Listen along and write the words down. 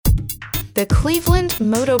The Cleveland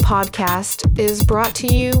Moto Podcast is brought to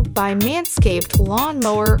you by Manscaped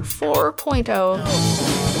Lawnmower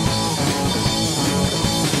 4.0.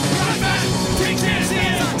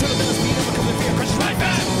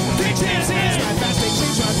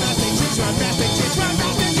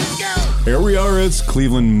 Here we are, it's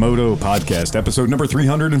Cleveland Moto Podcast, episode number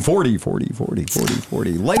 340.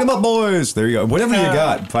 40. Light them up, boys. There you go. Whatever you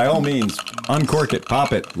got, by all means, uncork it,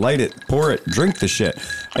 pop it, light it, pour it, drink the shit.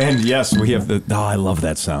 And yes, we have the, I love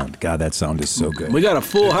that sound. God, that sound is so good. We got a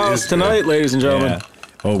full house tonight, ladies and gentlemen. Yeah.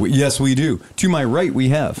 Oh, yes, we do. To my right, we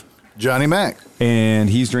have Johnny Mac.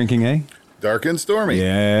 And he's drinking a Dark and Stormy.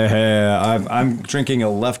 Yeah, I'm drinking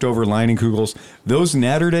a leftover Leinenkugel's. Those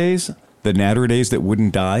Natter Days, the Natter Days that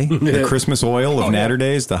wouldn't die, the Christmas oil of Natter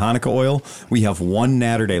Days, the Hanukkah oil. We have one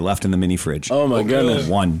Natter Day left in the mini fridge. Oh, my goodness.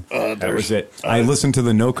 One. That was it. I listened to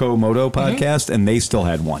the Noco Moto podcast, and they still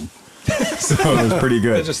had one. So it was pretty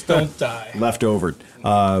good. They just don't die. Left over.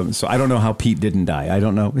 So I don't know how Pete didn't die. I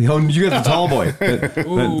don't know. You got the tall boy.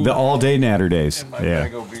 The all-day Natter Days. And my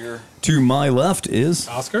bag of beer. To my left is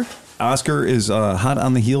Oscar. Oscar is hot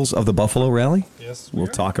on the heels of the Buffalo Rally. Yes, we'll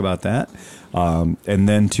talk about that. And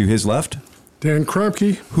then to his left, Dan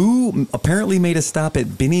Krupke, who apparently made a stop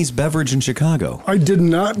at Binny's Beverage in Chicago. I did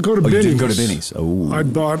not go to Binny's. You didn't go to Binny's. Oh, I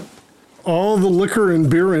bought all the liquor and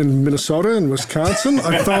beer in Minnesota and Wisconsin.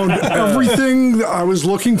 I found everything that I was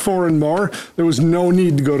looking for and more. There was no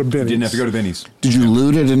need to go to Binny's. Didn't have to go to Binny's. Did you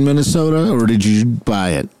loot it in Minnesota, or did you buy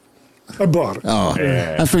it? I bought it. Oh,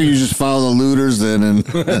 I figured you just follow the looters then.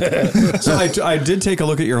 And So I did take a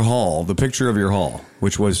look at your haul, the picture of your haul,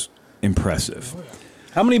 which was impressive.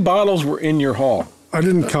 How many bottles were in your haul? I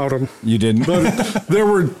didn't count them. You didn't? But there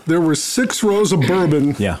were 6 rows of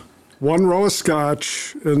bourbon. Yeah. 1 row of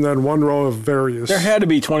scotch, and then 1 row of various. There had to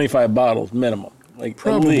be 25 bottles minimum. Like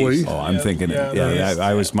Probably. At least. Oh, I'm thinking it. Yeah, at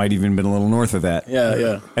least. I might even been a little north of that.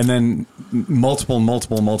 Yeah. And then multiple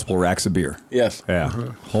racks of beer. Yes. Yeah.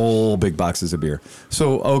 Whole big boxes of beer.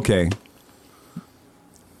 So, okay.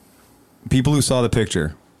 People who saw the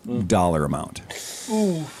picture, dollar amount.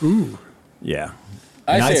 Ooh. Yeah.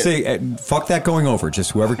 I And I'd say- say, fuck that going over.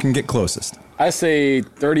 Just whoever can get closest. I say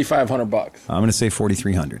 $3,500. I'm going to say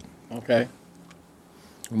 4,300. Okay.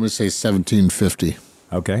 I'm going to say 1750.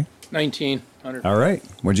 Okay. 1,900. All right.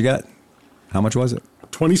 What'd you got? How much was it?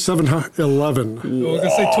 2711. We're gonna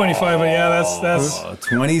say 25, but yeah, that's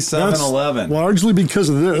 2711. Largely because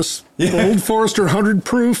of this. Old Forester 100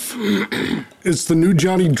 proof. It's the new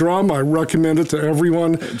Johnny Drum. I recommend it to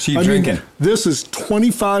everyone. Cheap drinking. This is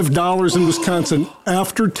 $25 in Wisconsin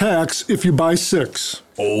after tax if you buy 6.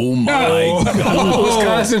 Oh my God.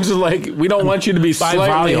 Wisconsin's like, we don't want you to be slightly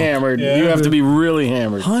volume. hammered. Yeah. You have to be really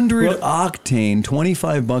hammered. 100 octane,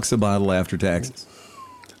 $25 a bottle after taxes.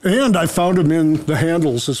 And I found them in the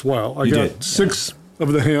handles as well. I You got did. 6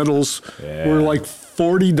 of the handles. Yeah. Were like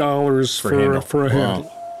 $40 for a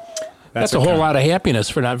handle. That's a whole lot of happiness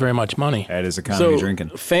for not very much money. That is economy So, drinking.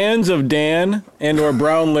 fans of Dan and/or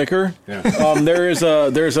brown liquor, there's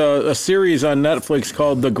a series on Netflix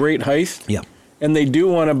called The Great Heist. Yeah. And they do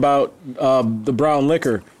one about the brown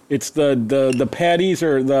liquor. It's the patties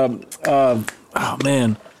or the oh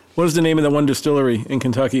man, what is the name of the one distillery in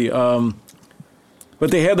Kentucky? But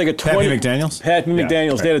they had like a 20 Pappy McDaniels? Pappy Yeah, McDaniels.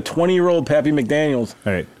 right. They had a 20-year-old Pappy McDaniels.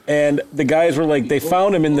 Right. And the guys were like, they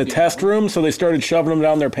found him in the test room, so they started shoving him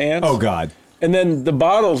down their pants. Oh, God. And then the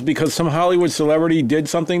bottles, because some Hollywood celebrity did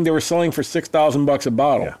something, they were selling for $6,000 a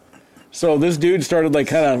bottle. Yeah. So this dude started like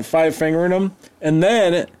kind of 5-fingering them. And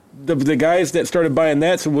then the guys that started buying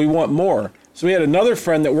that said, we want more. So we had another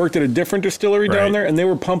friend that worked at a different distillery Right. down there, and they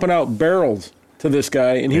were pumping out barrels to this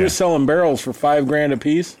guy. And he Yeah. was selling barrels for $5,000 a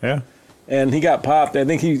piece. Yeah. And he got popped. I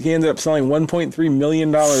think he ended up selling $1.3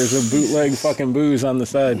 million of bootleg fucking booze on the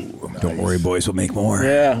side. Don't worry, boys. We'll make more.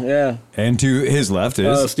 Yeah. And to his left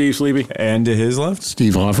is... Steve Sleepy. and to his left.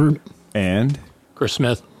 Steve Hofford. And... Chris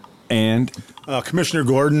Smith. And... Commissioner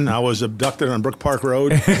Gordon, I was abducted on Brook Park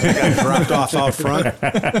Road. Got dropped off out front.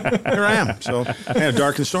 Here I am. So, yeah,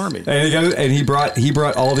 dark and stormy. And he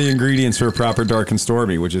brought all the ingredients for a proper dark and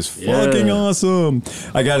stormy, which is fucking awesome.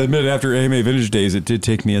 I got to admit, after AMA Vintage Days, it did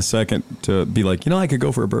take me a second to be like, I could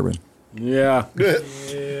go for a bourbon. Yeah.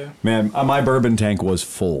 Man, my bourbon tank was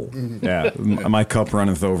full. Yeah, my cup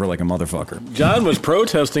runneth over like a motherfucker. John was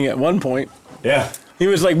protesting at one point. Yeah. He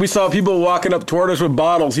was like, we saw people walking up toward us with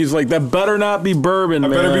bottles. He's like, that better not be bourbon, man.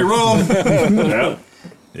 Better be wrong.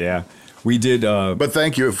 Yeah. We did. But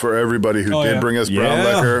thank you for everybody who did bring us brown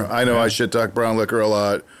liquor. I know I shit talk brown liquor a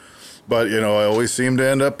lot. But, I always seem to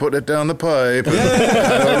end up putting it down the pipe.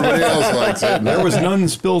 Everybody else likes it. There was none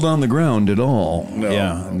spilled on the ground at all. No.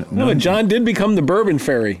 Yeah. No, but John did become the bourbon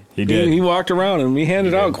fairy. He did. He walked around and we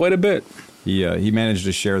handed out quite a bit. He managed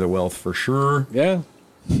to share the wealth for sure. Yeah.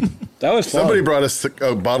 That was fun. Somebody brought us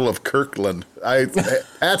a bottle of Kirkland.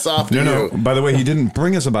 Hats off to No. you. By the way, he didn't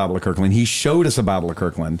bring us a bottle of Kirkland. He showed us a bottle of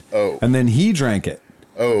Kirkland. Oh. And then he drank it.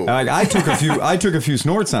 Oh. I took a few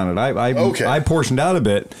snorts on it. I portioned out a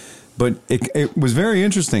bit, but it was very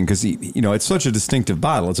interesting because it's such a distinctive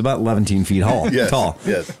bottle. It's about 11 feet tall.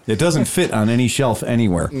 Yes. It doesn't fit on any shelf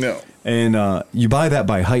anywhere. No. And you buy that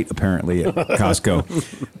by height apparently at Costco,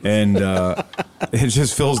 and it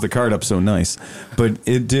just fills the cart up so nice. But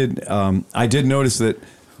it did. I did notice that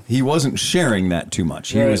he wasn't sharing that too much.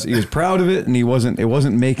 He was proud of it, and it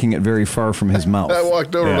wasn't making it very far from his mouth. I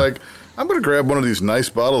walked over like, I'm going to grab one of these nice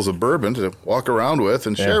bottles of bourbon to walk around with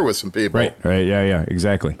and share with some people. Right, yeah,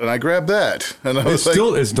 exactly. And I grabbed that. And I was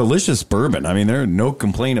It's delicious bourbon. I mean, there's no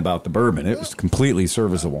complaint about the bourbon. It was completely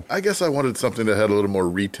serviceable. I guess I wanted something that had a little more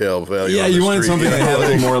retail value. Yeah, on the you wanted street, something that had a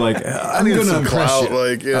little more like, I'm needed going to some impress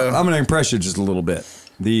clout, you. I'm going to impress you just a little bit.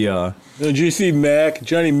 Did you see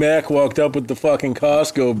Johnny Mac walked up with the fucking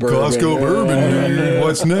Costco bourbon. Costco bourbon.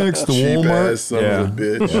 What's next? The cheap Walmart? ass son of a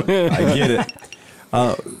bitch. I get it.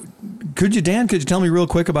 Could you tell me real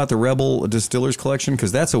quick about the Rebel Distillers Collection?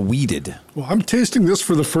 Because that's a weeded. Well, I'm tasting this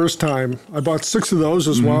for the first time. I bought 6 of those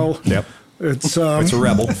as well. Yep. It's a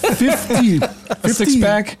Rebel. 50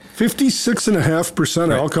 6-pack?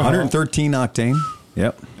 56.5% alcohol. 113 octane.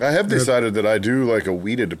 Yep. I have decided that I do like a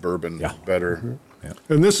weeded bourbon better. Yeah.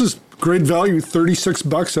 And this is great value,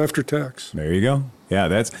 $36 after tax. There you go.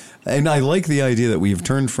 Yeah, and I like the idea that we've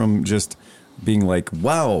turned from just being like,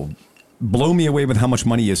 wow, blow me away with how much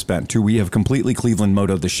money you spent, to we have completely Cleveland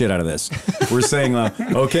motoed the shit out of this. We're saying,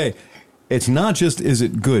 okay, it's not just is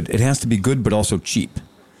it good, it has to be good but also cheap.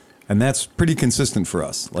 And that's pretty consistent for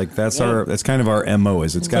us. Like that's kind of our MO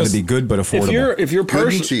is it's got to be good but affordable.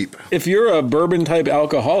 If you're a bourbon type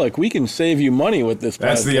alcoholic, we can save you money with this.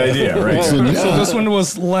 That's the idea, right? So this one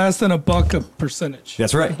was less than $1 a percentage.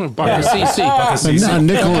 That's right. Buck a CC. No,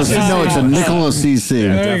 Nicholas. No, it's a Nicholas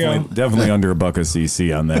CC. Definitely under $1 a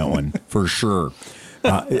CC on that one for sure.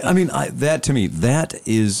 I mean, that to me,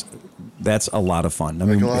 that's a lot of fun. I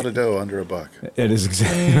mean, a lot of dough under $1. It is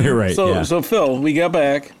exactly right. So Phil, we got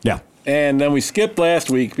back. Yeah. And then we skipped last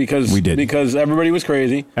week because everybody was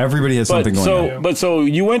crazy. Everybody had something going on. So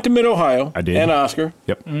you went to Mid-Ohio. I did. And Oscar.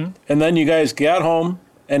 Yep. And then you guys got home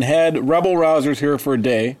and had Rebel Rousers here for a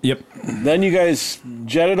day. Yep. Then you guys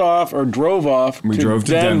jetted off or drove off. We drove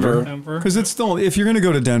to Denver. Because it's still, if you're going to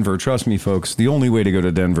go to Denver, trust me, folks, the only way to go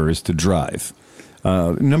to Denver is to drive.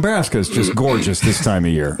 Nebraska is just gorgeous this time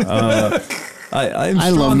of year. I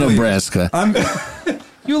love Nebraska.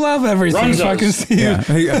 You love everything. So I can see it.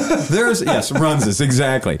 There's Runzas,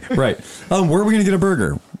 exactly right. Where are we going to get a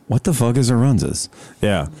burger? What the fuck is a Runzas?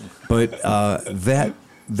 Yeah, but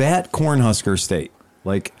that Cornhusker State,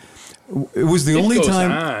 like, it was the only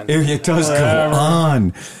time it does go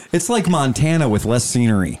on. It's like Montana with less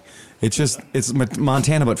scenery. It's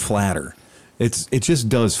Montana but flatter. It just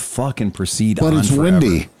does fucking proceed on. But it's forever.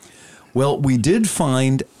 windy. Well, we did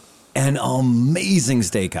find an amazing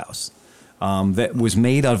steakhouse that was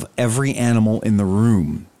made out of every animal in the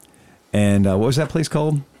room. And what was that place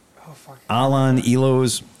called? Oh, fuck. Alon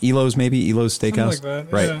Elo's maybe Elo's Steakhouse. Something like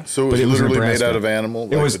that, right? yeah. So it was literally made out of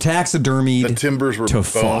animal. It was taxidermied. The timbers were to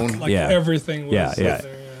bone. fuck. Like everything was there.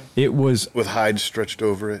 It was with hides stretched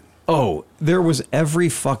over it. Oh, there was every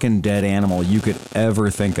fucking dead animal you could ever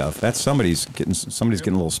think of. That's somebody's getting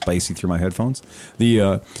a little spicy through my headphones.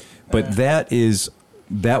 But that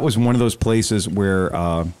was one of those places where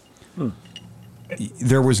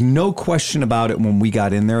there was no question about it when we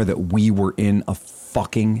got in there that we were in a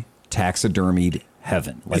fucking taxidermied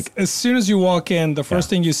heaven. Like as soon as you walk in, the first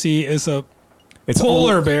thing you see is a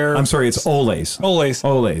polar bear. I'm sorry, it's Ole's.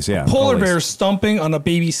 Ole's, yeah. Polar bear stomping on a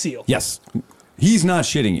baby seal. Yes. He's not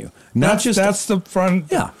shitting you. That's the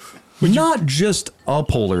front. Yeah. Not just a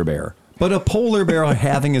polar bear, but a polar bear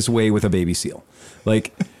having his way with a baby seal.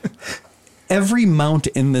 Like every mount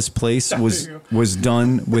in this place was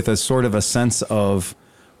done with a sort of a sense of,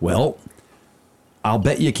 well, I'll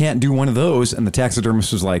bet you can't do one of those. And the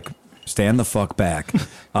taxidermist was like, stand the fuck back.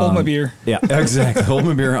 Hold my beer. Yeah, exactly. Hold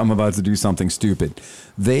my beer. I'm about to do something stupid.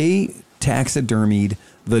 They taxidermied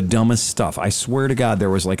the dumbest stuff. I swear to God,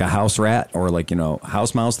 there was like a house rat or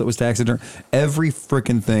house mouse that was taxidermied. Every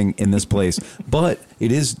freaking thing in this place. But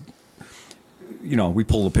it is, we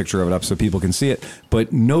pull a picture of it up so people can see it. But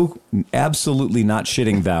absolutely not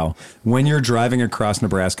shitting, Val. When you're driving across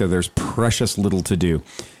Nebraska, there's precious little to do.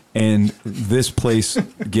 And this place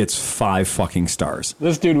gets 5 fucking stars.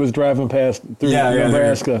 This dude was driving past through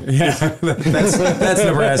Nebraska. Yeah, that's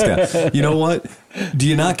Nebraska. You know what? Do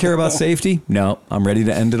you not care about safety? No, I'm ready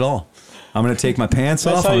to end it all. I'm going to take my pants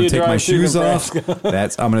off. I'm going to take my shoes off.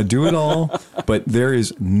 I'm going to do it all. But there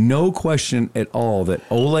is no question at all that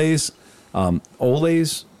Ole's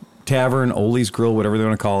Tavern, Ole's Grill, whatever they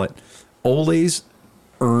want to call it, Ole's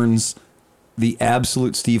earns the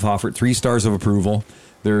absolute Steve Hoffert 3 stars of approval.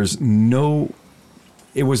 It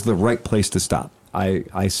was the right place to stop.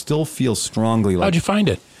 I still feel strongly like. How'd you find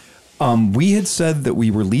it? We had said that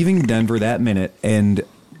we were leaving Denver that minute, and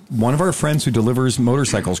one of our friends who delivers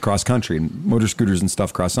motorcycles cross country and motor scooters and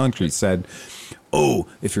stuff cross country said, "Oh,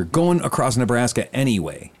 if you're going across Nebraska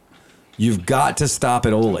anyway, you've got to stop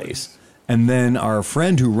at Ole's." And then our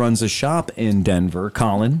friend who runs a shop in Denver,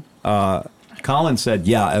 Colin said,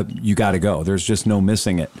 "Yeah, you got to go. There's just no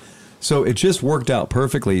missing it." So it just worked out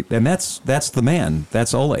perfectly, and that's the man.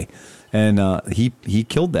 That's Ole, and he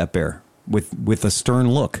killed that bear with a stern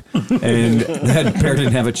look, and that bear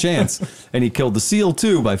didn't have a chance, and he killed the seal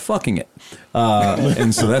too by fucking it,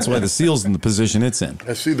 and so that's why the seal's in the position it's in.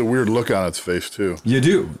 I see the weird look on its face too. You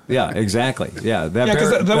do, yeah, exactly, yeah.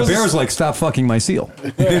 That bear's like, stop fucking my seal.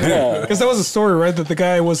 Because that was a story, right? That the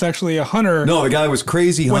guy was actually a hunter. No, the guy was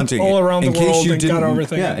crazy hunting all around the world and got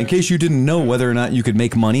everything. Yeah, in case you didn't know whether or not you could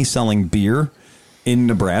make money selling beer in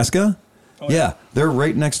Nebraska. Yeah, they're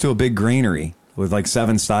right next to a big granary with like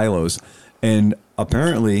 7 silos. And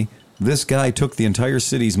apparently, this guy took the entire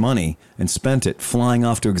city's money and spent it flying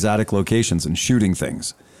off to exotic locations and shooting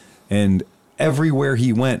things. And everywhere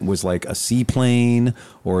he went was like a seaplane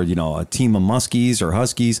or, a team of muskies or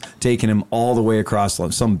huskies taking him all the way across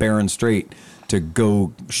some barren strait to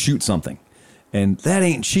go shoot something. And that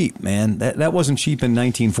ain't cheap, man. That wasn't cheap in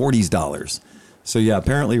 1940s dollars. So, yeah,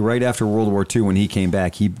 apparently right after World War II, when he came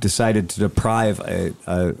back, he decided to deprive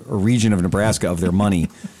a region of Nebraska of their money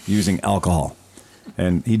using alcohol.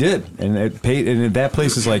 And he did. And it paid. And that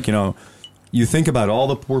place is like, you think about all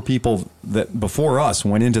the poor people that before us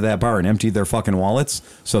went into that bar and emptied their fucking wallets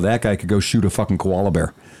so that guy could go shoot a fucking koala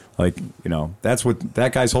bear. Like, that's what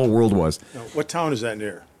that guy's whole world was. Now, what town is that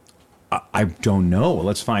near? I don't know.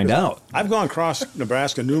 Let's find out. I've gone across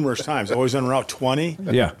Nebraska numerous times. Always on Route 20.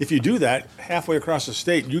 Yeah. If you do that, halfway across the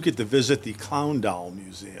state, you get to visit the Clown Doll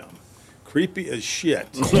Museum. Creepy as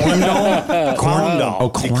shit. Clown doll? Clown doll. Oh,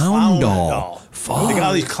 clown doll. Fuck. They got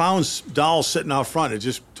all these clowns dolls sitting out front. It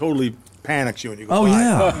just totally panics you when you go by.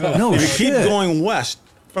 Yeah. No if you shit. keep going west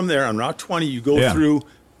from there on Route 20, you go through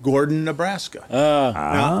Gordon, Nebraska.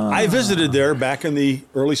 Now, I visited there back in the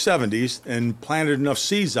early 70s and planted enough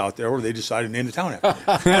seeds out there where they decided to name the town after.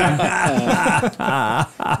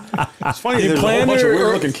 It's funny, there's a whole bunch of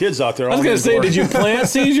weird-looking kids out there. I was going to say, did you plant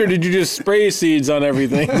seeds or did you just spray seeds on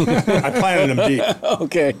everything? I planted them deep.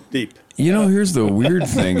 Okay. Deep. Here's the weird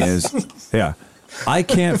thing is, I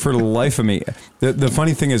can't for the life of me. The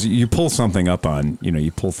funny thing is, you pull something up on,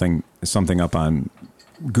 something up on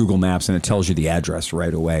Google Maps and it tells you the address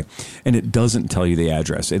right away. And it doesn't tell you the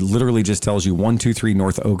address. It literally just tells you 123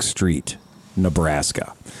 North Oak Street,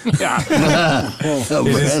 Nebraska. Nebraska.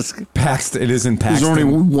 It is in Paxton. There's only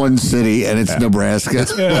one city, and it's Nebraska.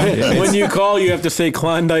 When you call, you have to say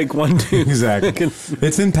Klondike 12. Exactly.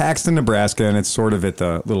 It's in Paxton, Nebraska, and it's sort of at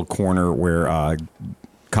the little corner where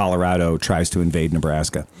Colorado tries to invade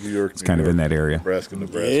Nebraska. New York, it's kind of in that area. Nebraska.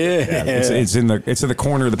 Yeah. It's in the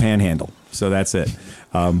corner of the Panhandle. So that's it.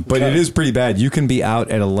 But it is pretty bad. You can be out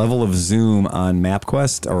at a level of zoom on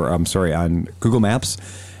MapQuest, on Google Maps,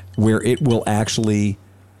 where it will actually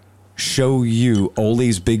show you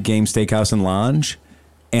Ole's Big Game Steakhouse and Lounge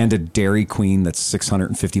and a Dairy Queen that's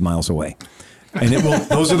 650 miles away. And it will.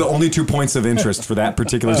 Those are the only 2 points of interest for that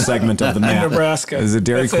particular segment of the map. Nebraska. Is a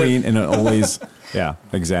Dairy Queen and an Ole's. Yeah,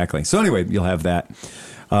 exactly. So anyway, you'll have that.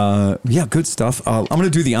 Good stuff. I'm going to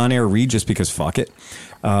do the on-air read just because fuck it.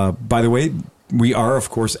 By the way, we are, of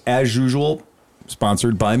course, as usual,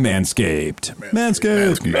 sponsored by Manscaped.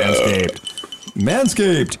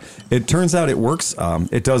 Manscaped. It turns out it works.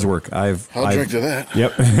 It does work. I'll drink to that.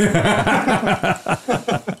 Yep.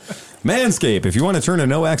 Manscaped. If you want to turn a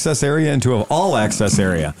no-access area into an all-access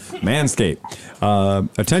area, Manscaped.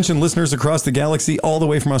 Attention listeners across the galaxy, all the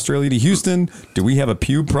way from Australia to Houston. Do we have a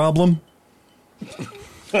pube problem?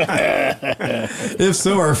 If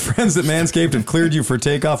so, our friends at Manscaped have cleared you for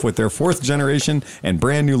takeoff with their 4th generation and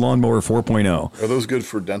brand new Lawnmower 4.0. Are those good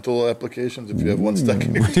for dental applications if you have one stuck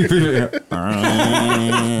in your teeth?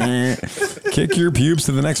 Kick your pubes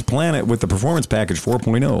to the next planet with the Performance Package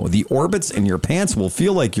 4.0. The orbits in your pants will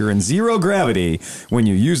feel like you're in zero gravity when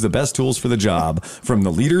you use the best tools for the job from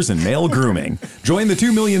the leaders in male grooming. Join the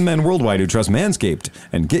 2 million men worldwide who trust Manscaped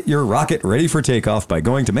and get your rocket ready for takeoff by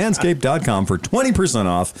going to manscaped.com for 20%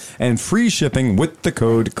 off and free shipping with the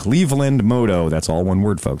code ClevelandMoto. That's all one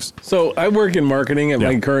word, folks. So I work in marketing at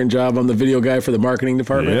my current job. I'm the video guy for the marketing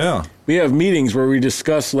department. Yeah. We have meetings where we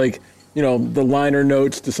discuss, like, you know, the liner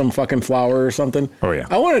notes to some fucking flower or something. Oh, yeah.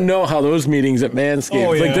 I want to know how those meetings at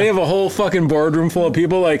Manscaped, like, they have a whole fucking boardroom full of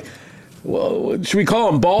people, like, well, should we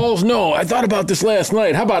call them balls? No, I thought about this last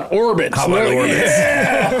night. How about orbits? How about orbits?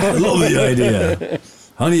 Yeah. I love the idea.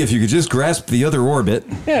 Honey, if you could just grasp the other orbit.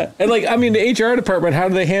 Yeah, and like, I mean, the HR department, how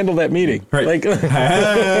do they handle that meeting? Right. Like,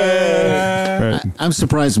 I'm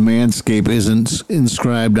surprised Manscaped isn't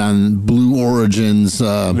inscribed on Blue Origin's.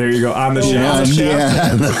 There you go, on the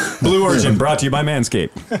shaft. Blue Origin, brought to you by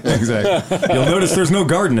Manscaped. Exactly. You'll notice there's no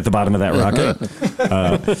garden at the bottom of that rocket.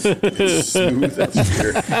 It's smooth. That's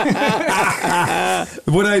weird.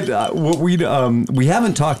 We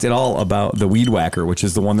haven't talked at all about the Weed Whacker, which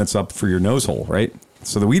is the one that's up for your nose hole, right?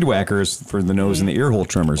 So the Weed Whacker is for the nose and the ear hole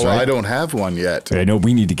trimmers, Well, right? I don't have one yet. I know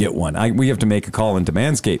we need to get one. We have to make a call into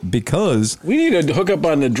Manscaped because we need to hook up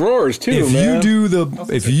on the drawers too. If man. you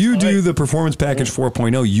do the Performance Package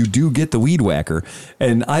 4.0, you do get the Weed Whacker,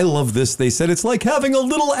 and I love this. They said it's like having a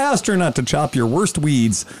little astronaut to chop your worst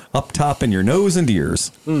weeds up top in your nose and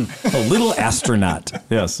ears. A little astronaut.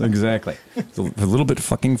 Yes, exactly. It's a little bit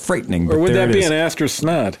fucking frightening. Or but would there that it be is. an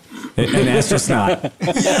astrosnot? An astrosnot.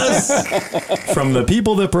 Yes. From the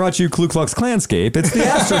people that brought you Ku Klux Klanscape, it's the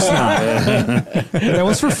astrosnot. That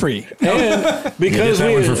was for free. And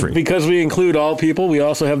because we include all people, we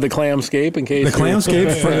also have the clamscape in case The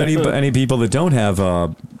clamscape for any people that don't have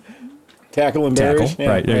tackle and berries. tackle.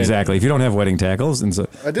 Right, exactly. If you don't have wedding tackles, and so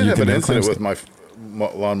I did have an incident with my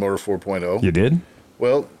lawnmower 4.0. You did?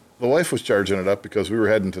 Well, the wife was charging it up because we were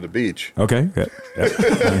heading to the beach. Okay. Good. Yep.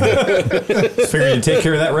 Figured you'd take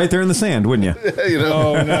care of that right there in the sand, wouldn't you? You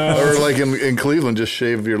know, or like in Cleveland, just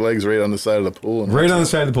shave your legs right on the side of the pool. Right on the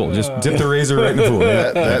side of the pool. Just dip the razor right in the pool.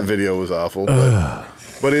 That video was awful.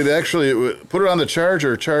 But it actually put it on the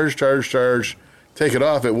charger, charge, take it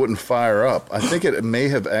off, it wouldn't fire up. I think it may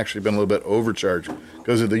have actually been a little bit overcharged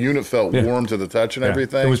because the unit felt warm to the touch and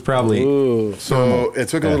everything. It was probably so it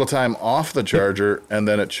took a little time off the charger and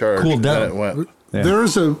then it charged. Cooled down. And it went. Yeah.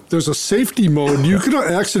 There's a safety mode. You could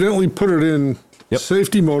accidentally put it in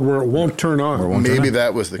safety mode where it won't turn on. Maybe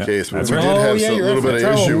that was the case. That's We right. did have a you're little right. bit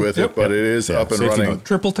of issue with it, but it is up and safety running. mode.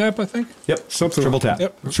 Triple tap, I think. Yep. Something Triple like tap.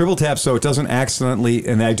 Yep. Triple tap so it doesn't accidentally,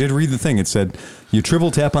 and I did read the thing. It said you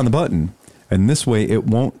triple tap on the button, and this way it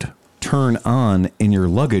won't turn on in your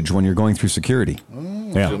luggage when you're going through security.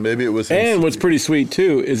 So maybe it was. And what's pretty sweet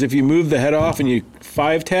too is if you move the head off and you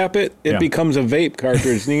 5-tap it, it becomes a vape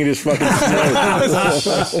cartridge, and you can just fucking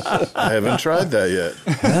smoke. I haven't tried that yet.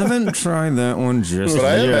 Haven't tried that one just But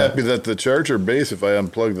I am yet. happy that the charger base, if I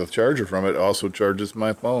unplug the charger from it, also charges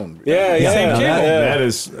my phone. Yeah. Now that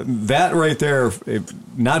is that right there.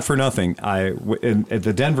 Not for nothing. At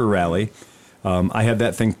the Denver rally, I had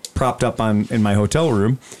that thing propped up in my hotel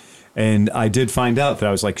room, and I did find out that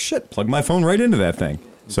I was like, shit, plug my phone right into that thing.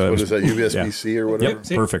 So What is that, USB-C or whatever?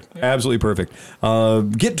 Yep, perfect. Absolutely perfect.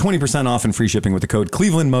 Get 20% off and free shipping with the code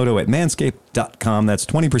ClevelandMoto at manscaped.com. That's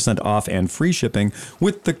 20% off and free shipping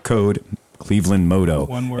with the code ClevelandMoto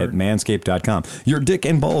One word. at manscaped.com. Your dick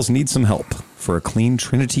and balls need some help. For a clean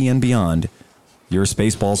Trinity and beyond, your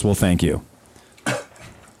Spaceballs will thank you.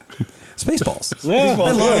 Spaceballs. Yeah.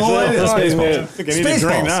 I love it. Spaceballs. I think I need a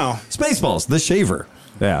drink now. Spaceballs, the shaver.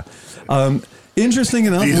 Yeah. Interesting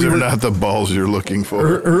enough, These are not the balls you're looking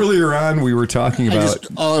for. Earlier on, we were talking about.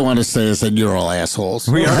 All I want to say is that you're all assholes.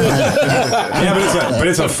 We are. Yeah, but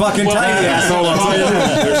it's a fucking tiny asshole. I'll tell you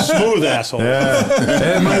that. They're smooth assholes.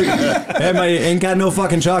 Yeah. Ain't got no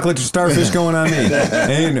fucking chocolate starfish going on me.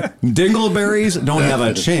 And dingleberries don't have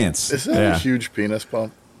a chance. Is that a huge penis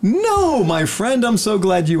pump? No, my friend, I'm so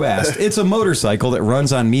glad you asked. It's a motorcycle that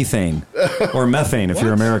runs on methane or methane if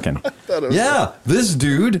you're American. Yeah, this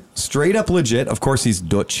dude, straight up legit. Of course, he's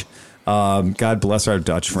Dutch. God bless our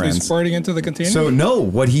Dutch friends. He's squirting into the container. So no,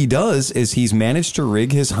 what he does is he's managed to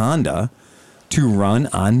rig his Honda to run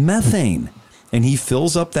on methane, and he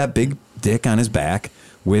fills up that big dick on his back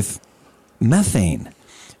with methane,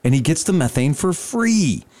 and he gets the methane for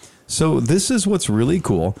free. So this is what's really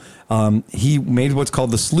cool. He made what's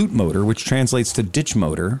called the Sloot motor, which translates to ditch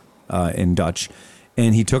motor in Dutch.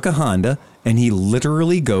 And he took a Honda and he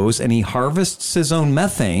literally goes and he harvests his own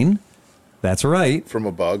methane. That's right. From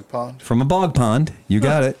a bog pond? From a bog pond. You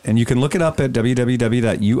got it. And you can look it up at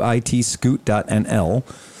www.uitscoot.nl.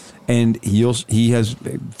 And he has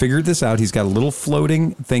figured this out. He's got a little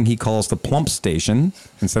floating thing he calls the plump station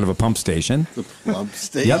instead of a pump station. The plump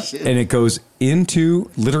station. Yep. And it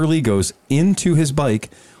literally goes into his bike,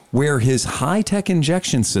 where his high-tech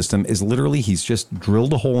injection system is literally, he's just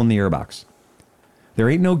drilled a hole in the airbox. There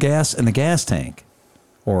ain't no gas in the gas tank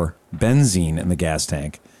or benzene in the gas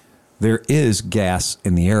tank. There is gas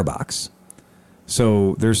in the airbox.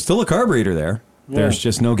 So there's still a carburetor there. Yeah. There's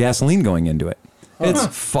just no gasoline going into it. It's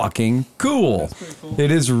fucking cool.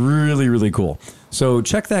 It is really, really cool. So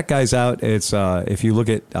check that guys out. It's if you look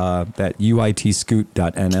at that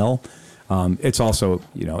uitscoot.nl, it's also,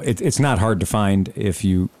 it's not hard to find if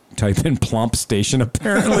you type in plump station,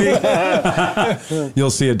 apparently.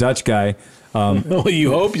 You'll see a Dutch guy. Well,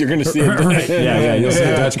 you hope you're going to see a Dutch guy. Yeah, you'll see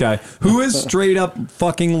a Dutch guy who is straight up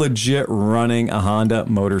fucking legit running a Honda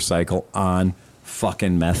motorcycle on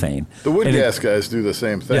fucking methane. The wood gas guys do the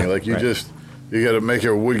same thing. Yeah, like you got to make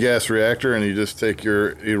a wood gas reactor, and you just take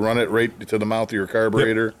you run it right to the mouth of your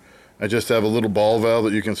carburetor, and just have a little ball valve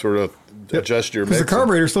that you can sort of adjust your mix. Because the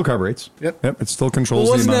carburetor still carburates. Yep. It still controls.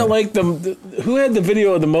 Well, wasn't that like who had the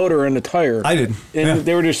video of the motor and the tire? I did. And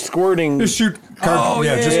they were just squirting. Just shoot.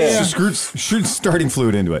 Just shoot starting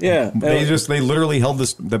fluid into it. Yeah. They literally held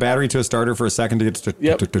the battery to a starter for a second to get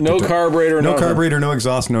no carburetor, no carburetor, no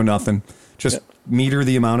exhaust, no nothing. Just meter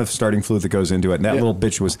the amount of starting fluid that goes into it. And that little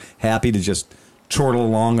bitch was happy to just chortle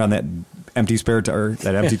along on that empty spare tire,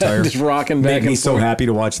 just rocking back. Made me so happy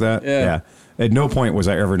to watch that. Yeah. At no point was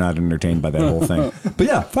I ever not entertained by that whole thing. But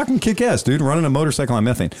yeah, fucking kick ass, dude. Running a motorcycle on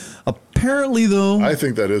methane. Apparently, though, I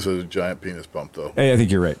think that is a giant penis pump, though. Hey, I think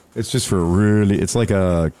you're right. It's just for it's like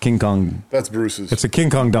a King Kong. That's Bruce's. It's a King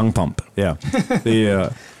Kong dung pump. Yeah.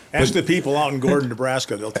 Ask the people out in Gordon,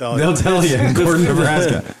 Nebraska. They'll tell you. They'll tell you in Gordon,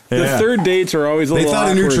 Nebraska. The third dates are always a little thought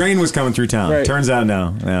awkward. A new train was coming through town. Right. Turns out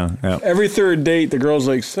no. Yeah. Every third date, the girl's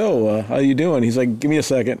like, so, how you doing? He's like, give me a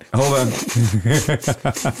second. Hold on.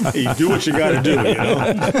 Hey, you do what you got to do,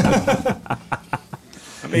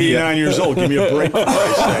 I'm 89 years old. Give me a break, for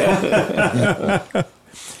Christ's sake.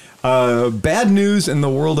 Bad news in the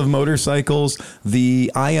world of motorcycles.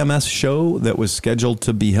 The IMS show that was scheduled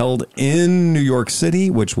to be held in New York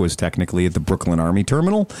City, which was technically at the Brooklyn Army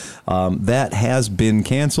Terminal, that has been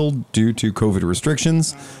canceled due to COVID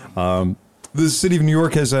restrictions. The city of New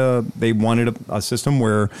York they wanted a system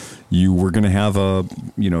where you were going to have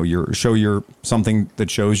something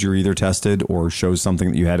that shows you're either tested or shows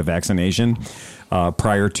something that you had a vaccination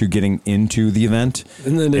prior to getting into the event.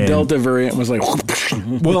 And then the Delta variant was like,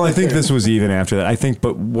 well, I think this was even after that.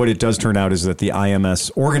 But what it does turn out is that the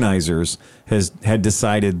IMS organizers had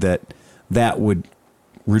decided that would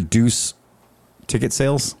reduce ticket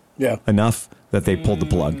sales enough that they pulled the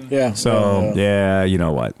plug. Yeah. So, you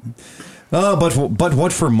know what? But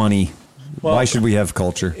what for money? Well, why should we have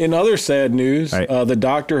culture? In other sad news, the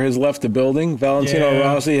doctor has left the building. Valentino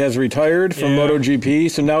Rossi has retired from MotoGP,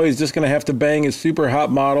 so now he's just going to have to bang his super hot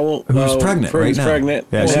model. Who's pregnant right now. Pregnant.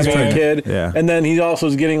 Yeah, she's having pregnant. a kid. Yeah. And then he also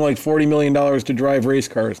is getting like $40 million to drive race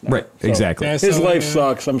cars now. Right, so exactly. His life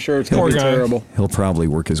sucks. I'm sure it's going to be terrible. He'll probably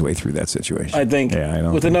work his way through that situation. I think.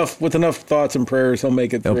 With enough thoughts and prayers, he'll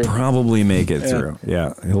make it through. He'll probably make it through.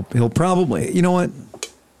 Yeah. He'll probably, you know what?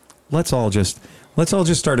 Let's all just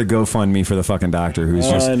start a GoFundMe for the fucking doctor who's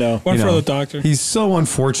just. I know. One for the doctor. He's so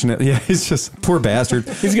unfortunate. Yeah, he's just poor bastard.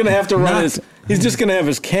 He's going to have to run He's just going to have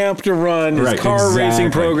his camp to run, his car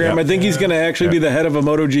racing program. Yep. I think he's going to actually be the head of a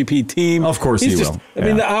MotoGP team. Of course he will. I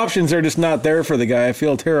mean, the options are just not there for the guy. I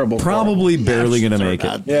feel terrible. Probably barely going to make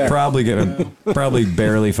it. Yeah. Probably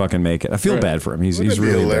barely fucking make it. I feel bad for him. He's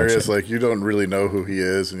really hilarious. Like, you don't really know who he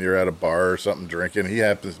is, and you're at a bar or something drinking. He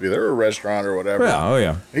happens to be there, or a restaurant or whatever. Yeah. Oh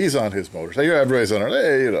yeah. He's on his motorcycle. Everybody's on it.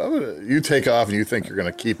 Hey, you take off and you think you're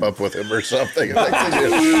going to keep up with him or something.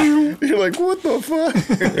 You're like, what the fuck?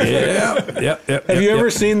 Yep. Have you ever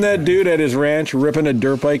seen that dude at his ranch ripping a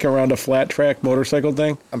dirt bike around a flat track motorcycle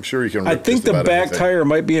thing? I'm sure you can. I think the back tire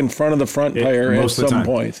might be in front of the front tire at some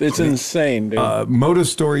points. It's insane, dude. Moto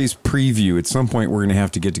Stories preview. At some point, we're going to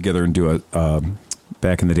have to get together and do a.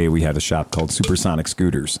 Back in the day, we had a shop called Supersonic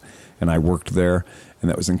Scooters, and I worked there, and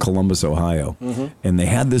that was in Columbus, Ohio. Mm-hmm. And they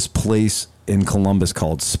had this place in Columbus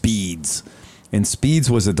called Speeds. And Speeds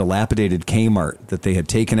was a dilapidated Kmart that they had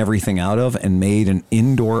taken everything out of and made an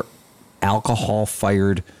indoor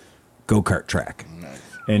alcohol-fired go-kart track. Nice.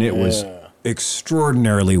 And it was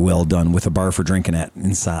extraordinarily well done with a bar for drinking at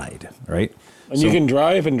inside, right? And you can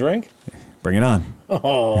drive and drink? Bring it on.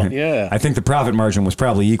 Oh, yeah. I think the profit margin was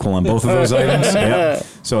probably equal on both of those items. Yep.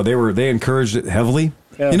 So they encouraged it heavily.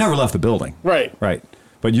 Yeah. You never left the building. Right. Right.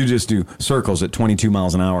 But you just do circles at 22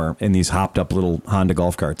 miles an hour in these hopped up little Honda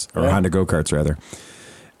golf carts, or Honda go-karts rather.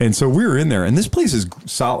 And so we were in there, and this place is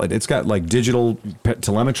solid. It's got like digital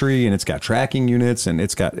telemetry, and it's got tracking units, and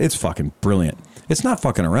it's fucking brilliant. It's not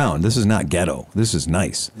fucking around. This is not ghetto. This is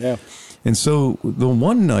nice. Yeah. And so the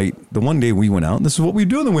one day we went out, and this is what we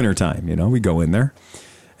do in the wintertime. You know, we go in there,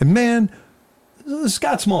 and man,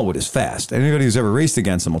 Scott Smallwood is fast. Anybody who's ever raced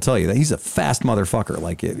against him will tell you that he's a fast motherfucker.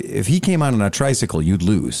 Like if he came out on a tricycle, you'd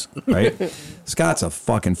lose, right? Scott's a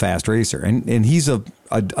fucking fast racer, and he's a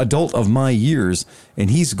adult of my years,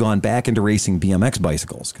 and he's gone back into racing BMX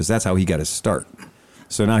bicycles because that's how he got his start.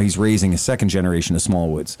 So now he's raising a second generation of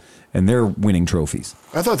Smallwoods, and they're winning trophies.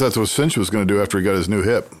 I thought that's what Cinch was going to do after he got his new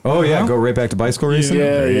hip. Oh, yeah, go right back to bicycle racing?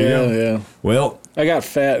 Yeah. Well, I got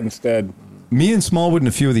fat instead. Me and Smallwood and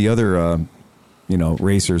a few of the other,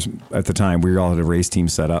 racers at the time, we all had a race team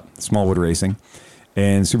set up, Smallwood Racing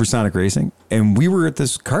and Supersonic Racing, and we were at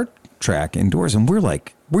this kart track indoors, and we're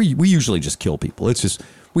like, we usually just kill people. It's just,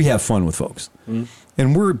 we have fun with folks.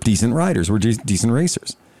 And we're decent riders. We're decent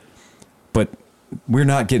racers. But we're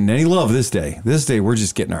not getting any love this day. This day, we're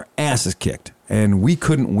just getting our asses kicked. And we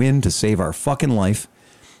couldn't win to save our fucking life.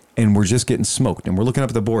 And we're just getting smoked. And we're looking up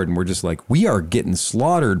at the board, and we're just like, we are getting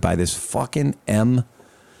slaughtered by this fucking M.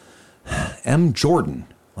 Jordan.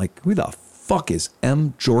 Like, who the fuck is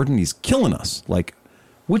M. Jordan? He's killing us. Like,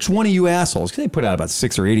 which one of you assholes? Because they put out about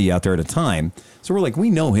 6 or 80 out there at a time. So we're like, we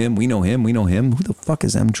know him. Who the fuck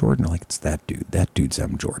is M. Jordan? We're like, it's that dude. That dude's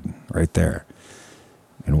M. Jordan right there.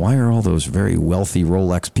 And why are all those very wealthy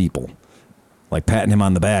Rolex people like patting him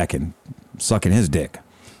on the back and sucking his dick?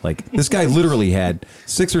 Like, this guy literally had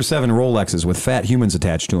 6 or 7 Rolexes with fat humans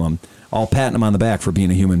attached to him, all patting him on the back for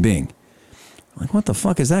being a human being. Like, what the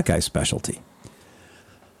fuck is that guy's specialty?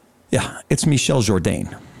 Yeah, it's Michel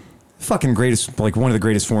Jourdain. Fucking greatest, like one of the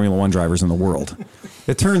greatest Formula One drivers in the world.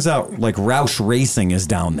 It turns out like Roush Racing is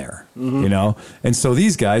down there, you know? And so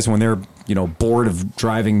these guys, when they're, bored of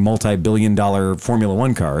driving multi-billion-dollar Formula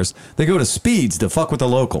One cars, they go to Speeds to fuck with the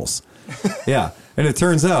locals. Yeah. And it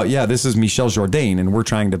turns out, this is Michel Jourdain, and we're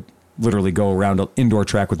trying to literally go around an indoor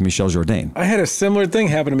track with Michel Jourdain. I had a similar thing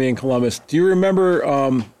happen to me in Columbus. Do you remember,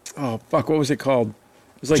 what was it called?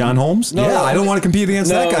 It was like, John Holmes? No, I don't want to compete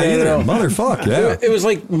against that guy either. No. Motherfuck, yeah. It was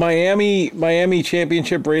like Miami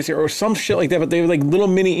Championship Racing or some shit like that, but they were like little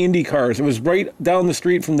mini Indy cars. It was right down the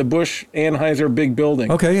street from the Busch Anheuser big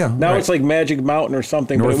building. Okay, yeah. Now it's like Magic Mountain or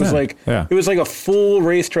something, North but it was like a full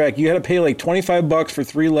racetrack. You had to pay like $25 for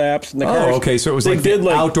 3 laps. And the cars, okay, so it was like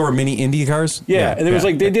outdoor mini Indy cars? Yeah, and it was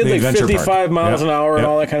like they did like 55 miles an hour and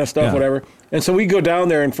all that kind of stuff, whatever. And so we go down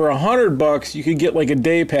there, and for $100, you could get like a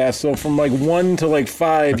day pass. So from like 1 to like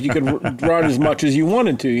 5, you could run as much as you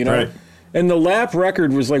wanted to, Right. And the lap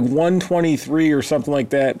record was like 123 or something like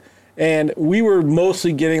that. And we were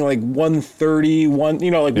mostly getting like 130,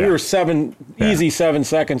 we were 7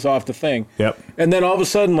 seconds off the thing. Yep. And then all of a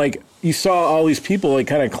sudden, like you saw all these people like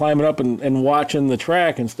kind of climbing up and watching the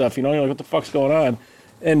track and stuff. You're like, what the fuck's going on?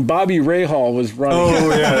 And Bobby Rahal was running.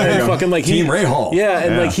 Oh yeah, and fucking like Team Rahal. Yeah,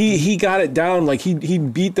 and like he got it down. Like he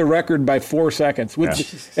beat the record by 4 seconds.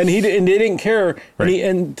 And they didn't care. Right.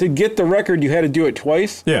 And to get the record, you had to do it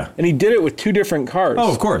twice. Yeah. And he did it with 2 different cars.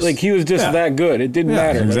 Oh, of course. Like he was just that good. It didn't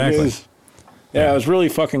matter. Exactly. Like, it was really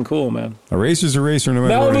fucking cool, man. A racer's a racer, no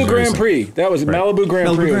matter Malibu Grand Prix. That was Malibu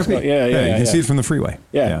Grand Prix. Yeah, you can see it from the freeway.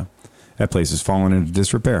 Yeah. That place has fallen into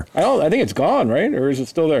disrepair. I think it's gone, right? Or is it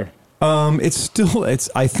still there?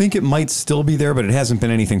 I think it might still be there, but it hasn't been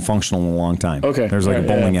anything functional in a long time. Okay. There's like a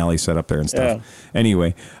bowling alley set up there and stuff. Yeah.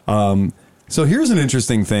 Anyway, so here's an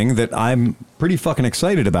interesting thing that I'm pretty fucking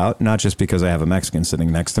excited about, not just because I have a Mexican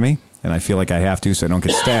sitting next to me, and I feel like I have to so I don't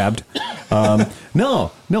get stabbed.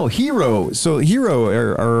 No, Hero. So Hero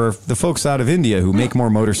are the folks out of India who make more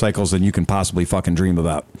motorcycles than you can possibly fucking dream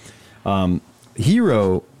about.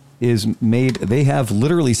 Hero they have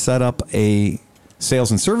literally set up a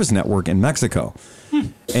sales and service network in Mexico.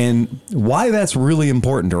 And why that's really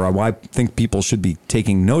important, or why I think people should be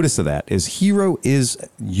taking notice of that, is Hero is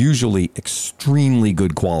usually extremely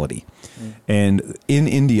good quality. And in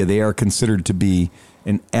India, they are considered to be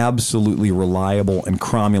an absolutely reliable and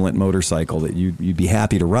cromulent motorcycle that you'd be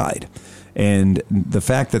happy to ride. And the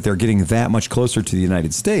fact that they're getting that much closer to the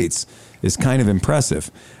United States is kind of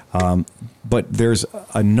impressive. But there's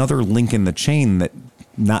another link in the chain that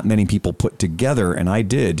not many people put together, and I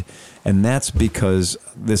did, and that's because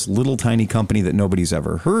this little tiny company that nobody's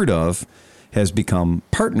ever heard of has become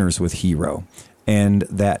partners with Hero. And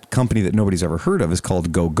that company that nobody's ever heard of is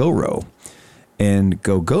called Gogoro. And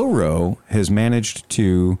Gogoro has managed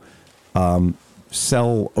to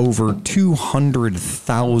sell over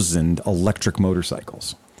 200,000 electric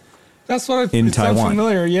motorcycles. That's what in it sounds Taiwan.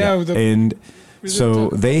 familiar. Yeah. And so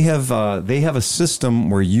they have a system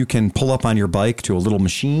where you can pull up on your bike to a little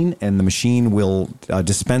machine, and the machine will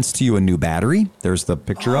dispense to you a new battery. There's the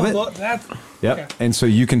picture of it. Yep. Okay. And so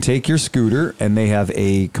you can take your scooter, and they have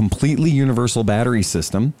a completely universal battery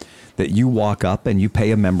system that you walk up and you pay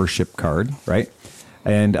a membership card, right?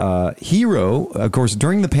 And Hero, of course,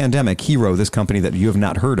 during the pandemic, Hero, this company that you have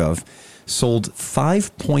not heard of, sold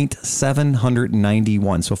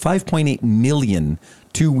 5.791, so 5.8 million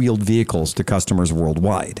two-wheeled vehicles to customers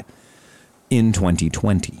worldwide in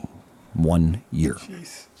 2020. 1 year.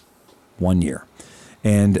 Jeez. 1 year.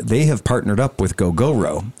 And they have partnered up with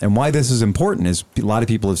Gogoro. And why this is important is a lot of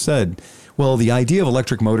people have said, well, the idea of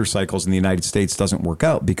electric motorcycles in the United States doesn't work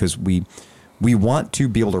out because we want to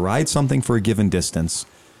be able to ride something for a given distance,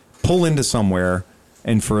 pull into somewhere,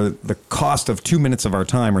 and for the cost of 2 minutes of our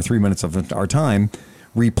time or 3 minutes of our time,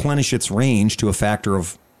 replenish its range to a factor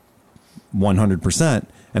of 100%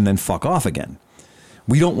 and then fuck off again.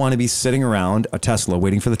 We don't want to be sitting around a Tesla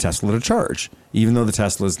waiting for the Tesla to charge. Even though the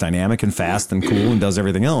Tesla is dynamic and fast and cool and does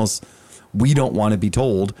everything else, we don't want to be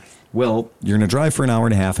told, well, you're going to drive for an hour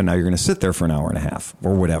and a half and now you're going to sit there for an hour and a half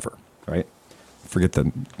or whatever, right? Forget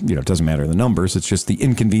the, it doesn't matter the numbers. It's just the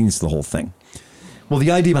inconvenience of the whole thing. Well,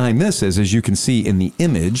 the idea behind this is, as you can see in the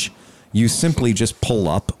image, you simply just pull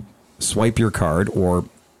up, swipe your card, or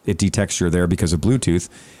it detects you're there because of Bluetooth,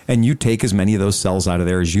 and you take as many of those cells out of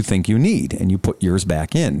there as you think you need, and you put yours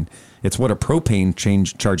back in. It's what a propane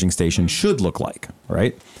charging station should look like,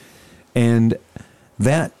 right? And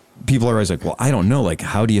that people are always like, well, I don't know. Like,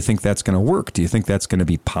 how do you think that's going to work? Do you think that's going to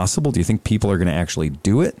be possible? Do you think people are going to actually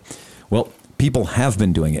do it? Well, people have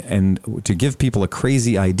been doing it. And to give people a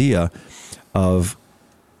crazy idea of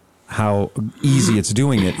how easy it's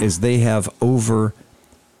doing it is they have over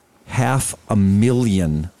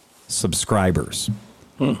 500,000 subscribers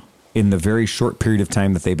in the very short period of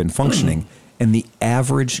time that they've been functioning. And the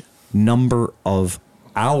average number of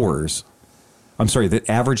hours, the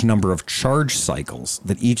average number of charge cycles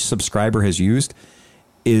that each subscriber has used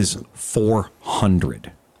is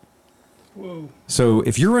 400. Whoa. So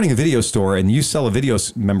if you're running a video store and you sell a video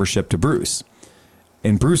membership to Bruce,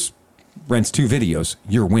 and Bruce rents 2 videos,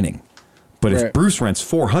 you're winning. But if Bruce rents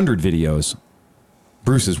 400 videos,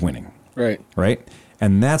 Bruce is winning. Right?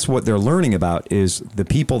 And that's what they're learning about is the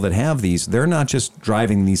people that have these, they're not just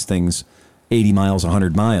driving these things 80 miles,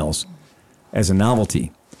 100 miles as a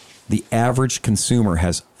novelty. The average consumer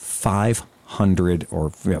has 500 or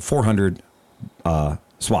 400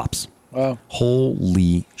 swaps. Wow.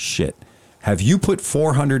 Holy shit. Have you put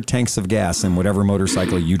 400 tanks of gas in whatever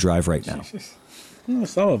motorcycle you drive right now?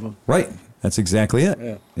 Some of them. Right. That's exactly it.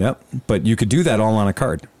 Yeah. Yep. But you could do that all on a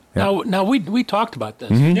card. Yep. Now we talked about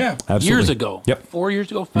this. Mm-hmm. Yeah. Absolutely. Years ago. Yep. 4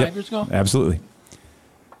 years ago, 5 years ago. Absolutely.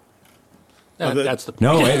 That's the point.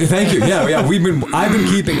 No, thank you. Yeah.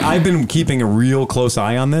 I've been keeping a real close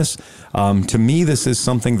eye on this. To me, this is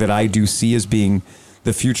something that I do see as being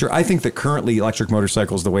the future. I think that currently electric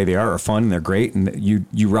motorcycles, the way they are fun and they're great. And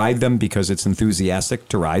you ride them because it's enthusiastic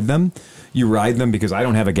to ride them. You ride them because I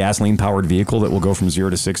don't have a gasoline powered vehicle that will go from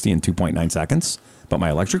 0 to 60 in 2.9 seconds, but my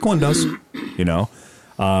electric one does,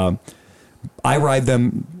 I ride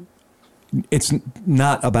them. It's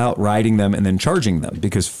not about riding them and then charging them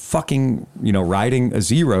because fucking, riding a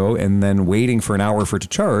Zero and then waiting for an hour for it to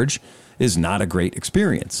charge is not a great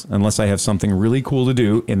experience unless I have something really cool to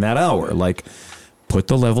do in that hour. Like put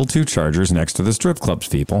the level 2 chargers next to the strip clubs,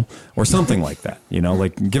 people, or something like that.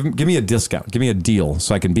 Like give me a discount, give me a deal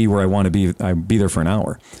so I can be where I want to be. I'll be there for an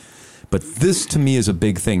hour. But this to me is a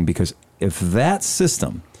big thing because if that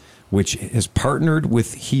system, which has partnered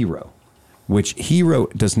with Hero, which Hero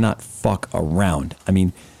does not fuck around. I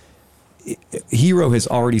mean, Hero has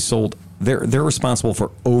already sold, they're responsible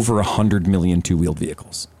for over 100 million two-wheeled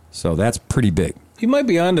vehicles. So that's pretty big. You might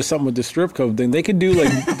be onto something with the strip club thing. They could do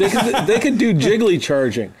they could do jiggly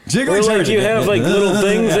charging. Jiggly charging. You have little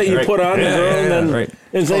things that you put on the ground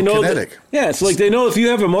and they know kinetic. It's like they know if you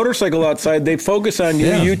have a motorcycle outside, they focus on you.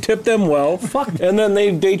 Yeah. You tip them well, and then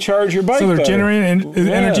they charge your bike. So they're better. generating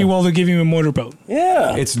energy while they're giving you a motorboat.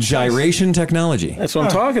 Yeah, it's gyration technology. That's what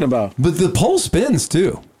I'm talking about. But the pole spins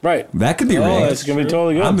too. Right. That could be rigged. That's gonna be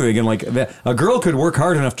totally good. I'm thinking like a girl could work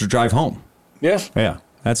hard enough to drive home. Yes. Yeah.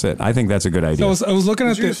 That's it. I think that's a good idea. So I was looking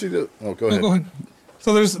at go ahead. Go ahead.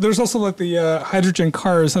 So there's also like the hydrogen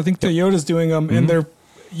cars. I think Toyota's doing them, and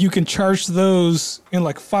you can charge those in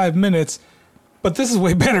like 5 minutes, But this is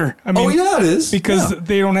way better. I mean, it is. Because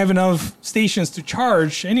they don't have enough stations to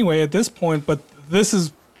charge anyway at this point, but this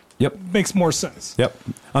is makes more sense. Yep.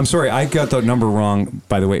 I'm sorry, I got the number wrong,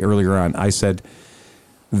 by the way, earlier on. I said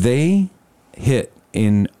they hit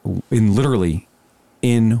in literally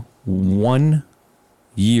in 1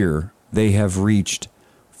 year, they have reached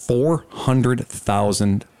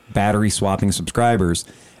 400,000 battery swapping subscribers.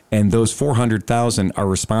 And those 400,000 are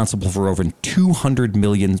responsible for over 200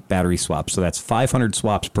 million battery swaps. So that's 500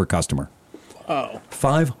 swaps per customer. Wow.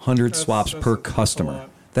 500 swaps per customer.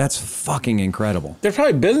 That's fucking incredible. There's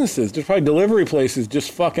probably businesses, there's probably delivery places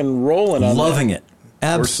just fucking rolling on Loving it.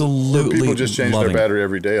 Absolutely. People just change their loving it. battery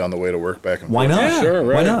every day on the way to work back and forth. Why not? Yeah, sure,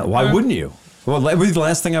 right. Why not? Why wouldn't you? Well, that would be the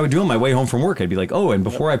last thing I would do on my way home from work. I'd be like, oh, and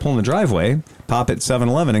before I pull in the driveway, pop at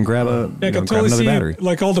 7-Eleven and grab I can grab totally another see battery.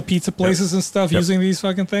 like all the pizza places and stuff using these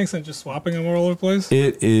fucking things and just swapping them all over the place.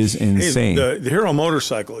 It is insane. Hey, the Hero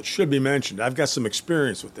motorcycle, it should be mentioned. I've got some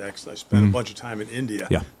experience with that because I spent a bunch of time in India.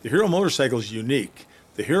 Yeah. The Hero motorcycle is unique.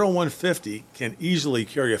 The Hero 150 can easily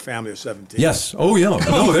carry a family of 17. Yes. Oh, yeah.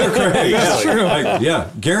 No, they're crazy. That's true.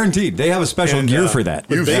 Yeah, guaranteed. They have a special gear for that.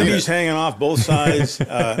 With babies hanging off both sides.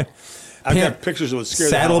 I've got pictures that would scare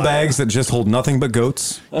saddlebags that just hold nothing but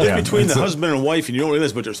goats. Between the husband and wife, and you don't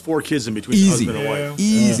realize, but there's 4 kids in between the husband and wife.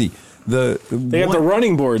 Easy. They have the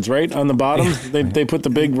running boards, right, on the bottom. They put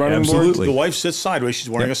the big running boards. The wife sits sideways.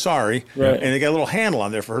 She's wearing a sari, and they got a little handle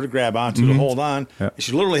on there for her to grab onto to hold on. And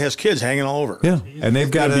she literally has kids hanging all over. Yeah, and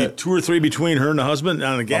they've got be 2 or 3 between her and the husband,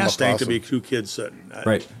 and on a gas tank to be 2 kids sitting.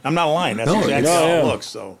 Right. I'm not lying. That's exactly how it looks.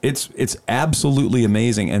 So it's absolutely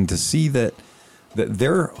amazing, and to see that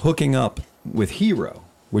they're hooking up with Hero,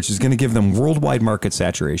 which is going to give them worldwide market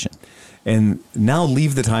saturation, and now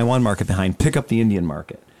leave the Taiwan market behind, pick up the Indian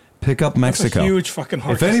market. Pick up Mexico. That's a huge fucking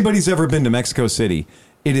market. If anybody's ever been to Mexico City,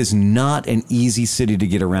 it is not an easy city to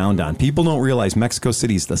get around on. People don't realize Mexico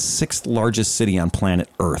City is the 6th largest city on planet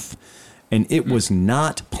Earth. And it was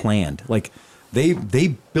not planned. Like, they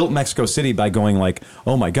built Mexico City by going like,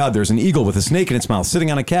 oh my God, there's an eagle with a snake in its mouth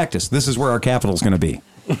sitting on a cactus. This is where our capital is going to be.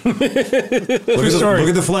 Look at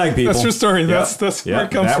the flag, people. That's your story. That's where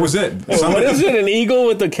it comes that from. was it. What is it? An eagle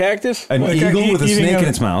with a cactus? An eagle with a snake in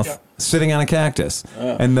its mouth, sitting on a cactus.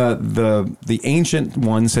 And the ancient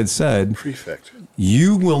ones had said, Prefect.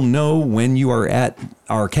 You will know when you are at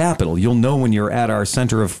our capital. You'll know when you're at our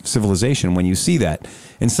center of civilization when you see that.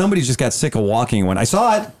 And somebody just got sick of walking and went, I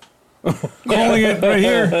saw it. Calling it right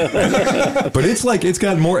here. But it's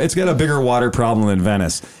got a bigger water problem than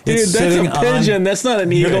Venice. Dude, it's that's a pigeon. That's not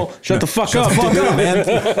an eagle. Shut the fuck up,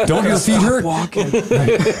 man. Don't your feet hurt?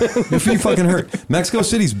 Your feet fucking hurt. Mexico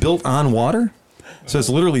City's built on water. So it's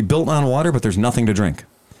literally built on water, but there's nothing to drink.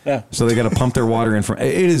 Yeah. So they got to pump their water in from.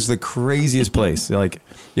 It is the craziest place. Like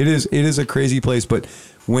it is a crazy place. But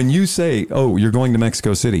when you say, "Oh, you're going to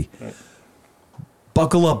Mexico City,"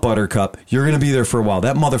 buckle up, Buttercup. You're going to be there for a while.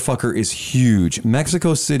 That motherfucker is huge.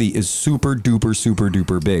 Mexico City is super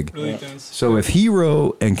duper big. Really does. So if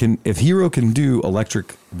Hero can do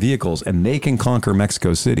electric vehicles and they can conquer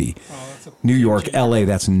Mexico City, New York, LA,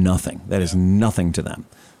 that's nothing. That is nothing to them.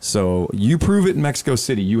 So you prove it in Mexico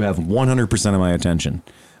City, you have 100% of my attention,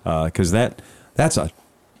 because it's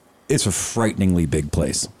a frighteningly big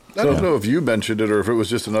place. I don't know if you mentioned it or if it was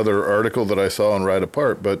just another article that I saw on Ride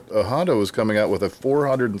Apart, but Honda was coming out with a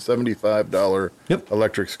 $475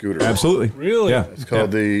 electric scooter. Absolutely. Really? Yeah. It's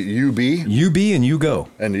called the UB. UB and Yugo.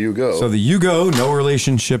 And the Yugo. So the Yugo, no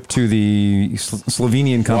relationship to the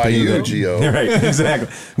Slovenian company. YUGO. Right, exactly.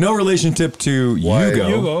 No relationship to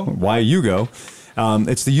Yugo. Why Yugo?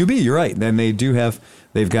 It's the UB, you're right. Then they've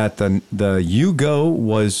got the Yugo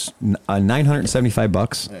was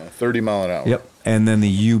 $975. Yeah, 30 mile an hour. Yep. And then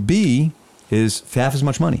the UB is half as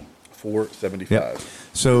much money. $475. Yep.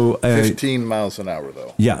 So 15 miles an hour,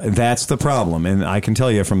 though. Yeah, that's the problem. And I can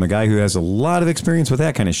tell you from the guy who has a lot of experience with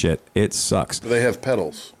that kind of shit, it sucks. They have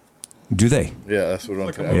pedals. Do they? Yeah, that's what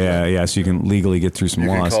I'm saying. Yeah, so you can legally get through some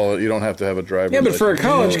laws. You don't have to have a driver. Yeah, but for a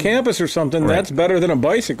college campus or something, that's better than a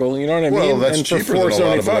bicycle. You know what I mean? Well, that's and cheaper than a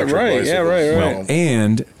lot of electric bicycles. Yeah, right. Well,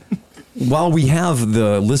 and while we have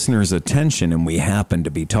the listeners' attention and we happen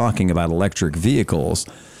to be talking about electric vehicles,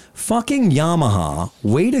 fucking Yamaha,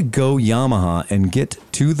 way to go Yamaha, and get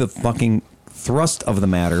to the fucking thrust of the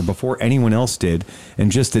matter before anyone else did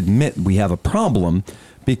and just admit we have a problem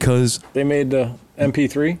because... They made the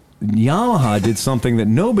MP3? Yamaha did something that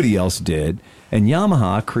nobody else did, and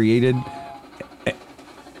Yamaha created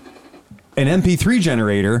an MP3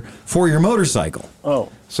 generator for your motorcycle.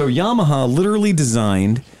 Oh. So Yamaha literally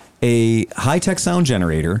designed a high-tech sound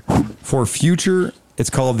generator for future It's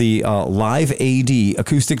called the Live AD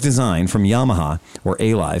acoustic design from Yamaha, or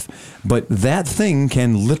A-Live. But that thing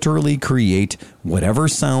can literally create whatever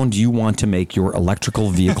sound you want to make your electrical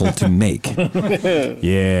vehicle to make.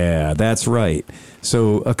 Yeah, that's right.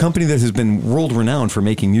 So a company that has been world renowned for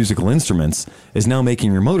making musical instruments is now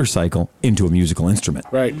making your motorcycle into a musical instrument.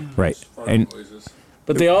 Right. And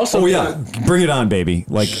but they also bring it on, baby.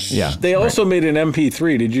 They also made an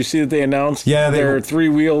MP3. Did you see that they announced their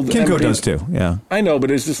three-wheeled Kimco does too. Yeah. I know,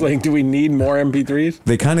 but it's just like, do we need more MP3s?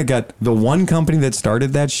 They kind of got the one company that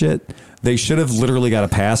started that shit. They should have literally got a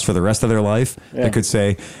pass for the rest of their life. Yeah. They could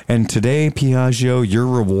say, and today, Piaggio, your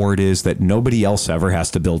reward is that nobody else ever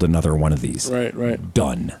has to build another one of these. Right.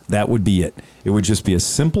 Done. That would be it. It would just be a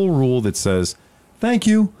simple rule that says, thank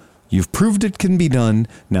you. You've proved it can be done.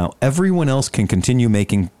 Now everyone else can continue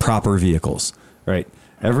making proper vehicles. Right.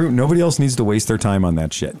 Nobody else needs to waste their time on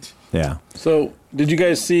that shit. Yeah. So did you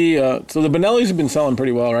guys see, so the Benellis have been selling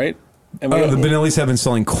pretty well, right? The Benellis have been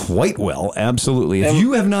selling quite well, absolutely. If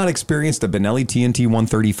you have not experienced a Benelli TNT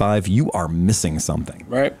 135, you are missing something.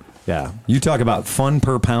 Right. Yeah. You talk about fun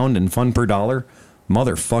per pound and fun per dollar.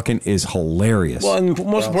 Motherfucking is hilarious. Well, and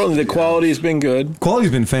most importantly, the quality's been good.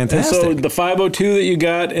 Quality's been fantastic. And so the 502 that you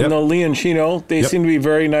got and the Leonchino, they seem to be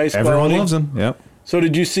very nice. Everyone loves them. Yep. So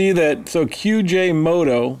did you see that? So QJ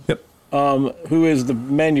Moto, who is the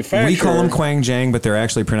manufacturer? We call them Quang Jang, but they're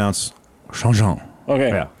actually pronounced Shangzhong. Okay.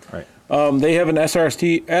 Yeah. Right. They have an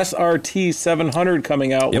SRT 700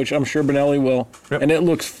 coming out, which I'm sure Benelli will, and it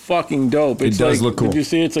looks fucking dope. It does look cool. Did you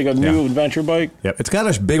see? It's like a new adventure bike. Yep. It's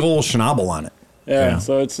got a big old schnabel on it. Yeah.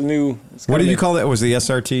 So it's a new. What did you call that? Was the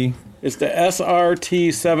SRT? It's the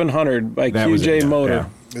SRT 700 by QJ Motor.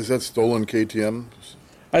 Yeah. Is that stolen KTM?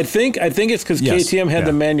 I think it's because KTM had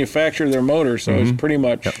to manufacture their motor, so it's pretty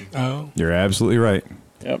much. Yep. Oh, you're absolutely right.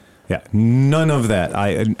 Yep. Yeah, none of that.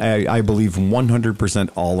 I believe 100%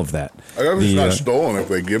 all of that. I guess it's not stolen if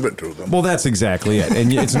they give it to them. Well, that's exactly it,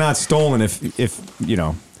 and it's not stolen if you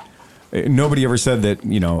know. Nobody ever said that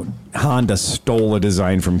Honda stole a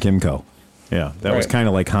design from Kimco. Yeah, that was kind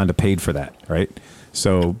of like Honda paid for that, right?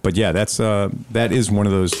 So, but yeah, that is one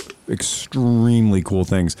of those extremely cool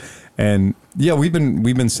things. And yeah, we've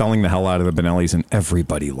been selling the hell out of the Benellis, and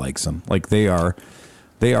everybody likes them. Like they are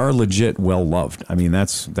legit well loved. I mean,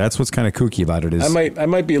 that's what's kind of kooky about it. Is I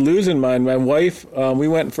might be losing mine. My wife, we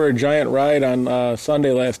went for a giant ride on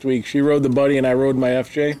Sunday last week. She rode the Buddy, and I rode my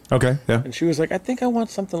FJ. Okay, yeah. And she was like, "I think I want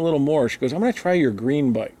something a little more." She goes, "I'm going to try your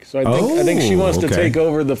green bike." So I think she wants to take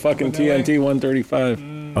over the fucking TNT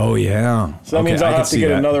 135. Oh yeah. So that means I'll have to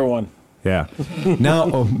get another one. Yeah.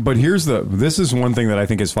 Now, but this is one thing that I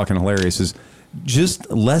think is fucking hilarious is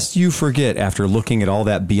just lest you forget after looking at all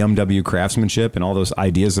that BMW craftsmanship and all those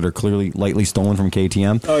ideas that are clearly lightly stolen from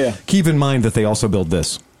KTM. Oh yeah. Keep in mind that they also build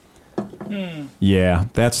this. Yeah,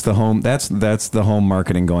 that's the home. That's the home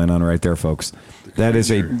marketing going on right there, folks. That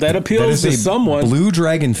appeals to someone. Blue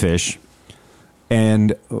Dragonfish.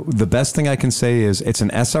 And the best thing I can say is it's an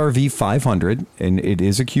SRV 500, and it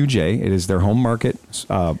is a QJ. It is their home market.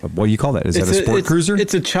 What do you call that? Is that a sport cruiser?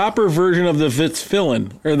 It's a chopper version of the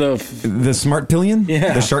Fitzfillion, or the Smart Pillion?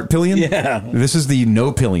 Yeah. The Sharp Pillion? Yeah. This is the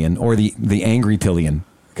No Pillion, or the Angry Pillion.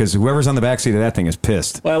 Because whoever's on the backseat of that thing is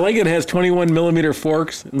pissed. Well, I like it has 21 millimeter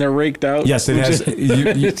forks, and they're raked out. Yes, it has.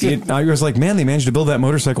 I was like, man, they managed to build that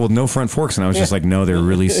motorcycle with no front forks. And I was just like, no, they're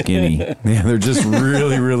really skinny. Yeah, they're just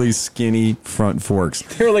really, really skinny front forks.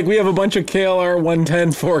 They're like, we have a bunch of KLR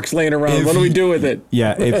 110 forks laying around. What do we do with it?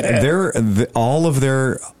 Yeah, all of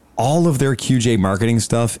their QJ marketing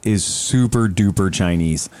stuff is super duper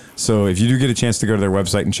Chinese. So if you do get a chance to go to their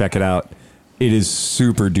website and check it out, it is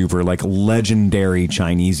super duper, like legendary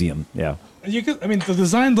Chinesium. Yeah. The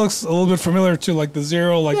design looks a little bit familiar to like the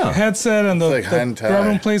Zero, the headset and the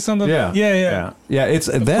grabbing place on the yeah. It's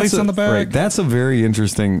place on the back. Right. That's a very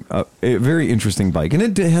interesting bike,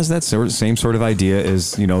 and it has that same sort of idea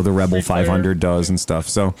as the Rebel 500 does and stuff.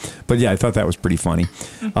 So, but yeah, I thought that was pretty funny.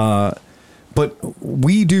 But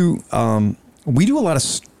we do. We do a lot of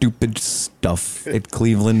stupid stuff at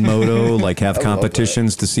Cleveland Moto, like have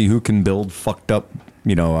competitions to see who can build fucked up,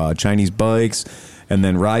 Chinese bikes and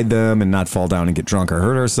then ride them and not fall down and get drunk or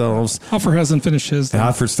hurt ourselves. Hoffer hasn't finished his.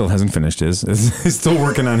 Hoffer still hasn't finished his. He's still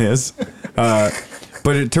working on his.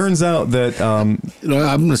 But it turns out that... I'm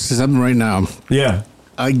going to say something right now. Yeah.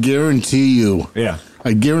 I guarantee you. Yeah.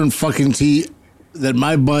 I guarantee that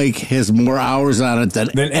my bike has more hours on it than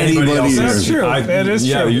anybody else's. else's. That's true. That is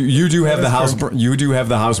true. You do have the house. You do have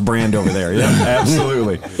the house brand over there. Yeah,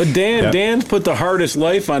 absolutely. But Dan's put the hardest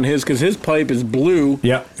life on his because his pipe is blue.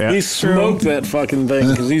 Yeah. He smoked that fucking thing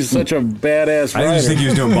because he's such a badass rider. I just think he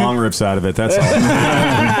was doing bong rips out of it. That's all.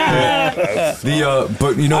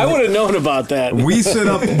 But you know, I would have known about that. We sit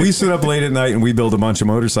up late at night and we build a bunch of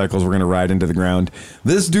motorcycles. We're going to ride into the ground.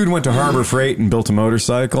 This dude went to Harbor Freight and built a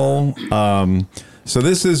motorcycle. So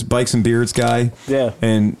this is Bikes and Beards guy. Yeah.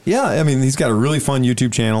 And I mean, he's got a really fun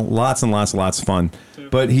YouTube channel. Lots and lots of fun.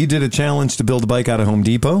 But he did a challenge to build a bike out of Home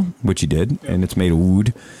Depot, which he did. And it's made of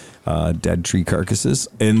wood, dead tree carcasses.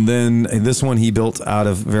 And then this one he built out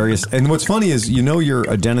of various. And what's funny is, you're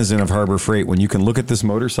a denizen of Harbor Freight when you can look at this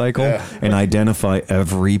motorcycle and identify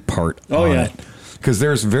every part on it. Because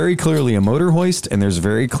there's very clearly a motor hoist and there's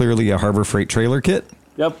very clearly a Harbor Freight trailer kit.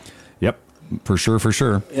 Yep. For sure.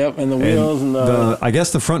 Yep, and the wheels and the I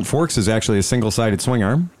guess the front forks is actually a single-sided swing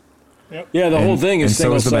arm. Yep. Yeah, the whole thing is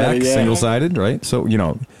single-sided. single-sided. So is the back, single-sided, right? So,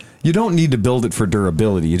 you don't need to build it for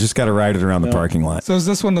durability. You just got to ride it around the parking lot. So is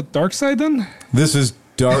this one the dark side then? This is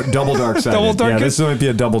double dark-sided. Double dark. Yeah, this might be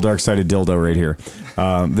a double dark-sided dildo right here.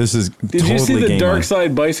 This is Did you see the dark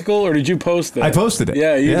side bicycle, or did you post that? I posted it.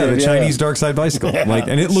 Yeah, you did. The Chinese dark side bicycle.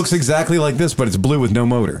 And it looks exactly like this, but it's blue with no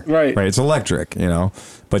motor. Right. It's electric,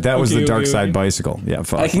 But that was the dark side bicycle. Yeah,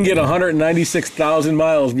 fuck. I can get 196,000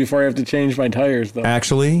 miles before I have to change my tires, though.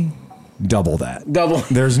 Actually, double that. Double.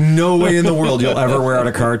 There's no way in the world you'll ever wear out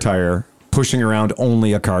a car tire pushing around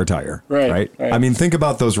only a car tire. Right. I mean, think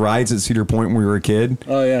about those rides at Cedar Point when we were a kid.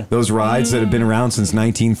 Oh, yeah. Those rides that have been around since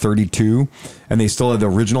 1932, and they still had the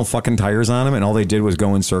original fucking tires on them, and all they did was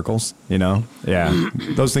go in circles, Yeah.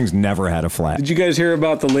 Those things never had a flat. Did you guys hear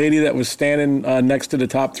about the lady that was standing next to the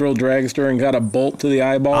Top Thrill dragster and got a bolt to the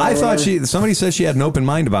eyeball? I thought somebody said she had an open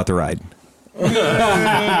mind about the ride.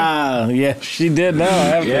 Yeah, she did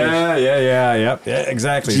now. Yeah,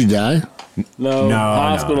 exactly. Did she die? No,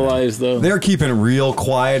 hospitalized though. They're keeping real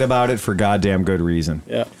quiet about it for goddamn good reason.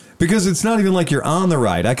 Yeah. Because it's not even like you're on the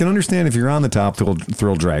ride. I can understand if you're on the Top Thrill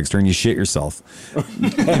dragster and you shit yourself.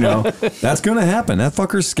 That's going to happen. That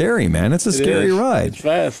fucker's scary, man. It's a scary ride. It's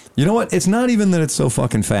fast. You know what? It's not even that it's so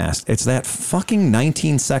fucking fast. It's that fucking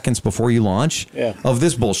 19 seconds before you launch of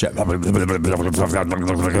this bullshit at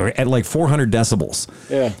like 400 decibels.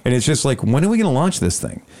 Yeah. And it's just like, when are we going to launch this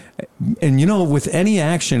thing? And with any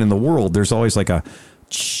action in the world, there's always like a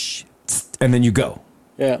and then you go.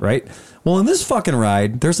 Yeah. Right? Well, in this fucking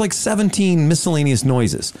ride, there's like 17 miscellaneous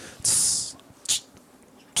noises.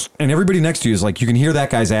 And everybody next to you is like, you can hear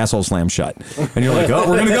that guy's asshole slam shut. And you're like, oh,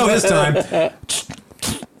 we're going to go this time.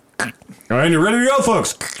 All right, you're ready to go,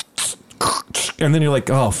 folks. And then you're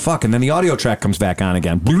like, oh, fuck. And then the audio track comes back on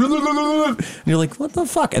again. And you're like, what the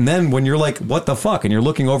fuck? And then when you're like, what the fuck? And you're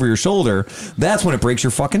looking over your shoulder, that's when it breaks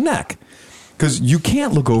your fucking neck. Because you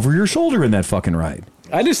can't look over your shoulder in that fucking ride.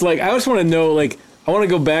 I just want to know, I want to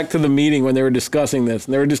go back to the meeting when they were discussing this.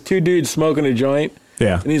 And there were just two dudes smoking a joint.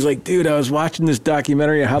 Yeah. And he's like, dude, I was watching this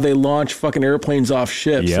documentary on how they launch fucking airplanes off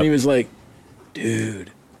ships. Yep. And he was like,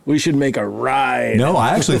 dude, we should make a ride. No, I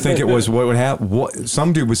actually think it was what would happen.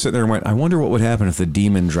 Some dude was sitting there and went, I wonder what would happen if the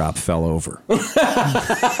demon drop fell over.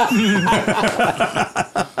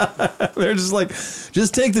 They're just like,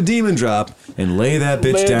 just take the demon drop and lay that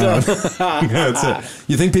bitch down. That's it.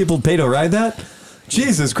 You think people pay to ride that?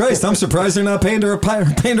 Jesus Christ, I'm surprised they're not paying to ride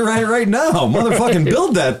it right now. Motherfucking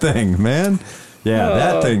build that thing, man. Yeah,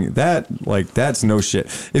 that thing, that's no shit.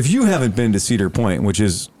 If you haven't been to Cedar Point, which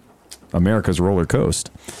is America's roller coaster,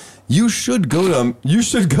 you should go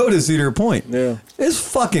to Cedar Point. Yeah. It's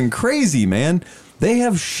fucking crazy, man. They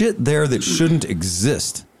have shit there that shouldn't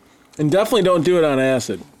exist. And definitely don't do it on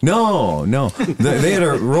acid. No. They had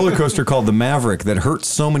a roller coaster called the Maverick that hurt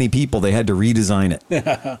so many people they had to redesign it.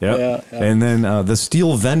 Yeah. And then the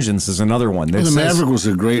Steel Vengeance is another one. The Maverick was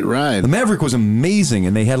a great ride. The Maverick was amazing,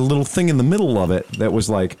 and they had a little thing in the middle of it that was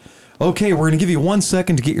like, okay, we're going to give you 1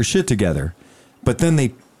 second to get your shit together. But then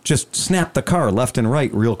they just snapped the car left and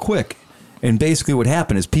right real quick. And basically what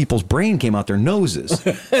happened is people's brain came out their noses.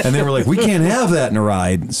 And they were like, we can't have that in a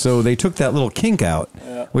ride. So they took that little kink out,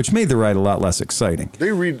 which made the ride a lot less exciting.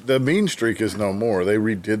 The Mean Streak is no more. They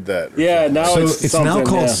redid that. Yeah, now it's now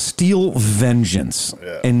called Steel Vengeance.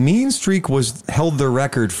 Yeah. And Mean Streak held the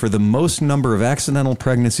record for the most number of accidental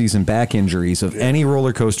pregnancies and back injuries of any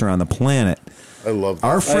roller coaster on the planet. I love that.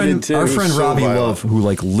 Our friend so Robbie violent. Love, who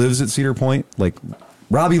lives at Cedar Point,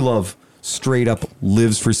 Robbie Love straight up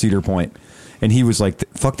lives for Cedar Point. And he was like,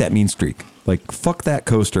 fuck that Mean Streak. Fuck that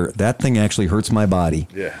coaster. That thing actually hurts my body.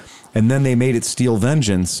 Yeah. And then they made it Steel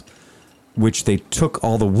Vengeance. which they took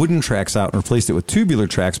all the wooden tracks out and replaced it with tubular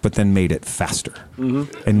tracks, but then made it faster.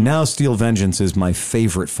 And now Steel Vengeance is my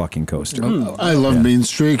favorite fucking coaster. I love Mean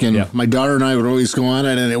Streak, and my daughter and I would always go on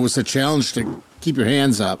it, and it was a challenge to keep your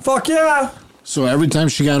hands up. Fuck yeah! So every time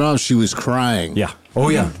she got off, she was crying. Yeah. Oh,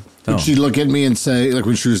 yeah. And she'd look at me and say, like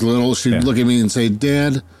when she was little, she'd look at me and say,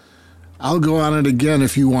 Dad, I'll go on it again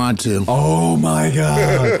if you want to. Oh, my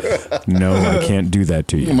God. No, I can't do that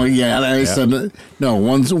to you. I'm like, and I said, no,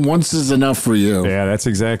 once is enough for you. Yeah, that's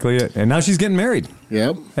exactly it. And now she's getting married.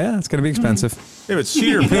 Yep. Yeah, it's going to be expensive. Yeah, but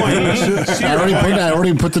Cedar Point. I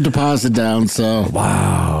already put the deposit down, so.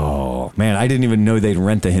 Wow. Man, I didn't even know they'd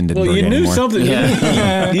rent the Hindenburg Well, you knew anymore. something.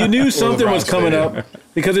 You knew something was coming Stadium. up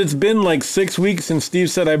because it's been like 6 weeks since Steve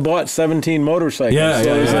said I bought 17 motorcycles. Yeah,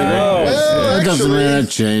 so yeah, it's yeah. like, oh. Well, That doesn't actually, really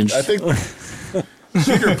change. I think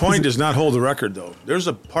Cedar Point does not hold the record, though. There's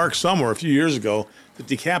a park somewhere a few years ago that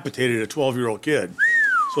decapitated a 12-year-old kid.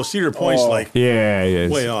 So Cedar Point's like Yeah.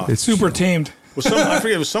 way off. It's Super tamed. I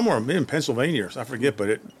forget, it was somewhere maybe in Pennsylvania, I forget, but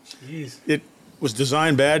it was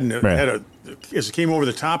designed bad, and it Right. had as it came over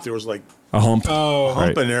the top, there was like a hump. Oh,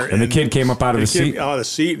 hump in there. And the kid came up out of the seat. Out of the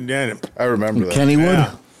seat, and then I remember that. Kennywood?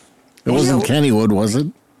 Yeah. It wasn't Kennywood, was it?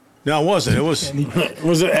 No, it wasn't. It was.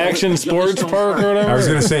 Was it Action Sports Park or whatever? I was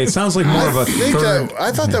going to say, it sounds like more of a third.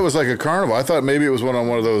 I thought that was like a carnival. I thought maybe it was one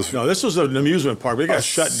of those. No, this was an amusement park. But it got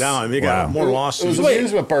shut down. They got more It lawsuits. was an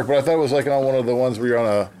amusement park, but I thought it was like on one of the ones where you're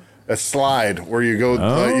on a slide where you go,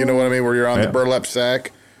 you know what I mean, where you're on the burlap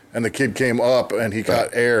sack, and the kid came up and he caught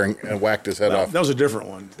air and whacked his head off. That was a different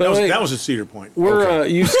one. But That was at Cedar Point. We're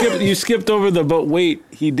you skipped over the but wait,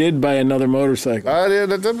 he did buy another motorcycle. I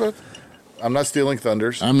did, I'm not stealing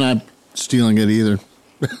thunders. I'm not stealing it either.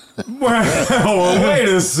 Well, wait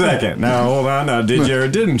a second. Now, hold on. Now, did you or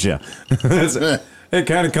didn't you? It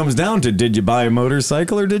kind of comes down to, did you buy a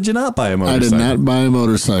motorcycle or did you not buy a I motorcycle? did not buy a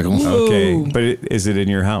motorcycle. Okay, but is it in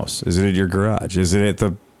your house? Is it at your garage? Is it at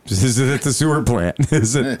the sewer plant?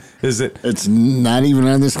 Is it? It's not even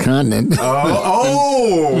on this continent.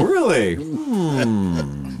 Oh, really?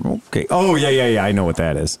 Okay. Oh, yeah. I know what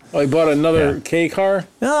that is. Oh, he bought another K car?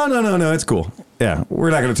 No. It's cool. Yeah, we're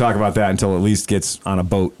not going to talk about that until at least gets on a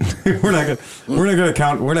boat. we're not going to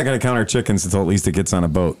count our chickens until at least it gets on a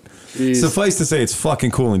boat. Jeez. Suffice to say, it's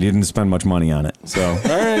fucking cool, and you didn't spend much money on it. So, All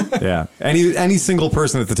right. yeah, any single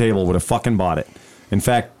person at the table would have fucking bought it. In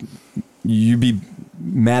fact, you'd be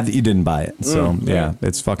mad that you didn't buy it. So, yeah,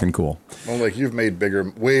 it's fucking cool. Well, like you've made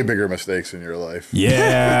way bigger mistakes in your life.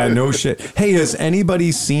 Yeah, no shit. Hey, has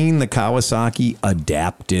anybody seen the Kawasaki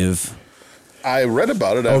Adaptive? I read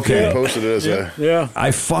about it after you posted it as a. Yeah.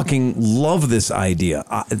 I fucking love this idea.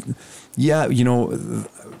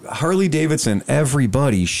 Harley Davidson,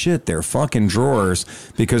 everybody shit their fucking drawers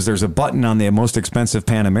because there's a button on the most expensive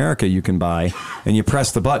Pan America you can buy, and you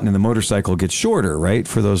press the button and the motorcycle gets shorter, right?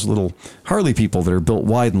 For those little Harley people that are built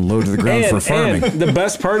wide and low to the ground for farming. And the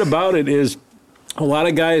best part about it is a lot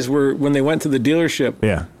of guys when they went to the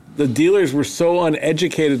dealership, the dealers were so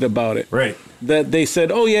uneducated about it. Right. That they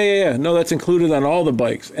said, oh, yeah. No, that's included on all the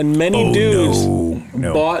bikes. And many dudes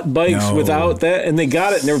bought bikes without that, and they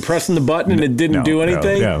got it, and they were pressing the button, and it didn't do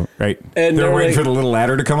anything. No, right. And they're waiting for the little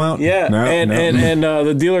ladder to come out? Yeah, and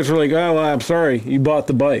the dealers were like, oh, well, I'm sorry, you bought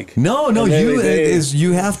the bike. No,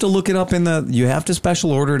 you have to look it up you have to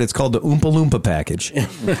special order it. It's called the Oompa Loompa package.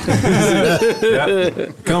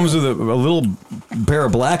 Comes with a little pair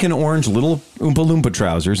of black and orange little Oompa Loompa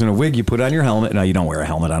trousers and a wig you put on your helmet. Now, you don't wear a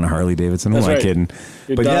helmet on a Harley Davidson. Who am I kidding?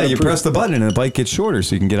 But yeah, you press the button and the bike gets shorter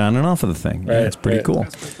so you can get on and off of the thing. Right, it's pretty cool.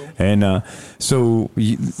 And so,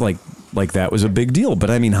 like that was a big deal. But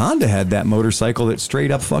I mean, Honda had that motorcycle that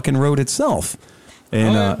straight up fucking rode itself.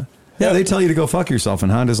 And they tell you to go fuck yourself.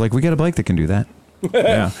 And Honda's like, we got a bike that can do that.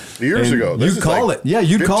 Yeah. Years ago. You'd call it. Yeah,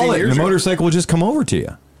 you'd call it. And the motorcycle would just come over to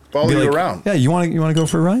you. Follow you around. Yeah, you want to go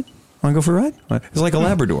for a ride? Want to go for a ride? It's like a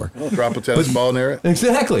Labrador. Drop a tennis ball near it.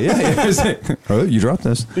 Exactly. Yeah. Oh, you dropped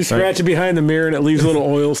this. You scratch it behind the mirror and it leaves a little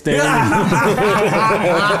oil stain.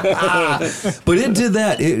 But it did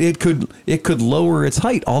that. It could lower its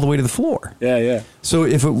height all the way to the floor. Yeah. So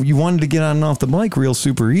if you wanted to get on and off the bike real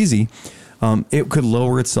super easy, it could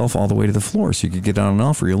lower itself all the way to the floor, so you could get on and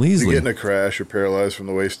off real easily. You get in a crash, you're paralyzed from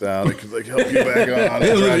the waist down. It could help you back on.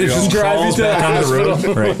 It just crawls back on the road.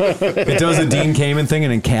 Right. It does a Dean Kamen thing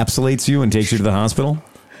and encapsulates you and takes you to the hospital.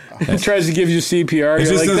 It tries to give you CPR.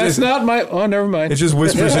 You're like, that's not my. Oh, never mind. It just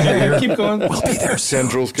whispers in your ear. Keep going. We'll be there soon.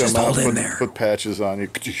 Tendrils come Just out, hold in there. put patches on you.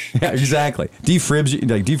 Yeah, exactly.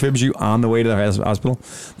 Defibs you on the way to the hospital.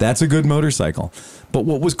 That's a good motorcycle. But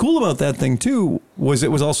what was cool about that thing too was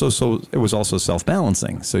it was also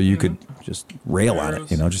self-balancing, so you could just rail on it,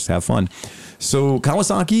 just have fun. So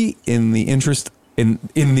Kawasaki, in the interest in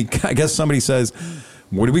the, I guess somebody says,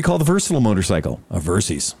 what do we call the versatile motorcycle? A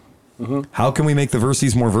Versys. Mm-hmm. How can we make the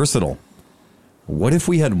Versys more versatile? What if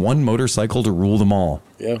we had one motorcycle to rule them all?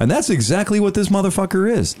 Yeah. And that's exactly what this motherfucker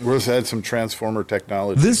is. We've had some transformer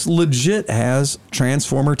technology. This legit has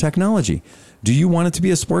transformer technology. Do you want it to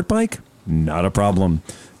be a sport bike? Not a problem.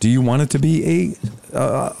 Do you want it to be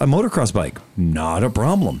a motocross bike? Not a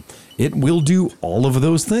problem. It will do all of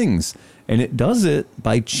those things. And it does it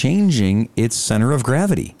by changing its center of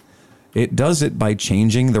gravity. It does it by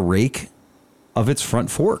changing the rake of its front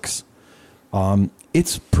forks.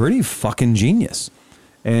 It's pretty fucking genius.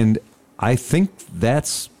 And I think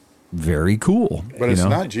that's very cool. But it's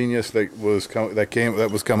not genius that was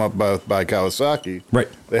come up by Kawasaki. Right.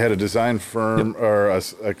 They had a design firm or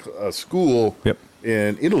a school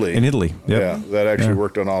in Italy. Yep. Yeah, that actually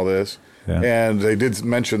worked on all this. Yeah. And they did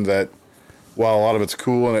mention that while a lot of it's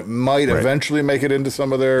cool and it might eventually make it into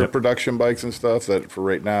some of their production bikes and stuff, that for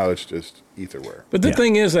right now it's just etherware. But the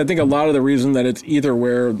thing is, I think a lot of the reason that it's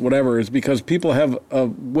etherware, whatever, is because people have a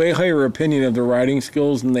way higher opinion of their riding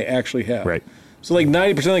skills than they actually have. Right. So like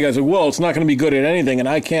 90% of the guys are like, well, it's not going to be good at anything and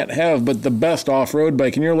I can't have but the best off-road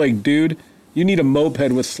bike. And you're like, dude, you need a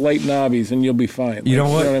moped with slight knobbies and you'll be fine. You know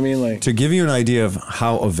what I mean? Like, to give you an idea of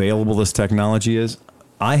how available this technology is,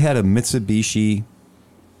 I had a Mitsubishi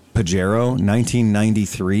Pajero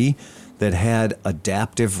 1993 that had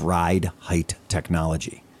adaptive ride height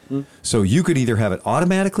technology. So you could either have it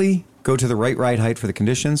automatically go to the right ride height for the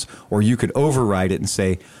conditions, or you could override it and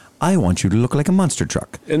say, I want you to look like a monster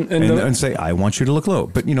truck. And say, I want you to look low.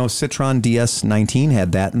 But, Citroen DS19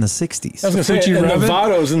 had that in the 60s. I was going to say, and the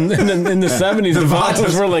Vados in the 70s, the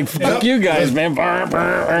Vados were like, fuck you guys, man. The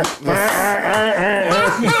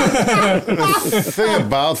thing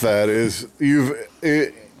about that is you've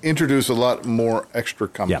introduced a lot more extra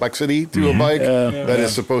complexity to a bike that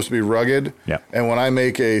is supposed to be rugged. And when I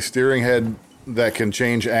make a steering head that can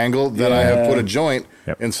change angle, then I have put a joint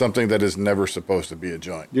in something that is never supposed to be a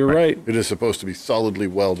joint. You're right. It is supposed to be solidly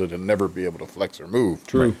welded and never be able to flex or move.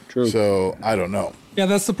 True. So I don't know. Yeah,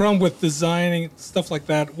 that's the problem with designing stuff like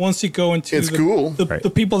that. Once you go into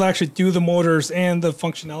the people that actually do the motors and the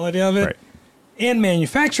functionality of it and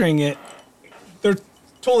manufacturing it, they're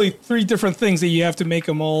totally three different things that you have to make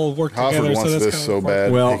them all work Hofford together. wants this so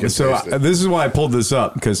bad. Well, so this is why I pulled this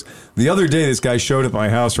up, because the other day this guy showed up at my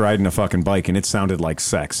house riding a fucking bike, and it sounded like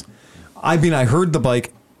sex. I mean, I heard the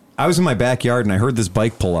bike. I was in my backyard, and I heard this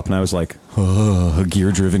bike pull up, and I was like, oh,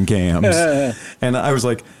 gear-driven cams. And I was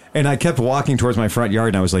like, and I kept walking towards my front yard,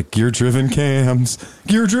 and I was like, gear-driven cams,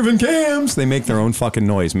 gear-driven cams. They make their own fucking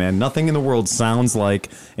noise, man. Nothing in the world sounds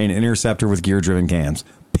like an Interceptor with gear-driven cams,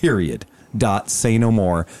 period. Say no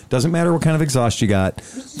more. Doesn't matter what kind of exhaust you got.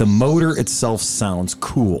 The motor itself sounds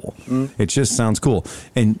cool. It just sounds cool.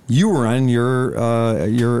 And you were on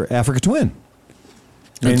your Africa Twin.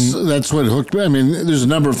 That's what hooked me. I mean, there's a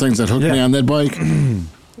number of things that hooked me on that bike,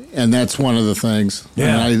 and that's one of the things.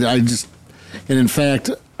 Yeah. And in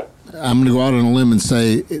fact, I'm going to go out on a limb and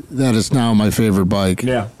say that is now my favorite bike.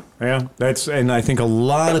 Yeah. And I think a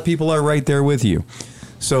lot of people are right there with you.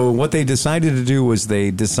 So what they decided to do was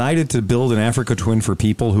they decided to build an Africa Twin for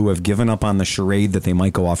people who have given up on the charade that they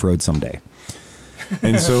might go off-road someday.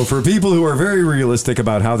 And so for people who are very realistic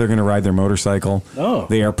about how they're going to ride their motorcycle,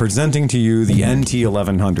 they are presenting to you the NT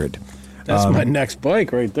 1100. That's my next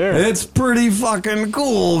bike right there. It's pretty fucking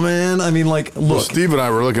cool, man. I mean, like, look. Well, Steve and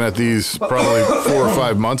I were looking at these probably 4 or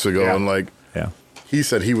 5 months ago, and he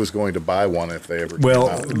said he was going to buy one if they ever came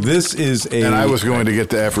out. This is and I was going to get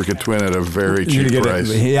the Africa Twin at a very cheap price.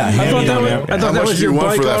 I thought that was your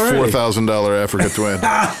bike for that already. $4,000 Africa Twin?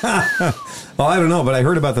 Well, I don't know, but I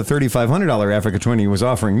heard about the $3,500 Africa Twin he was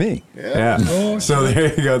offering me. Yeah. So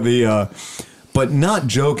there you go. But not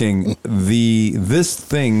joking, this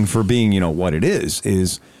thing, for being what it is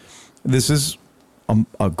this is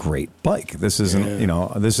a great bike. This is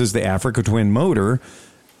this is the Africa Twin motor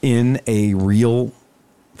in a real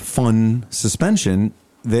fun suspension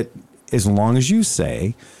that, as long as you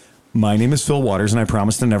say, my name is Phil Waters and I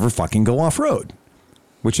promise to never fucking go off-road,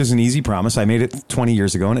 which is an easy promise. I made it 20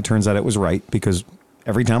 years ago and it turns out it was right, because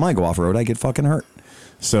every time I go off-road, I get fucking hurt.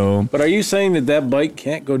 So, but are you saying that bike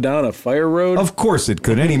can't go down a fire road? Of course it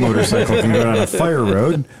could. Any motorcycle can go down a fire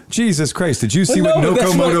road. Jesus Christ! Did you see what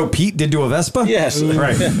Nokomoto Pete did to a Vespa? Yes.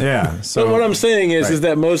 Right. Yeah. So but what I'm saying is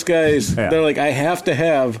that most guys they're like, I have to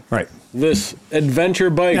have this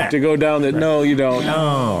adventure bike to go down that. No, you don't.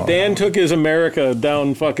 No. Dan took his America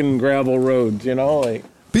down fucking gravel roads. Like.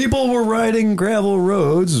 People were riding gravel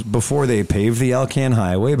roads before they paved the Alcan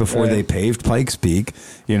Highway, before they paved Pikes Peak.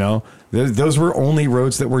 Those were only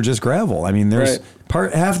roads that were just gravel. I mean, there's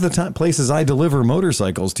half the time places I deliver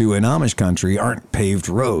motorcycles to in Amish country aren't paved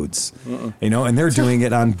roads, and they're doing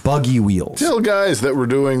it on buggy wheels. Still guys that were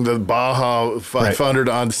doing the Baja 500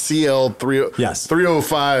 on CL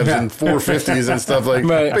 305s and 450s and stuff like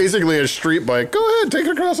basically a street bike. Go ahead, take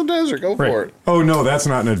it across the desert. Go for it. Oh, no, that's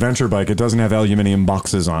not an adventure bike. It doesn't have aluminum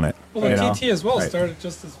boxes on it. Well, the TT as well started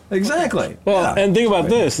just as... Exactly. Well, and think about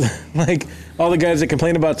this. Like, all the guys that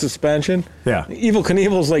complain about suspension. Yeah. Evil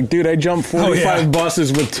Knievel's like, dude, I jumped 45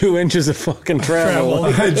 buses with 2 inches of fucking travel.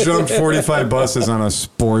 I jumped 45 buses on a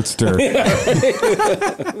Sportster.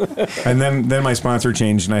 And then my sponsor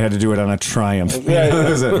changed and I had to do it on a Triumph. That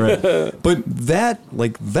was it, right? But that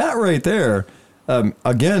right there,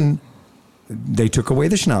 again, they took away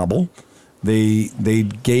the schnabel. They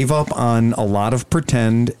gave up on a lot of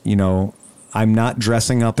pretend, I'm not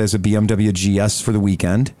dressing up as a BMW GS for the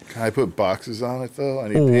weekend. Can I put boxes on it, though?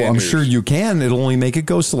 I'm sure you can. It'll only make it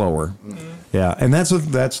go slower. Mm-hmm. Yeah, and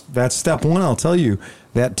that's step one, I'll tell you.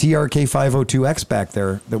 That TRK 502X back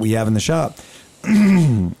there that we have in the shop,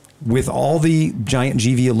 with all the giant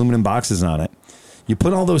GV aluminum boxes on it, you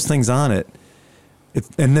put all those things on it,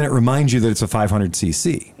 and then it reminds you that it's a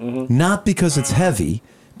 500cc. Mm-hmm. Not because it's heavy,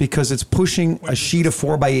 because it's pushing a sheet of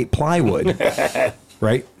 4x8 plywood.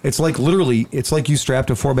 Right? It's like you strapped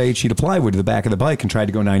a 4x8 sheet of plywood to the back of the bike and tried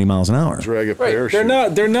to go 90 miles an hour. Drag a parachute.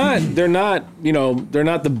 They're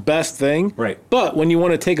not the best thing. Right. But when you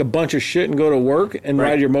want to take a bunch of shit and go to work and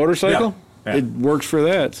ride your motorcycle, it works for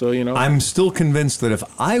that. So, I'm still convinced that if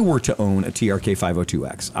I were to own a TRK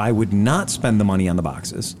 502X, I would not spend the money on the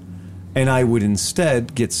boxes, and I would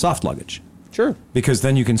instead get soft luggage. Sure. Because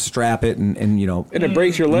then you can strap it and it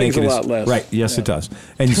breaks your legs a lot less. Right. Yes, it does.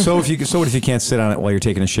 And so what if you can't sit on it while you're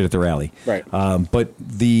taking a shit at the rally? Right. But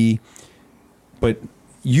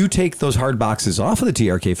you take those hard boxes off of the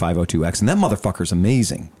TRK 502X, and that motherfucker's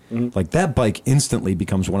amazing. Mm-hmm. Like, that bike instantly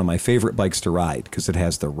becomes one of my favorite bikes to ride because it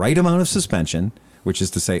has the right amount of suspension, which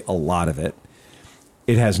is to say a lot of it.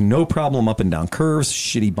 It has no problem up and down curves,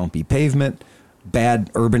 shitty bumpy pavement. Bad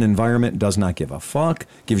urban environment, does not give a fuck,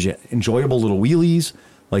 gives you enjoyable little wheelies.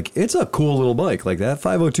 Like, it's a cool little bike. Like, that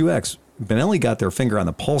 502X, Benelli got their finger on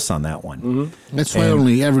the pulse on that one. Mm-hmm. That's why I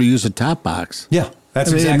only ever use a top box. Yeah,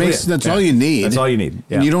 that's exactly it. That's all you need. That's all you need.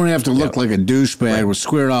 Yeah. And you don't have to look like a douchebag with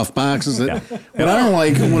squared off boxes. What I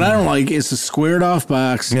don't like is a squared off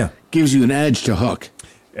box gives you an edge to hook.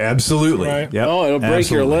 Absolutely. Right. Yep. Oh, it'll break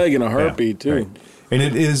your leg in a heartbeat too. Right. And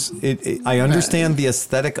I understand the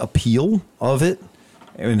aesthetic appeal of it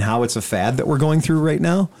and how it's a fad that we're going through right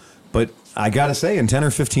now. But I got to say, in 10 or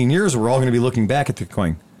 15 years, we're all going to be looking back at it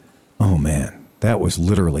going, oh, man, that was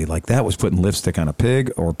literally like that was putting lipstick on a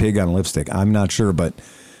pig or pig on lipstick. I'm not sure. But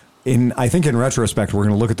I think in retrospect, we're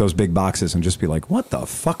going to look at those big boxes and just be like, what the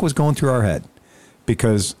fuck was going through our head?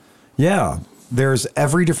 Because, there's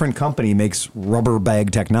every different company makes rubber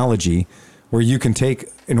bag technology where you can take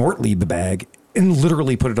an Ortlieb bag and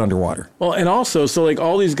literally put it underwater. Well, and also, so like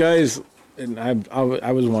all these guys, and I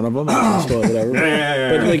was one of them, whatever.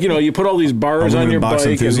 But like, you put all these bars on your bike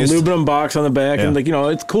and aluminum box on the back, and like,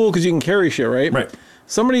 it's cool because you can carry shit, right? Right.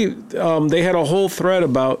 Somebody, they had a whole thread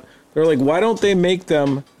about, they're like, why don't they make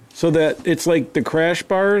them so that it's like the crash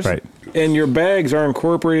bars, and your bags are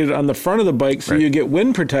incorporated on the front of the bike, so you get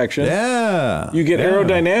wind protection. Yeah. You get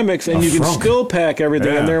aerodynamics, and you can still pack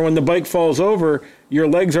everything in there. When the bike falls over, your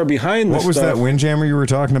legs are behind the stuff. What was that Windjammer you were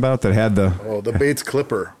talking about that had the... the Bates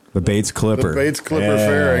Clipper. The Bates Clipper. The Bates Clipper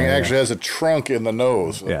fairing actually has a trunk in the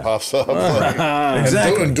nose that pops up.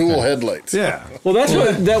 Exactly. And dual headlights. Yeah. Well, that's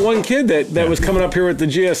what that one kid that was coming up here with the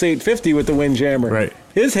GS 850 with the Windjammer. Right.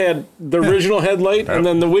 His had the original headlight and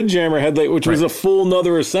then the Windjammer headlight, which was a full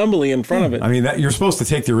nother assembly in front of it. I mean, you're supposed to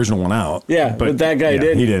take the original one out. Yeah, but that guy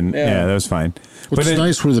didn't. He didn't. Yeah, that was fine. What's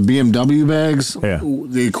nice were the BMW bags,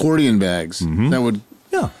 the accordion bags that would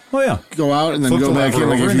go out and then go back in.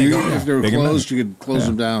 Like if they were closed, you could close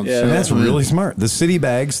them down. Yeah, and that's really smart. The city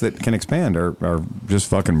bags that can expand are just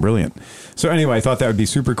fucking brilliant. So anyway, I thought that would be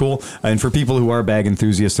super cool. And for people who are bag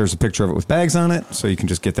enthusiasts, there's a picture of it with bags on it, so you can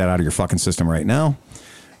just get that out of your fucking system right now.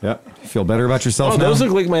 Yep. Feel better about yourself now? Those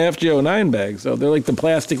look like my FJ09 bags, though. They're like the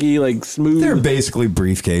plasticky, like smooth. They're basically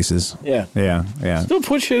briefcases. Yeah. Yeah. Still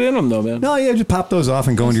put shit in them, though, man. No, yeah, just pop those off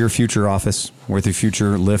and go into your future office with your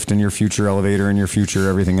future lift and your future elevator and your future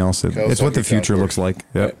everything else. It's what the future looks like.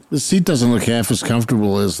 Yep. The seat doesn't look half as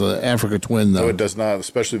comfortable as the Africa Twin, though. No, it does not,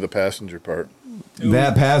 especially the passenger part.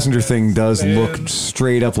 That passenger thing does look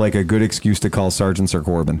straight up like a good excuse to call Sergeant Sir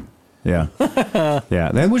Corbin. Yeah.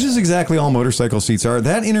 Yeah, which is exactly all motorcycle seats are.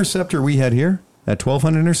 That Interceptor we had here, that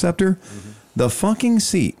 1200 Interceptor, the fucking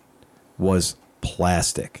seat was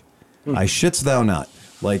plastic. I shits thou not.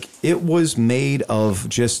 Like, it was made of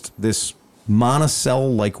just this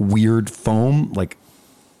monocell, like, weird foam, like,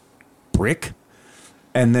 brick.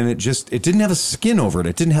 And then it didn't have a skin over it.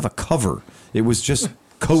 It didn't have a cover. It was just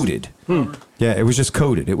coated. Yeah, it was just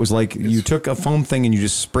coated. It was like you took a foam thing and you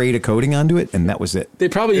just sprayed a coating onto it, and that was it. They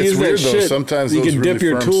probably use that shit. Sometimes you those can really dip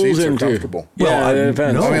your firm tools seats into. are comfortable. Yeah, it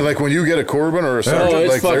depends. I mean, like when you get a Corbin or a Sergeant,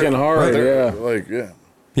 it's like fucking hard. Yeah, like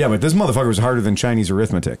Yeah, but this motherfucker was harder than Chinese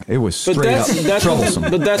arithmetic. It was straight up troublesome.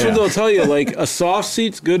 But that's what they'll tell you. Like, a soft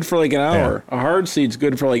seat's good for like an hour. A hard seat's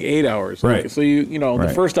good for like 8 hours. Right. Like, so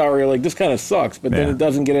the first hour you're like, this kind of sucks, but then it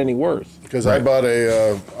doesn't get any worse. Because I bought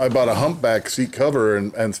a humpback seat cover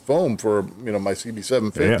and foam for my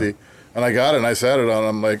CB750, and I got it and I sat it on.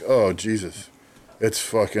 I'm like, oh Jesus, it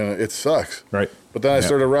sucks. Right. But then I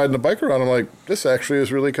started riding the bike around. I'm like, this actually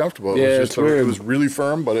is really comfortable. It was really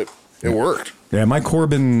firm, but it worked. Yeah, my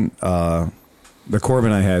Corbin, the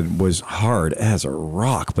Corbin I had was hard as a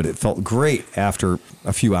rock, but it felt great after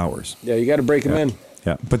a few hours. Yeah, you got to break them in.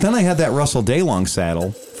 Yeah, but then I had that Russell Daylong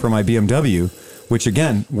saddle for my BMW, which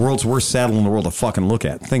again, world's worst saddle in the world to fucking look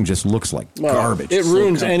at. Thing just looks like garbage. It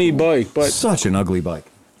ruins any bike, but such an ugly bike.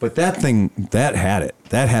 But that thing, that had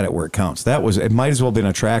it where it counts. It might as well have been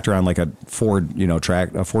a tractor on like a Ford,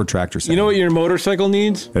 a Ford tractor saddle. You know what your motorcycle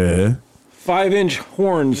needs? 5-inch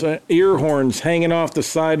horns, ear horns hanging off the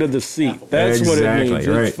side of the seat. That's what it needs.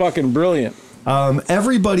 Right. It's fucking brilliant.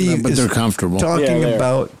 Everybody but they're comfortable. Talking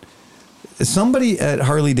about somebody at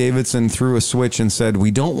Harley Davidson threw a switch and said, we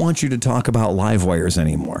don't want you to talk about live wires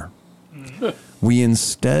anymore. We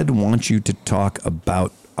instead want you to talk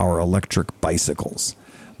about our electric bicycles.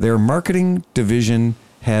 Their marketing division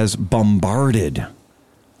has bombarded,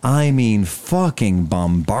 I mean fucking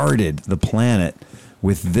bombarded the planet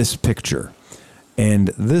with this picture. And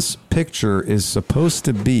this picture is supposed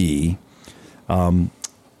to be the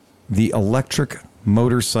electric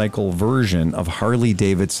motorcycle version of Harley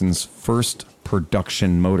Davidson's first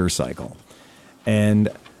production motorcycle. And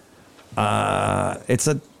it's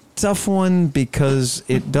a tough one because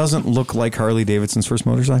it doesn't look like Harley Davidson's first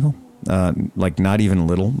motorcycle. Like not even a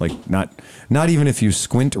little, like not even if you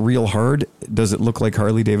squint real hard, does it look like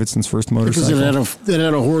Harley Davidson's first motorcycle? Because it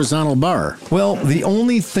had a horizontal bar. Well, the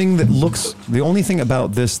only thing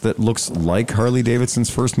about this that looks like Harley Davidson's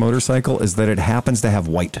first motorcycle is that it happens to have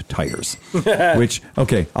white tires. Which,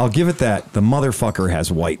 okay, I'll give it that. The motherfucker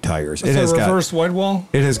has white tires. It has reverse white wall.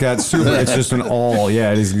 It has got super. It's just an all.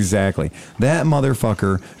 Yeah, it is exactly. That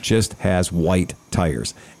motherfucker just has white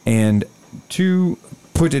tires. And to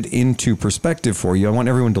put it into perspective for you, I want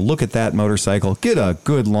everyone to look at that motorcycle, get a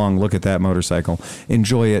good long look at that motorcycle,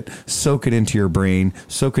 enjoy it, soak it into your brain,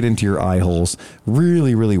 soak it into your eye holes,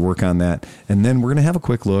 really, really work on that. And then we're going to have a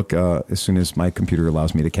quick look, as soon as my computer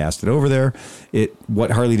allows me to cast it over there,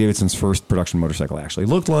 what Harley Davidson's first production motorcycle actually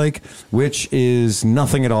looked like, which is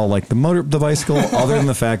nothing at all like the bicycle, other than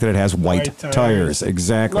the fact that it has white tires.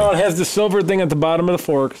 Exactly. No, it has the silver thing at the bottom of the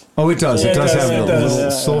forks. Oh, it does. It does have the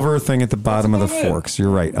little silver thing at the bottom of the forks.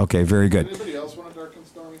 You're right. Okay, very good. Anybody else want a Dark and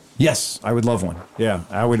Stormy? Yes, I would love one. Yeah,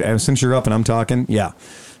 I would. Since you're up and I'm talking, yeah.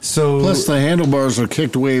 So plus the handlebars are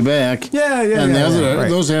kicked way back. Yeah, and right.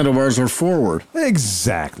 Those handlebars are forward.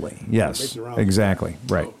 Exactly. Yes. Exactly.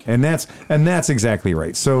 Right. Okay. And that's exactly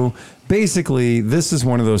right. So basically, this is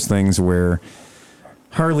one of those things where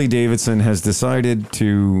Harley Davidson has decided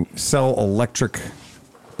to sell electric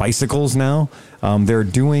bicycles now. They're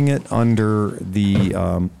doing it under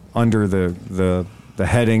the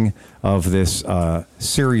heading of this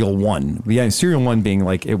Serial 1. Yeah, Serial 1 being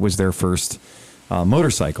like it was their first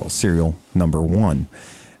motorcycle, Serial number 1.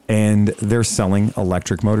 And they're selling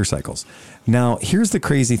electric motorcycles. Now, here's the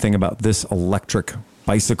crazy thing about this electric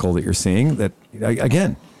bicycle that you're seeing, that,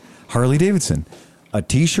 again, Harley Davidson, a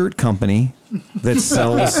T-shirt company that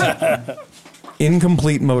sells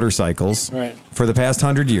incomplete motorcycles for the past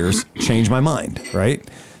 100 years, changed my mind, right?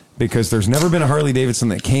 Because there's never been a Harley Davidson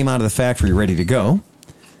that came out of the factory ready to go.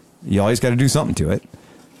 You always got to do something to it.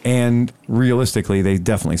 And realistically, they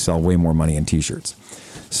definitely sell way more money in T-shirts.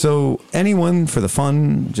 So anyone for the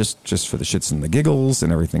fun, just for the shits and the giggles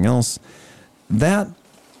and everything else, that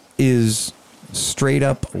is straight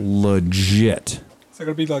up legit. Is that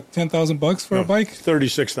going to be like $10,000 for a bike?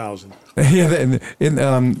 $36,000. Yeah,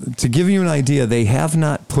 to give you an idea, they have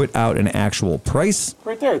not put out an actual price.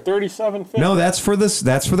 Right there, $37.50. No, that's for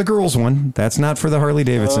the girls one. That's not for the Harley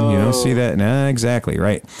Davidson. You don't see that? Nah, exactly.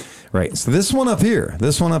 Right. So this one up here,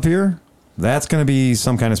 that's going to be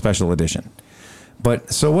some kind of special edition.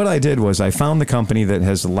 But so what I did was I found the company that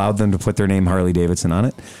has allowed them to put their name Harley Davidson on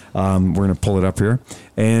it. We're going to pull it up here.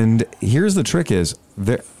 And here's the trick is,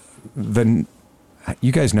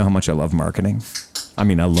 you guys know how much I love marketing. I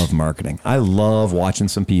mean, I love marketing. I love watching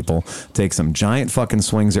some people take some giant fucking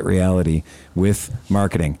swings at reality with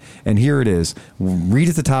marketing. And here it is. Read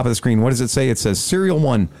at the top of the screen. What does it say? It says Serial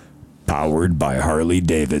 1, powered by Harley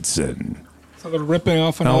Davidson. So they're ripping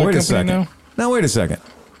off another company now? Now, wait a second.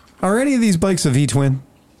 Are any of these bikes a V-twin?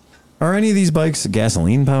 Are any of these bikes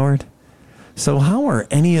gasoline powered? So how are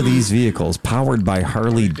any of these vehicles powered by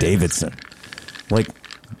Harley Davidson? Like,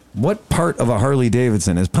 what part of a Harley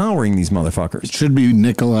Davidson is powering these motherfuckers? It should be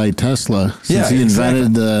Nikolai Tesla, since he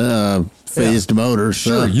invented the phased motor.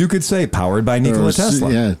 Sure, you could say powered by Nikola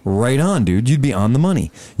Tesla. Yeah. Right on, dude. You'd be on the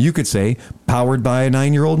money. You could say powered by a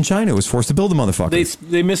 9-year-old in China who was forced to build the motherfucker.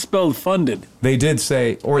 They misspelled funded. They did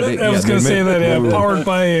say, or they. I was going to say that, powered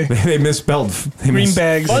by. They misspelled. Green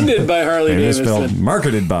bags. Funded by Harley Davidson. Misspelled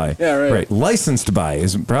marketed by. Yeah, right. Licensed by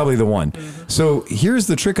is probably the one. Mm-hmm. So here's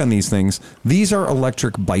the trick on these things. These are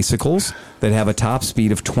electric bicycles that have a top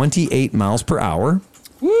speed of 28 miles per hour.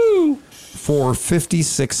 Woo! For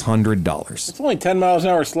 $5,600. It's only 10 miles an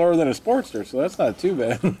hour slower than a Sportster, so that's not too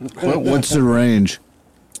bad. What's the range?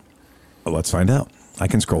 Well, let's find out. I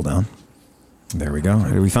can scroll down. There we go.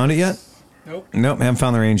 Have we found it yet? Nope, haven't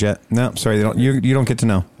found the range yet. No, sorry, you don't get to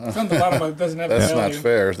know. It's on the bottom, but it doesn't have That's value. not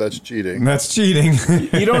fair. That's cheating. That's cheating.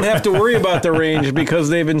 You don't have to worry about the range because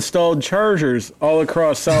they've installed chargers all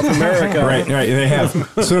across South America. Right, they have.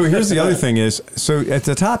 So here's the other thing is, so at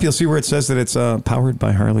the top you'll see where it says that it's powered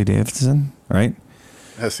by Harley Davidson, right?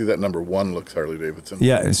 I see that number 1 looks Harley Davidson.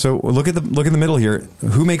 Yeah, so look in the middle here.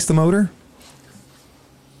 Who makes the motor?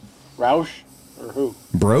 Roush or who?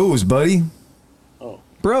 Bros, buddy. Oh.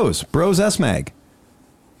 Bros S-Mag.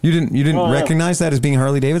 You didn't recognize that as being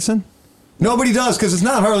Harley Davidson? Nobody does, because it's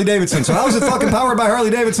not Harley Davidson. So how is it fucking powered by Harley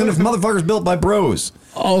Davidson if motherfucker's built by Bros?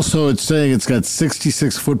 Also, it's saying it's got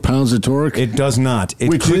 66 foot-pounds of torque. It does not.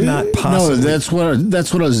 It could not possibly. No,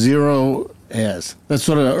 that's what a Zero has. That's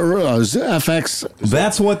what a FX.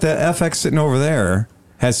 That's what the FX sitting over there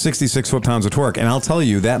has 66 foot-pounds of torque. And I'll tell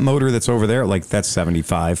you, that motor that's over there, like that's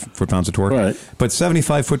 75 foot-pounds of torque. Right. But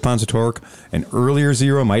 75 foot-pounds of torque, an earlier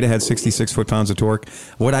Zero might have had 66 foot-pounds of torque.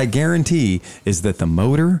 What I guarantee is that the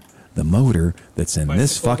motor that's in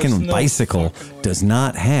this fucking bicycle does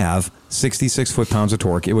not have 66 foot-pounds of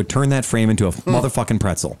torque. It would turn that frame into a motherfucking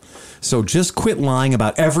pretzel. So just quit lying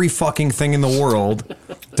about every fucking thing in the world,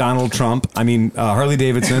 Donald Trump. I mean, Harley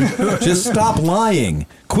Davidson. Just stop lying.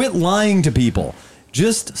 Quit lying to people.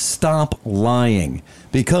 Just stop lying.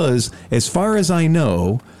 Because as far as I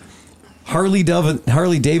know, Harley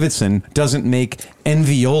Davidson doesn't make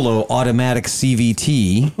Enviolo automatic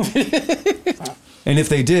CVT. And if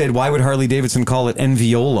they did, why would Harley Davidson call it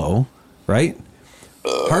Enviolo, right?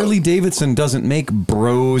 Harley Davidson doesn't make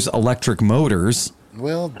Bros electric motors.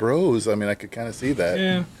 Well, Bros, I mean, I could kind of see that.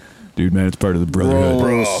 Yeah. Dude, man, it's part of the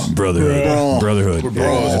brotherhood. Brotherhood. We're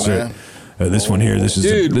bros, Yeah, man. This one here, this is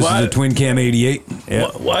a twin cam 88. Yeah.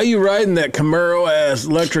 Why are you riding that Camaro ass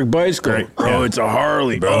electric bicycle? Right. Oh, it's a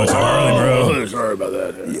Harley. Bro, it's a Harley, bro. Sorry about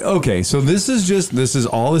that. Okay, so this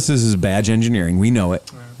is badge engineering. We know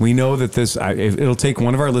it. We know that it'll take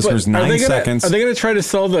one of our listeners 9 seconds. Are they going to try to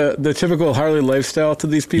sell the typical Harley lifestyle to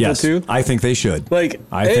these people too? I think they should. Like,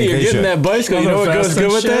 hey, you're getting that bicycle. You know what goes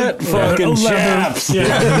good with that? Fucking chaps.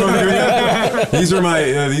 Yeah. These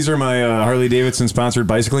are my Harley Davidson sponsored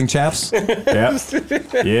bicycling chaps. Yeah.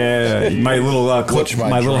 My little clip,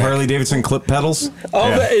 my little Harley Davidson clip pedals.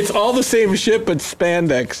 It's all the same shit, but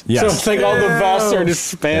spandex. Yes. So it's like all the vests are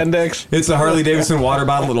just spandex. It's a Harley Davidson water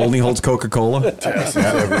bottle that only holds Coca-Cola.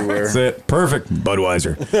 Everywhere. That's it. Perfect.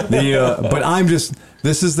 Budweiser. But I'm just,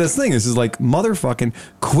 this is like, motherfucking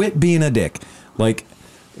quit being a dick. Like,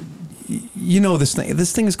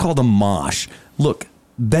 this thing is called a mosh. Look,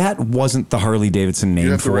 that wasn't the Harley Davidson name for it.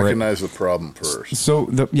 You have to recognize the problem first. So,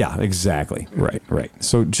 exactly. Right.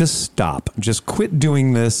 So just stop. Just quit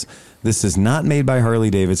doing this. This is not made by Harley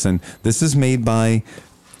Davidson. This is made by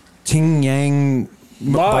Tingyang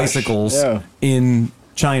bicycles in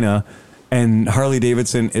China. And Harley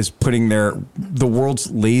Davidson is putting the world's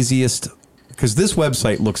laziest because this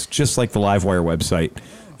website looks just like the Livewire website.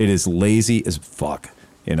 It is lazy as fuck.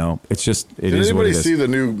 You know, it's just. Did anybody see the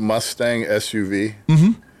new Mustang SUV?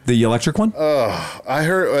 Mm-hmm. The electric one? I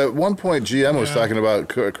heard at one point GM was talking about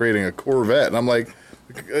creating a Corvette, and I'm like,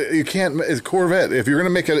 you can't. It's Corvette. If you're going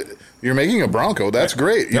to make it, you're making a Bronco. That's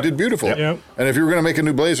great. You did beautiful. Yep. And if you were going to make a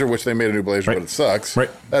new Blazer, which they made a new Blazer, but it sucks.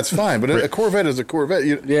 Right. That's fine. But a Corvette is a Corvette.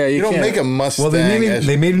 You don't make a Mustang. Well,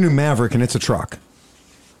 they made a new Maverick, and it's a truck.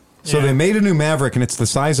 So they made a new Maverick, and it's the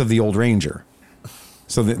size of the old Ranger.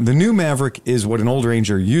 So the new Maverick is what an old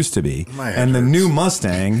Ranger used to be, and the new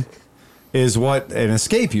Mustang is what an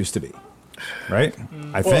Escape used to be, right?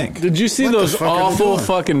 I think. Did you see those awful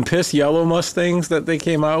fucking piss yellow Mustangs that they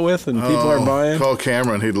came out with and people are buying? Call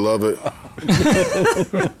Cameron. He'd love it.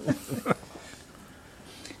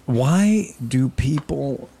 Why do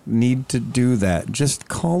people need to do that? Just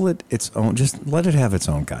call it its own. Just let it have its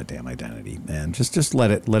own goddamn identity, man. Just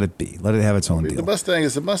let it be. Let it have its own deal. The Mustang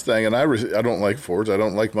is a Mustang, and I don't like Fords. I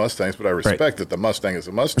don't like Mustangs, but I respect that the Mustang is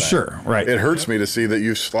a Mustang. Sure, right. It hurts me to see that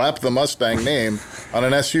you slap the Mustang name on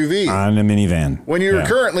an SUV. On a minivan. When you're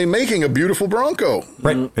currently making a beautiful Bronco.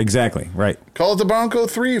 Right, exactly, right. Call it the Bronco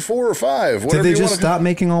 3, 4, or 5. Did they just stop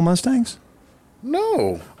making all Mustangs?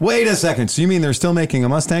 No. Wait a second. So you mean they're still making a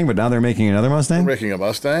Mustang, but now they're making another Mustang? They're making a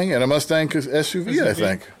Mustang and a Mustang SUV, I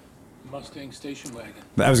think. Mustang station wagon.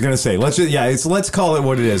 I was going to say, let's call it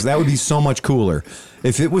what it is. That would be so much cooler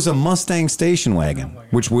if it was a Mustang station wagon,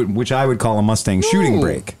 which I would call a Mustang shooting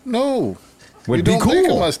brake. No, would be cool. Make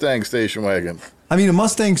a Mustang station wagon. I mean, a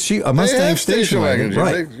Mustang station wagon,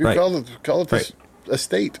 right? You call it the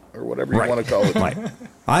estate or whatever you want to call it. Right.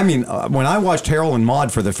 I mean, when I watched Harold and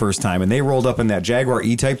Maude for the first time and they rolled up in that Jaguar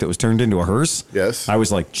E-Type that was turned into a hearse, I was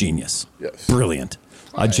like, genius. Yes. Brilliant.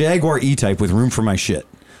 A Jaguar E-Type with room for my shit.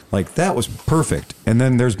 Like, that was perfect. And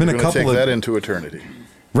then there's been a couple take that into eternity.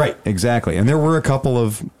 Right, exactly. And there were a couple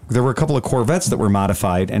of Corvettes that were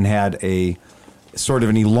modified and had a sort of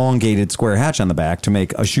an elongated square hatch on the back to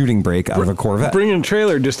make a shooting brake out of a Corvette. Bring In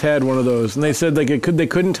Trailer just had one of those, and they said they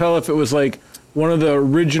couldn't tell if it was like one of the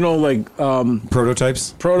original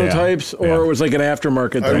prototypes, or it was like an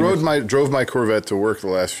aftermarket thing. I drove my Corvette to work the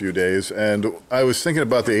last few days, and I was thinking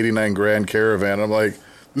about the '89 Grand Caravan. I'm like,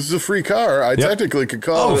 this is a free car. I technically could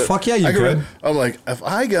call it. Oh, fuck yeah, you could. I'm like, if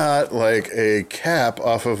I got like a cap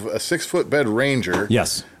off of a 6-foot bed Ranger,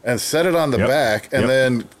 and set it on the back, and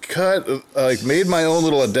then made my own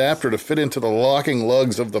little adapter to fit into the locking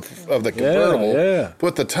lugs of the convertible.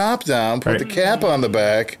 Put the top down, put the cap on the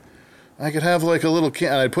back. I could have like a little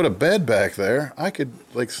and I'd put a bed back there. I could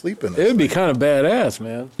like sleep in it. It would be kind of badass,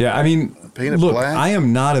 man. Yeah, I mean, look, black. I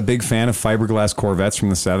am not a big fan of fiberglass Corvettes from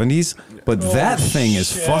the 70s, but that thing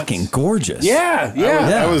is fucking gorgeous. Yeah.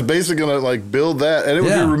 I was basically going to like build that, and it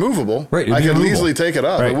would be removable. Right, I could easily take it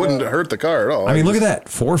off. It wouldn't hurt the car at all. I mean, look at that.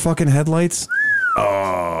 4 fucking headlights.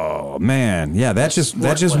 Oh man, yeah, that just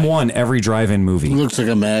won every drive-in movie. It looks like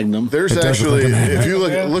a Magnum. There's actually, if you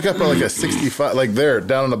look up like a 65, like there,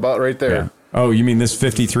 down on the bottom right there. Yeah. Oh, you mean this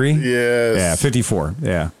 53? Yes. Yeah, 54.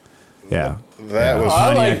 Yeah. That was.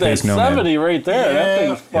 I like that 70 right there. That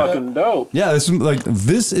thing's fucking dope. Yeah,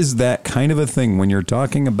 this is that kind of a thing when you're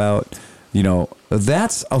talking about.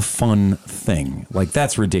 That's a fun thing. Like,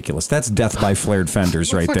 that's ridiculous. That's death by flared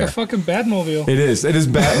fenders right there. It's like a fucking Batmobile. It is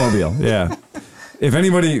Batmobile. Yeah. If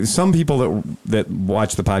anybody, some people that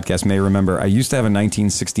watch the podcast may remember, I used to have a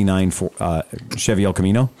 1969 Chevy El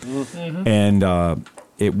Camino, and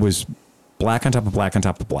it was black on top of black on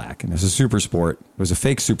top of black, and it was a super sport. It was a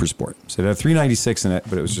fake super sport. So it had a 396 in it,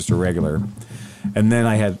 but it was just a regular. And then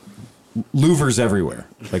I had louvers everywhere,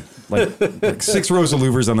 like 6 rows of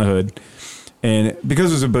louvers on the hood. And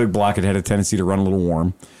because it was a big block, it had a tendency to run a little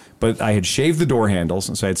warm. But I had shaved the door handles,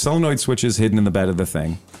 and so I had solenoid switches hidden in the bed of the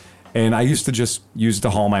thing. And I used to just use it to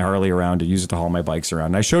haul my Harley around, to use it to haul my bikes around.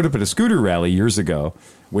 And I showed up at a scooter rally years ago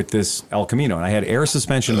with this El Camino, and I had air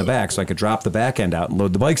suspension in the back, so I could drop the back end out and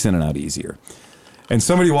load the bikes in and out easier. And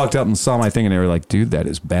somebody walked up and saw my thing, and they were like, dude, that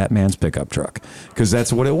is Batman's pickup truck. Because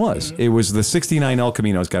that's what it was. It was the 69 El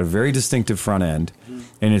Camino. It's got a very distinctive front end,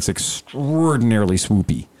 and it's extraordinarily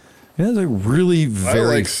swoopy. It's a really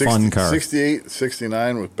very fun car. 68,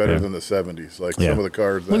 69 was better than the 70s. Like some of the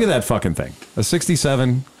cars. Look at that fucking thing. A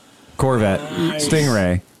 67 Corvette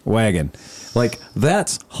Stingray wagon. Like,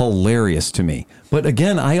 that's hilarious to me. But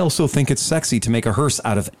again, I also think it's sexy to make a hearse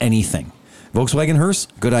out of anything. Volkswagen hearse,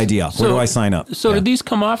 good idea. Where do I sign up? So did these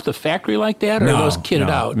come off the factory like that, or are those kitted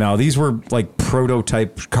out? No, these were like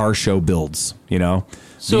prototype car show builds,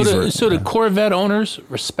 So do Corvette owners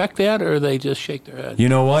respect that, or they just shake their head? You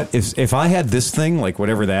know what? If I had this thing, like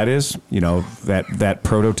whatever that is, that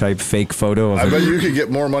prototype fake photo of I bet you could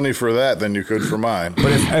get more money for that than you could for mine.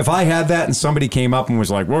 But if I had that and somebody came up and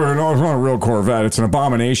was like, well, no, it's not a real Corvette, it's an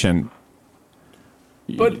abomination.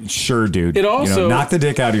 But sure, dude. It also knock the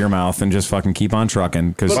dick out of your mouth and just fucking keep on trucking.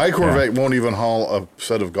 Because my Corvette won't even haul a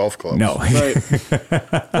set of golf clubs. No. Right.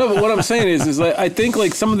 No, but what I'm saying is like, I think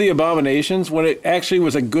like some of the abominations, when it actually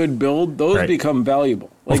was a good build, those become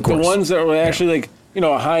valuable. Like the ones that were actually like,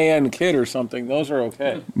 a high-end kit or something, those are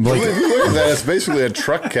okay. Like, if you look at that, it's basically a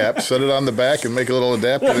truck cap, set it on the back, and make a little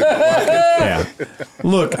adapter. Yeah.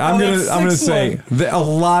 Look, I'm gonna say that a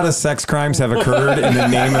lot of sex crimes have occurred in the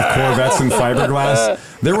name of Corvettes and fiberglass.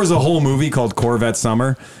 There was a whole movie called Corvette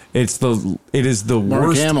Summer. It is the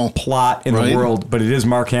worst plot in the world, but it is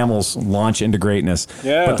Mark Hamill's launch into greatness.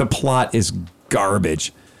 Yeah. But the plot is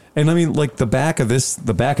garbage. And I mean, like the back of this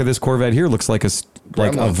Corvette here looks like a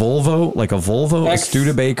Volvo, a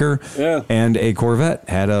Studebaker, and a Corvette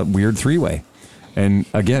had a weird three-way. And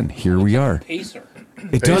again, here we are. Pacer.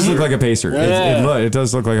 It does look like a Pacer. Yeah. It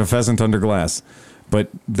does look like a pheasant under glass. But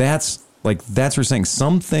that's what we're saying.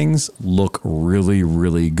 Some things look really,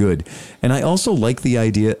 really good. And I also like the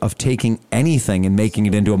idea of taking anything and making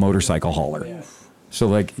it into a motorcycle hauler. Yeah. So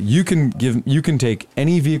like you can take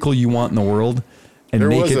any vehicle you want in the world and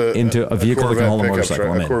make it into a vehicle that can haul a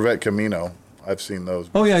motorcycle. A Corvette Camino. I've seen those.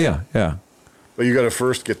 Oh, yeah. But you got to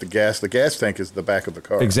first get the gas. The gas tank is the back of the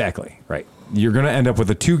car. Exactly, right. You're going to end up with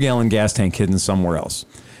a 2-gallon gas tank hidden somewhere else.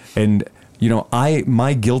 And,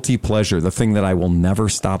 my guilty pleasure, the thing that I will never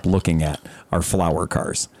stop looking at, are flower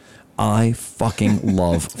cars. I fucking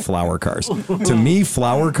love flower cars. To me,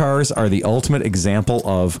 flower cars are the ultimate example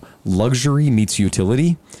of luxury meets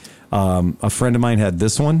utility. A friend of mine had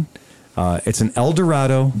this one. It's an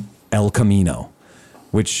Eldorado El Camino,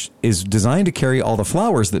 which is designed to carry all the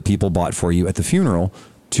flowers that people bought for you at the funeral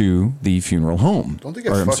to the funeral home. Don't they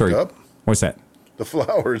get fucked up? What's that? The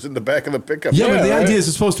flowers in the back of the pickup. Yeah, but the idea is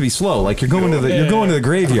it's supposed to be slow. Like you're going to the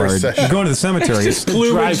graveyard. You're going to the cemetery. It's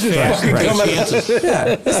drive fast.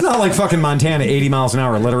 Yeah, it's not like fucking Montana, 80 miles an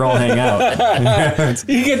hour. Let her all hang out.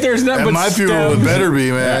 You get there's nothing but my funeral would better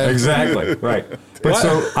be, man. Yeah, exactly. Right. But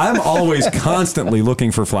so I'm always constantly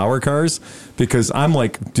looking for flower cars because I'm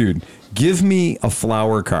like, dude, give me a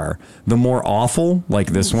flower car. The more awful,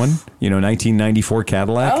 like this one, 1994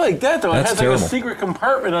 Cadillac. I like that though. It has terrible. like a secret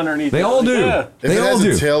compartment underneath. They all do. Yeah. They all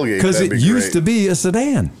do. Because it used to be a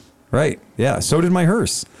sedan. Right. Yeah. So did my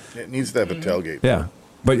hearse. It needs to have a tailgate. Yeah.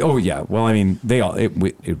 But well, I mean,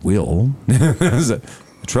 it will.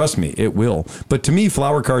 Trust me, it will. But to me,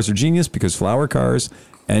 flower cars are genius because flower cars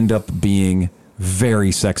end up being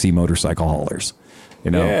very sexy motorcycle haulers.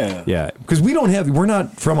 Yeah. Because we're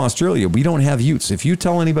not from Australia. We don't have utes. If you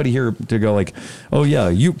tell anybody here to go like, oh yeah,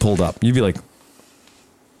 ute pulled up, you'd be like,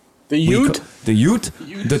 the ute? The ute?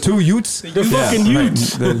 The two utes? The fucking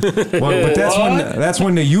utes. But that's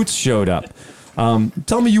when the utes showed up.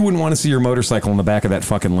 Tell me you wouldn't want to see your motorcycle in the back of that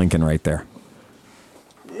fucking Lincoln right there.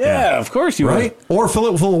 Yeah, of course you would. Or fill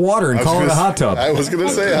it full of water and call it a hot tub. I was going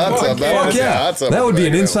to say hot tub. That would be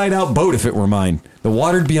an inside-out boat if it were mine. The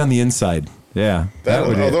water'd be on the inside. Yeah.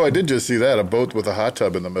 Although I did just see that, a boat with a hot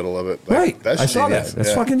tub in the middle of it. Right. I saw that.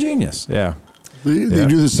 That's fucking genius. Yeah. They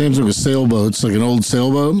do the same thing with sailboats, like an old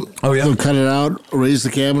sailboat. Oh, yeah. They'll cut it out, raise the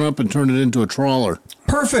cabin up, and turn it into a trawler.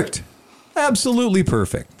 Perfect. Absolutely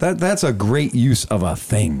perfect. That's a great use of a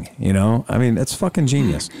thing, I mean, that's fucking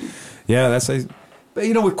genius. Yeah,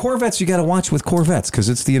 But with Corvettes, you got to watch with Corvettes because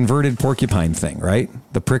it's the inverted porcupine thing, right?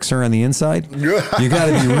 The pricks are on the inside. You got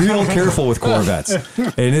to be real careful with Corvettes.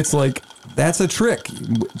 And it's like, that's a trick.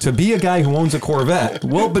 To be a guy who owns a Corvette,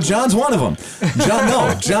 well, but John's one of them.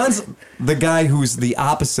 John's the guy who's the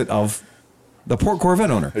opposite of the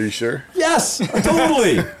Corvette owner. Are you sure? Yes,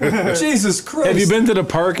 totally. Jesus Christ. Have you been to the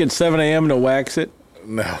park at 7 a.m. to wax it?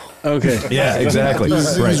 No. Okay. Yeah, exactly.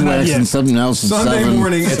 He's waxing something else at Sunday 7.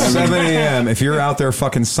 morning at 7 a.m. If you're out there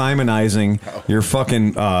fucking Simonizing your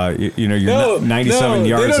fucking, your 97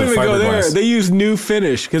 yards they don't of even go there. fiberglass. They use New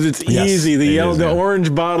Finish because it's easy. The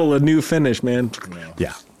orange bottle of New Finish, man.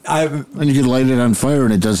 Yeah. And you can light it on fire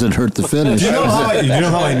and it doesn't hurt the finish. Do you know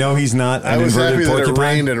how I know he's not an inverted porcupine? I was happy that it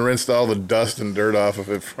rained and rinsed all the dust and dirt off of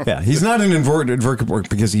it. Yeah, he's not an inverted porcupine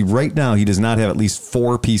because right now he does not have at least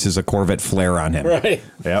 4 pieces of Corvette flair on him. Right.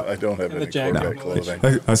 Yep. I don't have any Corvette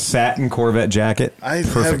clothing. A satin Corvette jacket. I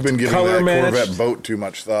have been giving that Corvette boat too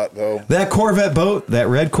much thought, though. That Corvette boat, that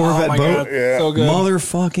red Corvette boat, so good.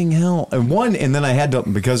 Motherfucking hell. And then I had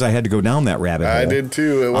to go down that rabbit hole. I did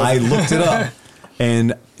too. I looked it up.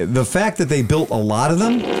 And the fact that they built a lot of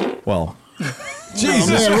them, well,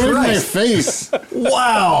 Jesus Christ. Right in my face.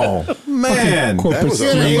 Wow. Man. That was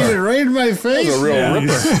a ripper. Right in my face. That was a real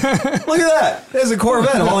ripper. Look at that. There's a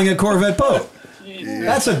Corvette hauling a Corvette boat.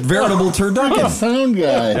 That's a veritable turducken. Sound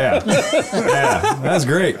guy. Yeah, that's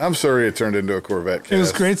great. I'm sorry it turned into a Corvette cast. It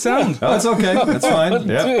was great sound. Oh, that's okay. That's fine.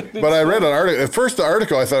 Yeah. But I read an article. At first, the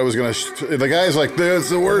article I thought it was going to. The guy's like, "It's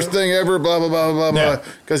the worst thing ever." Blah blah blah blah blah.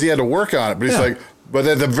 Because he had to work on it. But he's like, but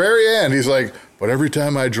at the very end, he's like, "But every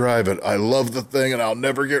time I drive it, I love the thing, and I'll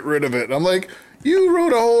never get rid of it." And I'm like, "You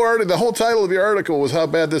wrote a whole article. The whole title of your article was how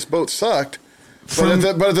bad this boat sucked." But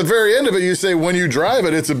at the very end of it, you say when you drive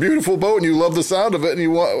it, it's a beautiful boat, and you love the sound of it, and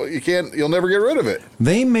you'll never get rid of it.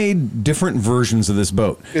 They made different versions of this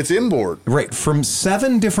boat. It's inboard, right? From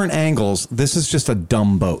 7 different angles, this is just a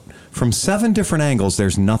dumb boat. From 7 different angles,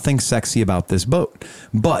 there's nothing sexy about this boat.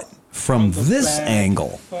 But from this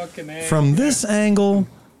angle,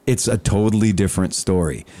 it's a totally different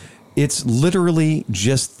story. It's literally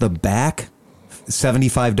just the back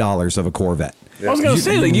 $75 of a Corvette. I was going to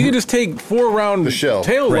say, like, you could just take 4 round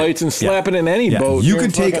tail lights and slap it in any boat. You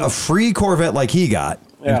could take a free Corvette like he got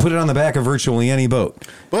and put it on the back of virtually any boat.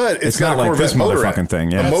 But it's not got a like this Corvette motherfucking thing.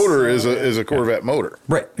 Yeah. The motor is a Corvette motor.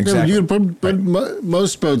 Right, exactly. But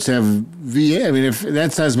most boats have V8. I mean, if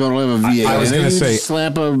that size boat will have a V8. I was going to say,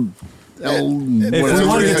 slap a... if we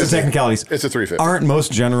want to get to technicalities, it's a 350. Aren't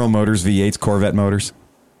most General Motors V8s Corvette motors?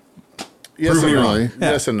 Yes and no.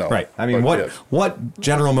 Yes and no. Right. I mean, what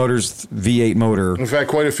General Motors V8 motor? In fact,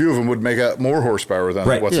 quite a few of them would make up more horsepower than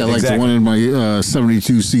what's like the one in my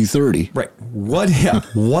 72 C30. Right. What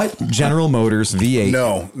General Motors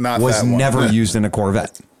V8 was never used in a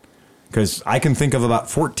Corvette? Because I can think of about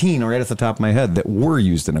 14 right at the top of my head that were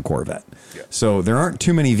used in a Corvette. Yeah. So there aren't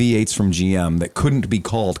too many V8s from GM that couldn't be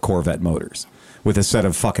called Corvette motors with a set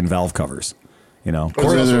of fucking valve covers. You know,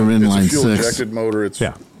 it's a fuel-injected motor.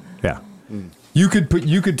 Yeah. You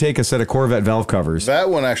could take a set of Corvette valve covers. That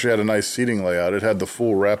one actually had a nice seating layout. It had the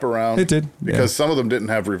full wraparound. It did. Because some of them didn't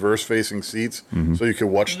have reverse-facing seats, so you could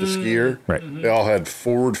watch the skier. Right. They all had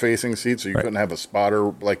forward-facing seats, so you couldn't have a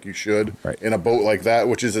spotter like you should in a boat like that,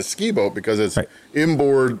 which is a ski boat because it's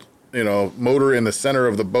inboard, motor in the center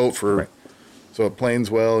of the boat so it planes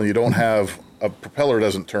well, and you don't have a propeller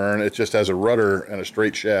doesn't turn. It just has a rudder and a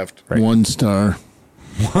straight shaft. Right. 1 star.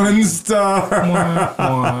 1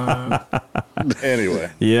 star.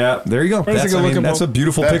 Anyway. Yeah, there you go. That's a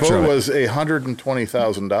beautiful picture. That boat was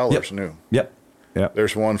 $120,000 new. Yep.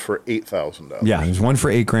 There's one for $8,000. Yeah, there's one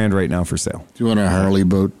for $8,000 right now for sale. Do you want a Harley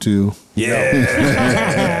boat too?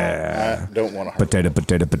 Yeah. I don't want a Harley. Potato.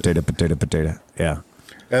 Yeah.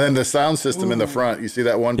 And then the sound system in the front. You see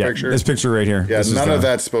that one picture? This picture right here. Yeah, none of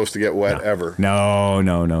that's supposed to get wet ever. No.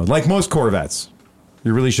 Like most Corvettes.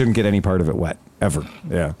 You really shouldn't get any part of it wet, ever.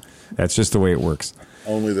 Yeah. That's just the way it works.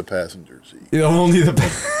 Only the passenger seat. It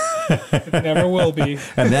never will be.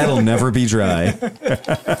 And that'll never be dry.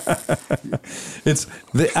 There's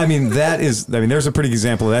a pretty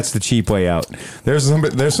example. That's the cheap way out. There's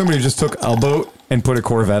somebody who just took a boat and put a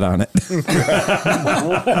Corvette on it.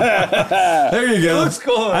 There you go. Looks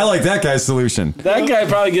cool. I like that guy's solution. That guy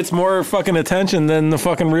probably gets more fucking attention than the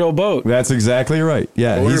fucking real boat. That's exactly right.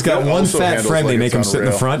 Yeah, he's got one fat friend. They make him sit in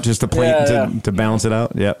the front just to to balance it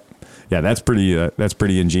out. Yep. Yeah, that's pretty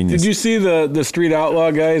ingenious. Did you see the Street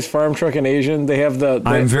Outlaw guys, Farm Truck and Asian? They have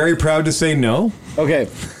I'm very proud to say no. Okay.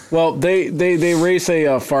 Well, they race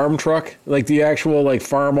a farm truck, like the actual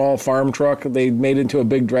farm truck. They made it into a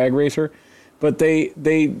big drag racer. But they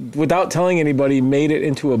without telling anybody made it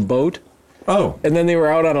into a boat. Oh. And then they were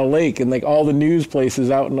out on a lake, and all the news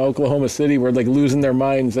places out in Oklahoma City were losing their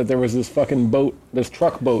minds that there was this fucking boat, this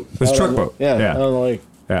truck boat. Yeah. On the lake.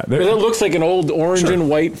 Yeah, but it looks like an old orange and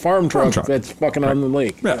white farm truck that's fucking on the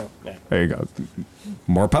lake. Yeah. There you go.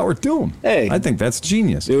 More power to them. Hey, I think that's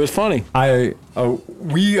genius. It was funny.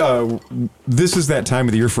 This is that time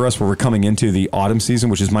of the year for us where we're coming into the autumn season,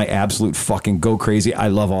 which is my absolute fucking go crazy. I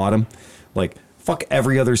love autumn. Fuck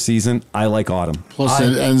every other season. I like autumn. Plus,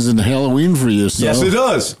 it ends in Halloween for you. So. Yes, it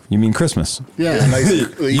does. You mean Christmas? Yeah.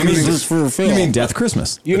 You mean Death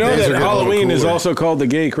Christmas? You know that Halloween is also called the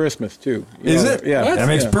gay Christmas, too. Is it? Yeah. That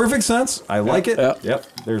makes perfect sense. I like it. Yep.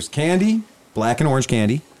 There's candy, black and orange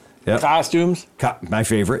candy. Yep. Costumes. My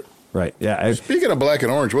favorite. Right. Yeah. Speaking of black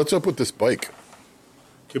and orange, what's up with this bike?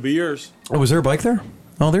 Could be yours. Oh, was there a bike there?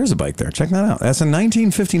 Oh, there's a bike there. Check that out. That's a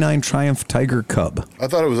 1959 Triumph Tiger Cub. I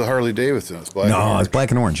thought it was a Harley Davidson. It's black and orange. No, it's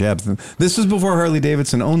black and orange. Yeah. This was before Harley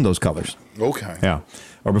Davidson owned those colors. Okay. Yeah.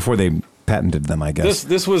 Or before they patented them, I guess.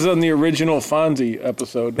 This was on the original Fonzie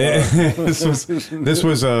episode. This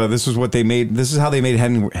was what they made. This is how they made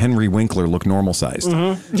Henry Winkler look normal sized.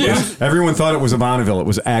 Mm-hmm. Yeah. Everyone thought it was a Bonneville. It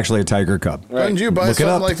was actually a tiger cub. Right. Didn't you buy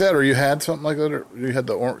something like that, or you had something like that, or you had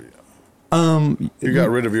the you got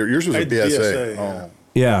rid of yours was a BSA. Oh.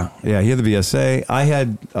 Yeah. He had the BSA. I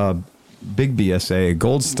had a big BSA, a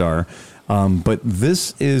Gold Star. But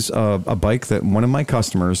this is a bike that one of my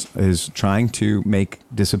customers is trying to make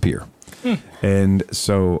disappear. And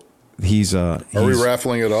so he's Are we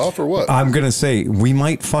raffling it off or what? I'm going to say we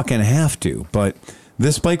might fucking have to, but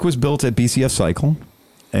this bike was built at BCF Cycle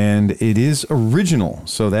and it is original.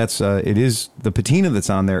 So that's it is the patina that's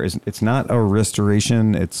on there it's not a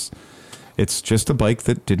restoration. It's just a bike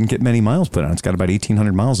that didn't get many miles put on. It's got about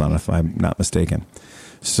 1,800 miles on it, if I'm not mistaken.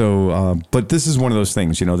 So, but this is one of those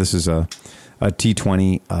things, this is a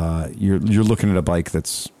T20. You're looking at a bike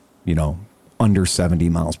that's, under 70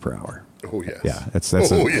 miles per hour. Oh, yes. Yeah.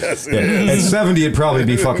 Yes. At 70, it'd probably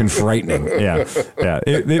be fucking frightening. Yeah.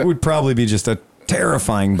 It would probably be just a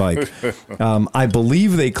terrifying bike. I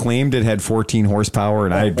believe they claimed it had 14 horsepower,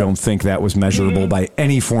 and I don't think that was measurable by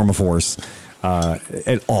any form of force.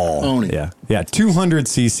 At all. Only. Yeah. 200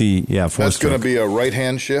 cc. Yeah. That's going to be a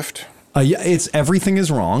right-hand shift. It's everything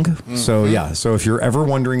is wrong. Mm-hmm. So if you're ever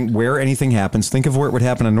wondering where anything happens, think of where it would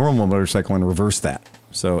happen on a normal motorcycle and reverse that.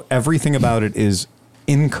 So everything about it is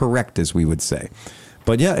incorrect, as we would say.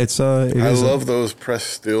 But yeah, I love those press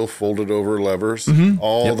steel folded over levers. Mm-hmm.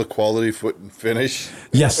 All the quality foot and finish.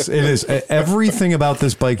 Yes, it is. Everything about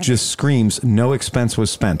this bike just screams no expense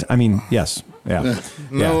was spent. I mean, yes. Yeah.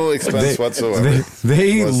 No expense whatsoever.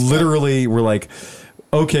 They literally were like,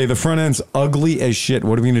 okay, the front end's ugly as shit.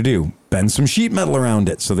 What are we going to do? Bend some sheet metal around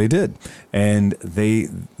it. So they did. And they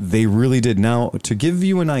really did. Now, to give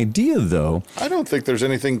you an idea, though. I don't think there's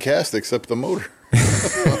anything cast except the motor.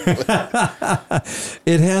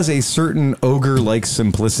 It has a certain ogre-like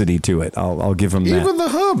simplicity to it. I'll give them that. Even the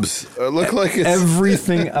hubs look like it's...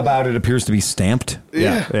 Everything about it appears to be stamped.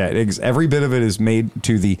 Yeah. Every bit of it is made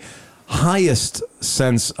to the highest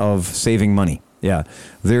sense of saving money. Yeah,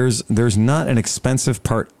 there's not an expensive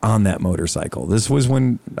part on that motorcycle. This was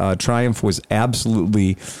when Triumph was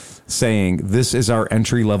absolutely saying, this is our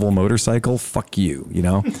entry-level motorcycle, fuck you,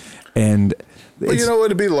 And but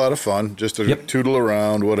it'd be a lot of fun just to tootle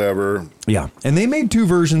around, whatever. Yeah, and they made two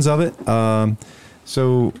versions of it.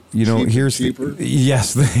 So, here's cheaper.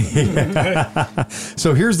 Yes.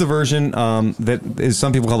 So here's the version that is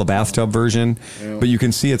some people call the bathtub version, but you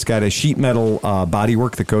can see it's got a sheet metal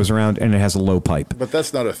bodywork that goes around and it has a low pipe. But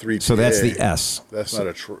that's not a 3TA. So that's the S. That's not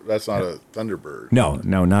a Thunderbird. No,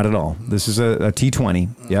 not at all. This is a T20.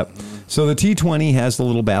 Mm-hmm. Yep. So the T20 has the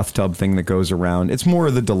little bathtub thing that goes around. It's more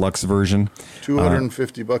of the deluxe version.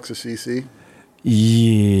 $250 a cc.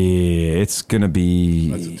 Yeah, it's gonna be.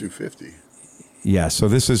 That's a 250. Yeah, so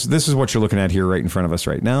this is what you're looking at here right in front of us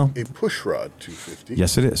right now. A pushrod 250.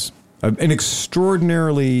 Yes, it is. An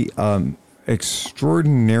extraordinarily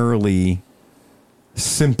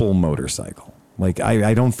simple motorcycle. Like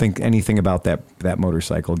I don't think anything about that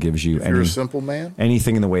motorcycle gives you you're a simple man?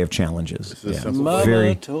 Anything in the way of challenges. This is simple.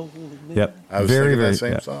 Yep. I was thinking that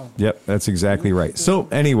same song. Yep, that's exactly right. So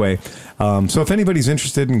anyway, so if anybody's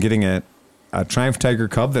interested in getting a Triumph Tiger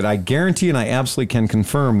Cub that I guarantee and I absolutely can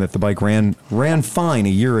confirm that the bike ran fine a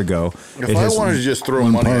year ago. If I wanted to just throw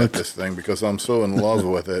money at this thing because I'm so in love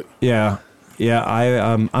with it. Yeah.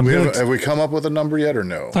 I'm have we come up with a number yet or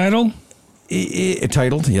no? Title?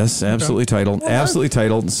 Titled, yes, absolutely titled. Absolutely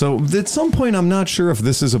titled. So at some point I'm not sure if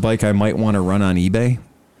this is a bike I might want to run on eBay.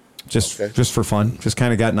 Just for fun. Just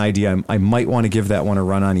kind of got an idea. I might want to give that one a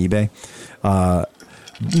run on eBay.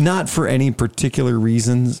 Not for any particular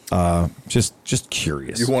reasons, just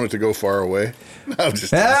curious. You want it to go far away?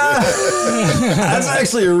 That's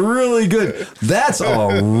actually really good. That's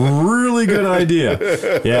a really good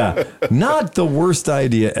idea. Yeah, not the worst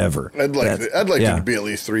idea ever. I'd like it to be at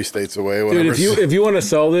least 3 states away. Whatever. Dude, if you want to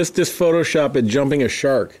sell this, just Photoshop it jumping a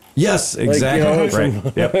shark. Yes, exactly. Right.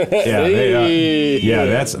 Yep.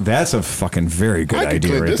 Yeah. That's a fucking very good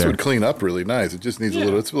idea. Right this there. Would clean up really nice. It just needs a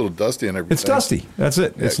little. It's a little dusty and everything. It's dusty. That's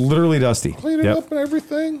it. Yeah. It's literally dusty. Clean it up and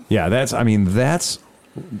everything. Yeah. That's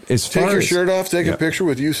as far take your shirt off. Take a picture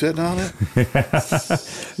with you sitting on it.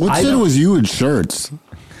 What's it with you and shirts?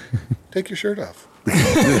 Take your shirt off.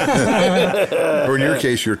 Or in your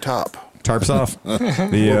case, your top. Tarps off. Or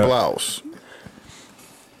blouse.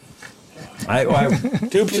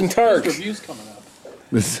 Tubes and tarps. Reviews coming up.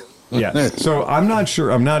 Yeah. So I'm not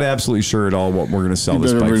sure. I'm not absolutely sure at all what we're going to sell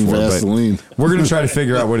this bike for. Vaseline. But we're going to try to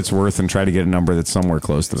figure out what it's worth and try to get a number that's somewhere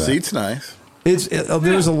close to that. Seat's nice.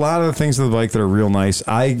 There's a lot of things to the bike that are real nice.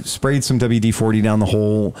 I sprayed some WD-40 down the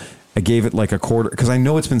hole. I gave it like a quarter because I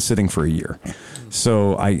know it's been sitting for a year.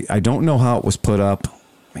 So I don't know how it was put up.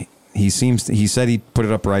 He said he put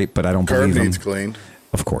it up right, but I don't believe him. Carb needs cleaned.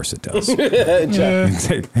 Of course it does.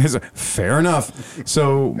 Fair enough.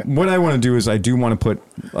 So what I want to do is I do want to put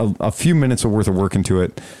a few minutes worth of work into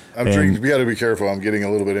it. We got to be careful. I'm getting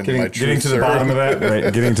a little bit into my truth. Getting to the bottom of that,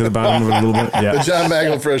 right? Getting to the bottom of it a little bit. Yeah. The John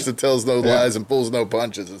McElfresh that tells no lies and pulls no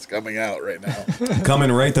punches is coming out right now.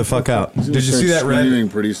 Coming right the fuck out. Did you see that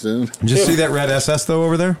red? Pretty soon. Did you see that red SS though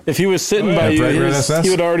over there? If he was sitting by you, he would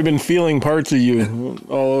have already been feeling parts of you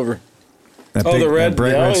all over. That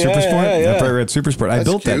bright red Super Sport. That bright red Super Sport. I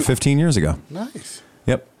built that 15 years ago. Nice.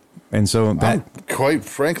 Yep. And so I'm quite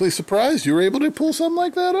frankly surprised you were able to pull something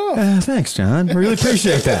like that off. Thanks, John. I really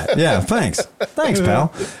appreciate that. Yeah, thanks. Thanks,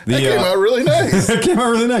 pal. That came out really nice. It came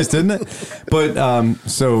out really nice, didn't it? But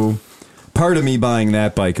so part of me buying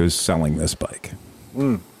that bike was selling this bike.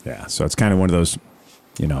 Yeah, so it's kind of one of those,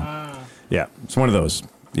 yeah, it's one of those.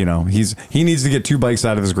 He needs to get 2 bikes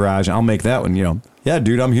out of his garage. I'll make that one, Yeah,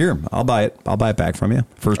 dude, I'm here. I'll buy it. I'll buy it back from you.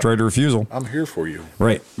 First right of refusal. I'm here for you.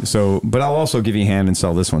 Right. So, but I'll also give you a hand and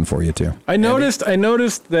sell this one for you too. I noticed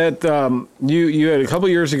that you had a couple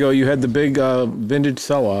years ago. You had the big vintage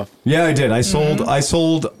sell off. Yeah, I did. I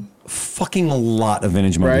sold fucking a lot of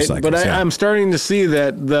vintage motorcycles. But I'm starting to see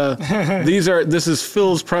that this is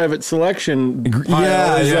Phil's private selection.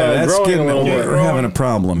 That's getting we're having a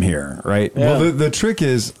problem here, right? Yeah. Well, the trick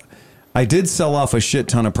is, I did sell off a shit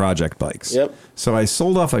ton of project bikes. Yep. So I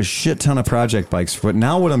sold off a shit ton of project bikes. But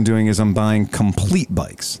now what I'm doing is I'm buying complete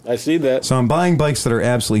bikes. I see that. So I'm buying bikes that are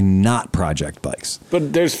absolutely not project bikes.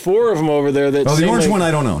 But there's 4 of them over there that. Oh, the orange one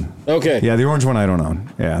I don't own. Okay. Yeah, the orange one I don't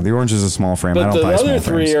own. Yeah, the orange is a small frame. But I don't buy small frames.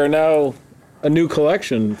 The other 3 are now a new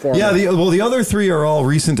collection for me. Yeah, the other 3 are all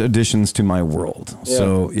recent additions to my world. Yeah.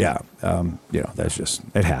 So that's just,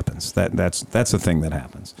 it happens. That's a thing that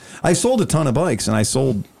happens. I sold a ton of bikes, and I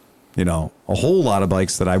sold a whole lot of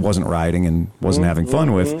bikes that I wasn't riding and wasn't having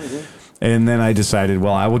fun with. And then I decided,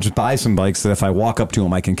 well, I will just buy some bikes that if I walk up to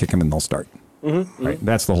them, I can kick them and they'll start. Right?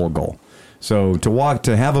 That's the whole goal. So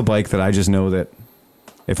to have a bike that I just know that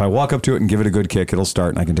if I walk up to it and give it a good kick, it'll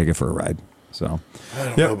start and I can take it for a ride. So I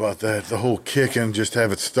don't know about that. The whole kick and just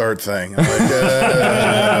have it start thing. I'm like,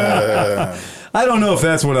 I don't know if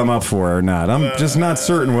that's what I'm up for or not. I'm just not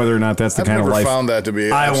certain whether or not that's the kind of life I've never found that to be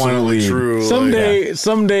I want to lead. True.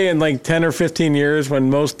 Someday in like 10 or 15 years, when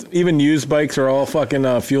most even used bikes are all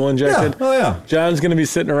fucking fuel injected. Yeah. Oh yeah. John's gonna be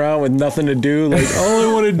sitting around with nothing to do. Like all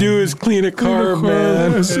I want to do is clean a car,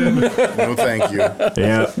 man. No, thank you.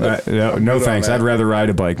 Yeah. No thanks. I'd rather ride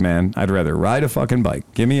a bike, man. I'd rather ride a fucking bike.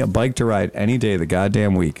 Give me a bike to ride any day of the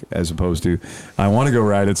goddamn week, as opposed to I want to go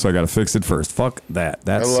ride it, so I got to fix it first. Fuck that.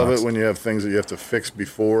 I love it when you have things that you have to fix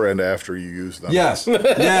before and after you use them. Yes. Yeah,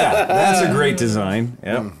 that's a great design.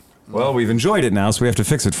 Yeah. Well, we've enjoyed it now, so we have to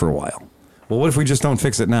fix it for a while. Well, what if we just don't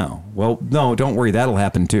fix it now? Well, no, don't worry. That'll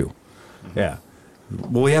happen too. Yeah.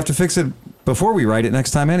 Well, we have to fix it before we ride it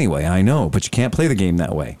next time anyway. I know, but you can't play the game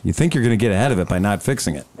that way. You think you're going to get ahead of it by not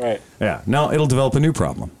fixing it. Right. Yeah. No, it'll develop a new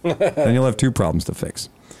problem. Then you'll have 2 problems to fix.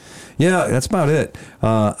 Yeah, that's about it.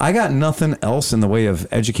 I got nothing else in the way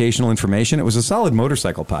of educational information. It was a solid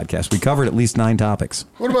motorcycle podcast. We covered at least 9 topics.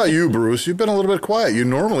 What about you, Bruce? You've been a little bit quiet. You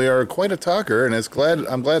normally are quite a talker, and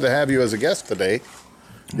I'm glad to have you as a guest today.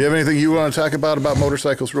 Do you have anything you want to talk about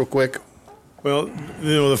motorcycles real quick? Well,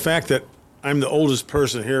 the fact that I'm the oldest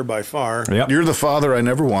person here by far. Yep. You're the father I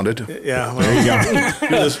never wanted. Yeah, well, there you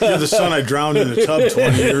go. You're the son I drowned in the tub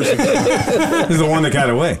 20 years ago. He's the one that got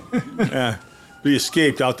away. Yeah. He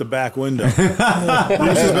escaped out the back window. Bruce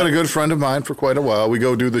has been a good friend of mine for quite a while. We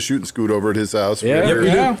go do the shoot and scoot over at his house.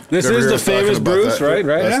 Yeah. This is the famous Bruce, right?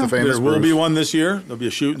 That's the famous Bruce. There will be one this year. There'll be a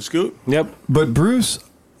shoot and scoot. Yep. But Bruce,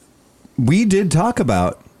 we did talk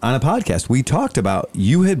about, on a podcast, we talked about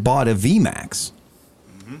you had bought a VMAX.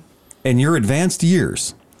 In your advanced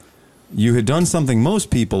years, you had done something most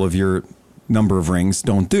people of your number of rings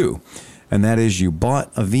don't do. And that is you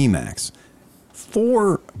bought a VMAX.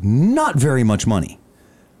 For not very much money.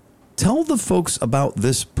 Tell the folks about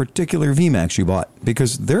this particular VMAX you bought,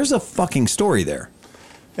 because there's a fucking story there.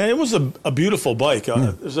 And it was a beautiful bike.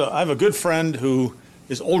 I have a good friend who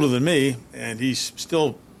is older than me, and he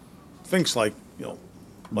still thinks like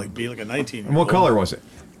being like a 19-year-old. And what color was it?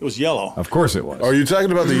 It was yellow. Of course it was. Are you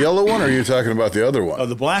talking about the yellow one, or are you talking about the other one?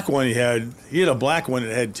 The black one he had a black one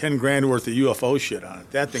that had $10,000 worth of UFO shit on it.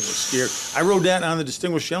 That thing was scary. I rode that on the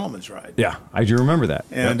Distinguished Gentleman's Ride. Yeah, I do remember that.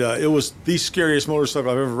 And it was the scariest motorcycle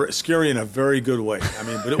I've ever ridden. Scary in a very good way. I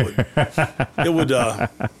mean, but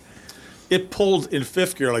it pulled in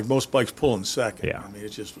fifth gear like most bikes pull in second. Yeah. I mean, it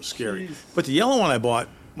just was scary. But the yellow one I bought,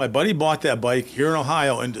 my buddy bought that bike here in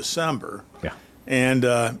Ohio in December. Yeah. And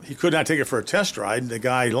he could not take it for a test ride. The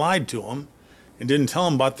guy lied to him and didn't tell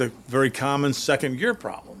him about the very common second gear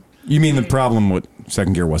problem. You mean the problem with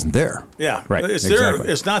second gear wasn't there? Yeah. Right. It's exactly.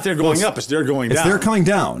 there. It's not there going up. It's there going down. It's there coming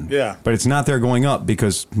down. Yeah. But it's not there going up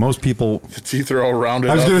because most people. The teeth are all rounded.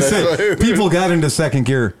 I was going to say, people got into second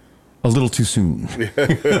gear a little too soon.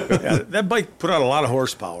 Yeah, that bike put out a lot of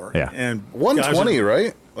horsepower. Yeah. And 120,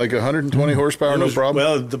 right? Like 120 horsepower, no problem.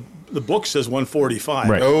 Well, the book says 145.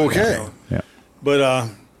 Right. Okay. Yeah. But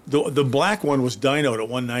the black one was dynoed at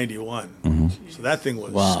 191. So that thing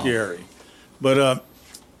was scary. But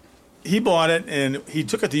he bought it, and he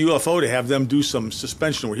took it to UFO to have them do some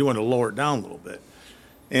suspension where he wanted to lower it down a little bit.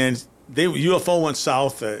 And UFO went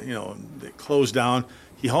south, they closed down.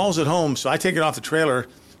 He hauls it home, so I take it off the trailer.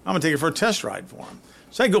 I'm going to take it for a test ride for him.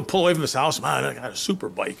 So I go pull away from his house. Man, I got a super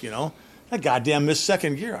bike, That goddamn missed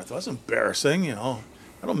second gear. I thought, that's embarrassing, I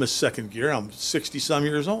don't miss second gear. I'm 60-some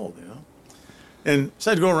years old, And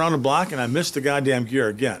so I'd go around the block, and I missed the goddamn gear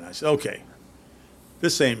again. I said, okay,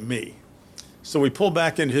 this ain't me. So we pulled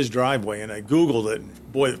back into his driveway, and I Googled it,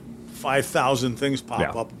 and boy, 5,000 things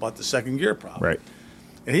pop up about the second gear problem. Right.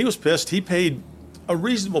 And he was pissed. He paid a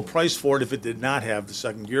reasonable price for it if it did not have the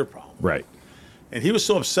second gear problem. Right. And he was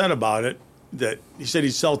so upset about it that he said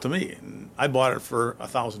he'd sell it to me, and I bought it for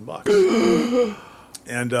 $1,000.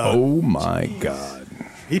 And oh my God,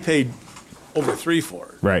 he paid over $3,000 for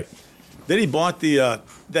it. Right. Then he bought the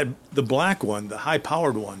black one, the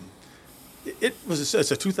high-powered one.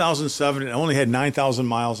 It's a 2007. It only had 9,000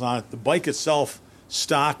 miles on it. The bike itself,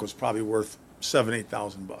 stock, was probably worth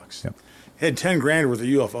 $7,000-8,000. Yep. It had $10,000 worth of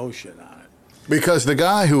UFO shit on it. Because the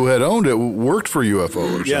guy who had owned it worked for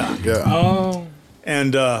UFO or something. Yeah. Oh.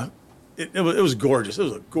 And it was gorgeous. It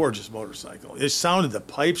was a gorgeous motorcycle. It sounded, the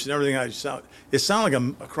pipes and everything. It sounded like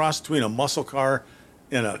a cross between a muscle car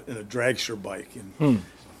and a dragster bike. And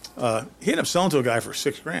he ended up selling to a guy for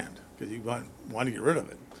 $6,000 because he wanted to get rid of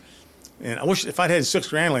it. And I wish if I'd had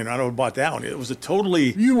 $6,000 laying around, I would have bought that one. It was a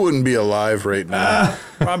totally... You wouldn't be alive right now.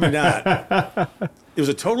 Probably not. It was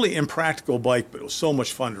a totally impractical bike, but it was so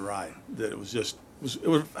much fun to ride that it was just... It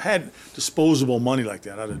would have had disposable money like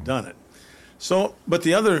that. I'd have done it. So, but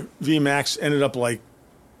the other VMAX ended up like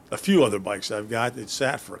a few other bikes I've got. It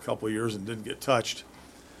sat for a couple of years and didn't get touched.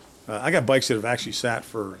 I got bikes that have actually sat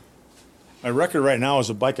for... My record right now is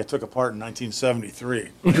a bike I took apart in 1973.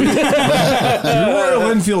 Your Royal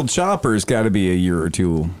Enfield Chopper's got to be a year or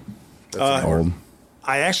two old.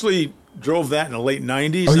 I actually drove that in the late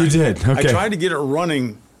 90s. Oh, you did? Okay. I tried to get it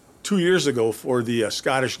running 2 years ago for the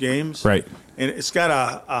Scottish Games. Right. And it's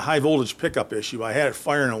got a high-voltage pickup issue. I had it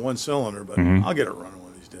firing on one cylinder, but I'll get it running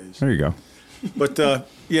one of these days. There you go. But,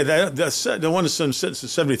 yeah, the one that's since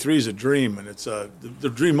 73 is a dream, and it's the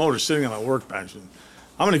dream motor sitting on my workbench. And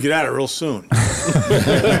I'm going to get at it real soon because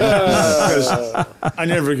I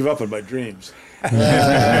never give up on my dreams. Dreamer,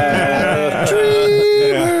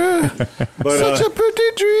 but, such a pretty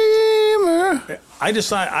dreamer.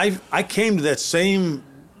 I came to that same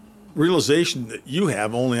realization that you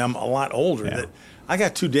have, only I'm a lot older. That I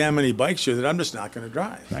got too damn many bikes here that I'm just not going to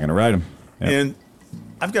drive. Not going to ride them. Yep. And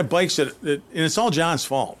I've got bikes that, and it's all John's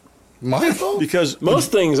fault. My fault? Because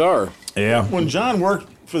most things are. Yeah. When John worked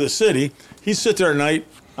for the city, he'd sit there at night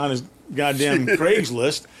on his goddamn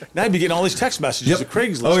Craigslist, and I'd be getting all these text messages of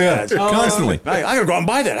Craigslist ads. Constantly. I got to go out and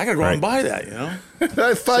buy that. I got to go out and buy that,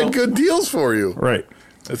 I find good deals for you. Right.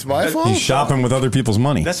 It's my fault. He's shopping with other people's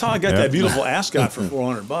money. That's how I got that beautiful Ascot for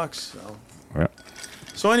 $400.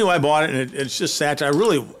 So anyway, I bought it, and it's just sat there. I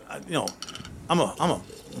really, I'm a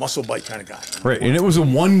muscle bike kind of guy. Right, and it was a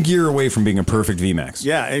 1 gear away from being a perfect VMAX.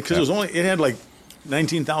 Yeah, because it had like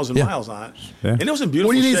 19,000 miles on it, and it was in beautiful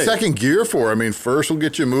What do you need shape. second gear for? I mean, first will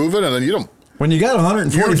get you moving, and then you don't. When you got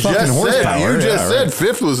 140 fucking horsepower. You just said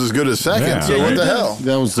fifth was as good as second, so what the hell?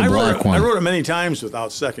 That was the black one. I rode it many times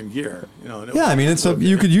without second gear. I mean,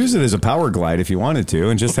 you could use it as a power glide if you wanted to,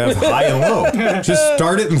 and just have high and low. Just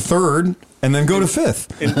start it in third, and then go to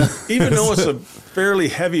fifth. And even though it's a fairly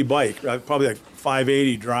heavy bike, probably like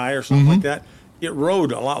 580 dry or something like that, it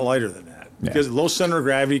rode a lot lighter than that because low center of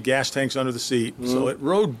gravity, gas tanks under the seat, so it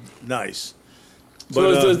rode nice.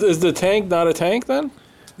 So is the tank not a tank then?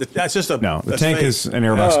 That's just a the tank fake. is an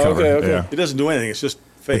airbox cover. Okay. Yeah. It doesn't do anything. It's just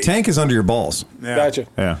fake. The tank is under your balls. Yeah. Gotcha.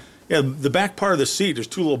 Yeah. Yeah, the back part of the seat, there's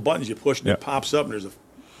two little buttons you push, and it pops up, and there's a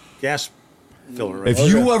gas filler. Right If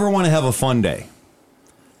you ever want to have a fun day,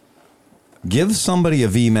 Give somebody a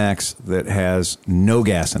VMAX that has no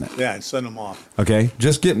gas in it. Yeah, and send them off. Okay,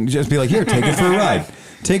 just be like, here, take it for a ride.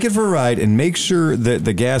 Take it for a ride and make sure that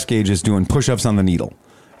the gas gauge is doing push-ups on the needle,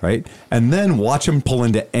 right? And then watch them pull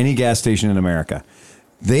into any gas station in America.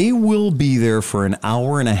 They will be there for an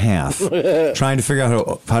hour and a half trying to figure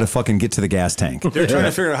out how to fucking get to the gas tank. They're trying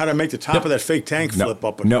to figure out how to make the top of that fake tank flip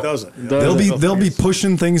up, and it doesn't. They'll be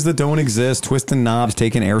pushing things that don't exist, twisting knobs,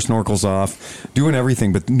 taking air snorkels off, doing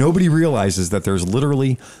everything, but nobody realizes that there's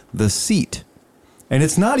literally the seat. And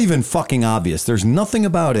it's not even fucking obvious. There's nothing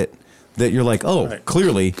about it that you're like,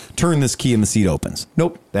 clearly, turn this key and the seat opens.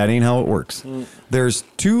 Nope, that ain't how it works. There's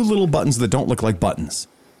two little buttons that don't look like buttons.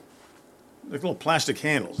 Like little plastic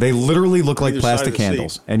handles. They literally look like plastic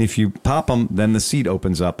handles. Seat. And if you pop them, then the seat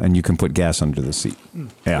opens up and you can put gas under the seat.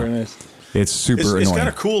 Yeah. Very nice. It's super annoying. It's got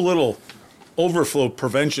a cool little overflow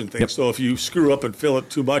prevention thing. So if you screw up and fill it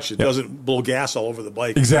too much, it doesn't blow gas all over the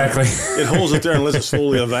bike. Exactly. It holds it there and lets it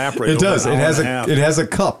slowly evaporate. It does. It has a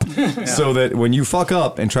cup so that when you fuck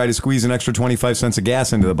up and try to squeeze an extra 25 cents of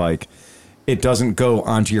gas into the bike, it doesn't go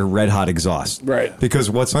onto your red hot exhaust. Right. Because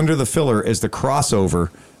what's under the filler is the crossover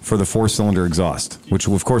for the 4-cylinder exhaust, which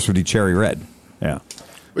of course would be cherry red. Yeah.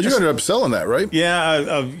 But you ended up selling that, right? Yeah,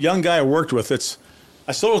 a young guy I worked with.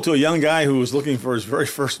 I sold it to a young guy who was looking for his very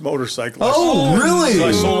first motorcycle. Oh, really? So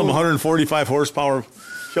I sold him a 145 horsepower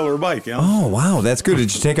killer bike. You know? Oh, wow, that's good.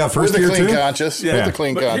 Did you take out first gear too? With the clean conscience. Yeah, with the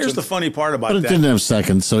clean conscience. Here's the funny part about but that. It didn't have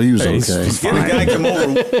seconds, so he was okay. Get a guy come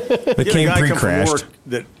over. It came pre-crashed.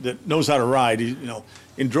 That knows how to ride.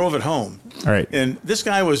 And drove it home. All right. And this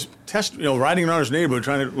guy was riding around his neighborhood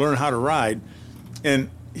trying to learn how to ride, and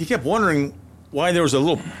he kept wondering why there was a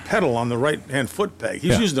little pedal on the right-hand foot peg. He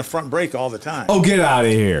was using the front brake all the time. Oh, get out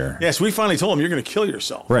of here! Yeah, so we finally told him, "You're going to kill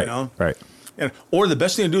yourself." Right. You know? Right. Or the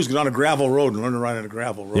best thing to do is get on a gravel road and learn to ride on a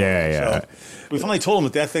gravel road. Yeah. So we finally told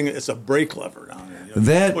him that thing, it's a brake lever down there.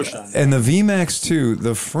 And the VMAX too,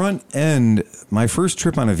 the front end, my first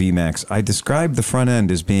trip on a VMAX, I described the front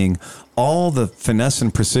end as being all the finesse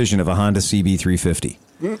and precision of a Honda CB350.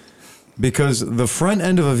 Because the front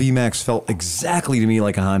end of a VMAX felt exactly to me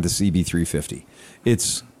like a Honda CB350.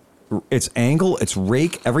 Its angle, its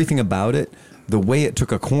rake, everything about it, the way it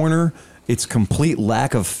took a corner, its complete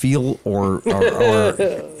lack of feel or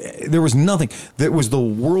there was nothing. That was the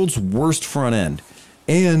world's worst front end.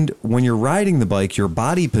 And when you're riding the bike, your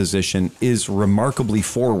body position is remarkably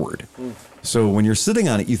forward. So when you're sitting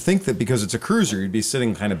on it, you think that because it's a cruiser, you'd be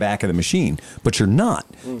sitting kind of back of the machine, but you're not.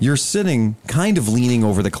 You're sitting kind of leaning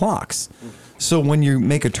over the clocks. So when you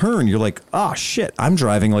make a turn, you're like, oh shit, I'm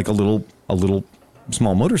driving like a little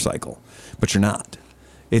small motorcycle, but you're not.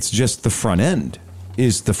 It's just the front end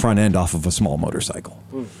is the front end off of a small motorcycle.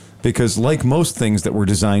 Because like most things that were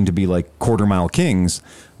designed to be like quarter-mile kings,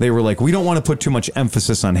 they were like, we don't want to put too much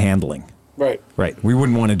emphasis on handling. Right. Right. We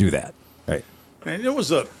wouldn't want to do that. Right. And it was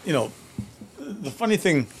the funny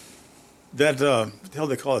thing that, what the hell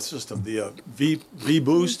they call it system, the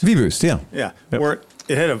V-Boost? V-Boost, yeah. Yeah, where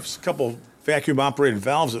it had a couple vacuum-operated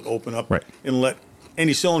valves that open up and let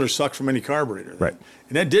any cylinder suck from any carburetor. Right.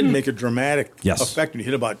 And that did make a dramatic effect when you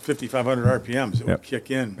hit about 5,500 RPMs. It would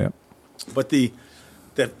kick in. Yep. But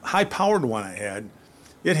that high-powered one I had,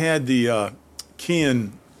 it had the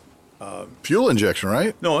Kian fuel injection,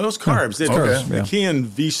 right? No, it was carbs. They carbs, the Kian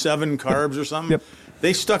V7 carbs or something. Yep.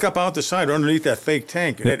 They stuck up out the side or underneath that fake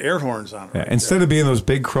tank. It had air horns on it. Yeah. Instead of being those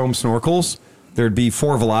big chrome snorkels, there'd be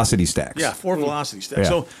 4 velocity stacks. Yeah, 4 velocity stacks. Yeah.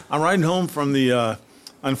 So I'm riding home from the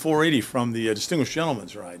on 480 from the Distinguished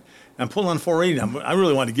Gentleman's Ride. I'm pulling on 480. I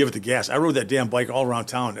really wanted to give it the gas. I rode that damn bike all around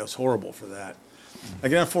town. It was horrible for that. I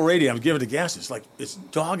get on 480. I'm giving it the gas. It's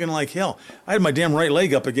dogging like hell. I had my damn right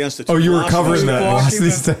leg up against it. Oh, you were covering that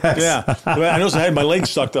velocity stacks. Yeah. I noticed I had my leg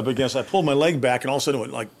sucked up against it. I pulled my leg back, and all of a sudden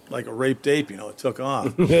it went like a raped ape. It took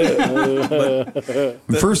off. The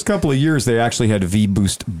first couple of years, they actually had a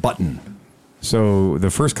V-Boost button. So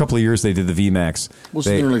the first couple of years they did the VMAX.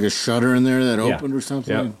 Wasn't there like a shutter in there that opened or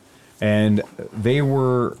something? Yeah. And they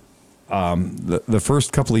were, the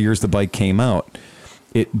first couple of years the bike came out,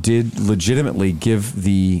 it did legitimately give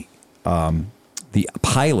the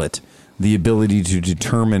pilot the ability to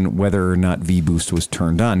determine whether or not V-Boost was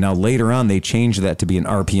turned on. Now, later on, they changed that to be an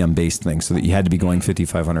RPM-based thing, so that you had to be going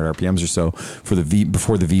 5,500 RPMs or so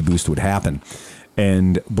before the V-Boost would happen.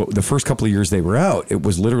 But the first couple of years they were out, it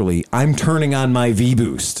was literally, I'm turning on my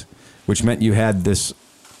V-Boost, which meant you had this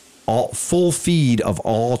full feed of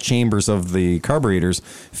all chambers of the carburetors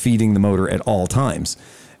feeding the motor at all times.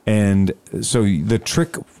 And so the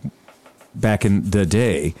trick back in the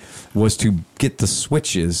day was to get the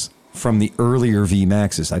switches from the earlier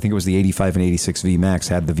VMAXs. I think it was the 85 and 86 VMAX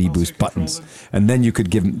had the V-Boost buttons. And then you could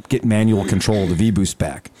get manual control of the V-Boost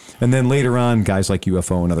back. And then later on, guys like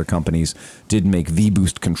UFO and other companies did make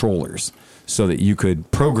V-Boost controllers so that you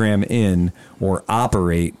could program in or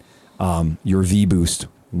operate your V-Boost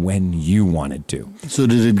when you wanted to. So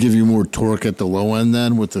did it give you more torque at the low end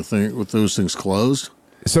then with those things closed?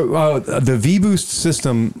 So the V-Boost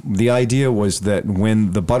system, the idea was that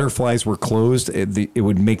when the butterflies were closed, it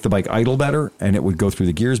would make the bike idle better and it would go through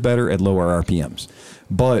the gears better at lower RPMs.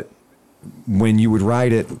 But when you would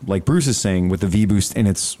ride it, like Bruce is saying, with the V-Boost and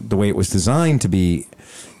it's the way it was designed to be,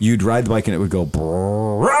 you'd ride the bike and it would go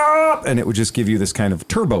and it would just give you this kind of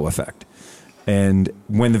turbo effect. And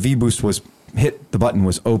when the V-Boost was hit, the button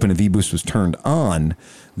was open and V-Boost was turned on,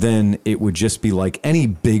 then it would just be like any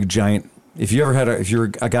big giant. If you ever had if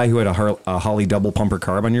you're a guy who had a Holley double pumper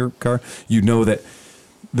carb on your car, you know that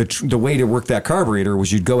the way to work that carburetor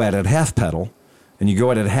was you'd go at it half pedal, and you go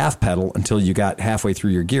at it half pedal until you got halfway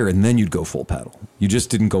through your gear, and then you'd go full pedal. You just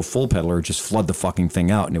didn't go full pedal or just flood the fucking thing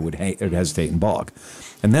out, and it would hesitate and bog.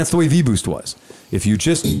 And that's the way V-Boost was. If you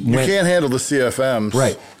just you can't handle the CFMs,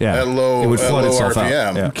 right? Yeah, at low, it would flood itself RPM.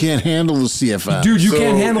 out. Yeah. You can't handle the CFM, dude. You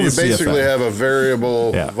can't handle the CFM. You basically have a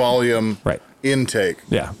variable volume intake.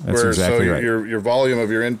 Yeah, that's exactly right. Your volume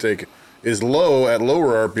of your intake is low at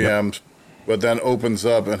lower RPMs, but then opens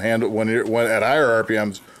up and handle when at higher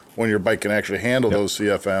RPMs when your bike can actually handle those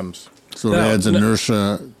CFMs. So it adds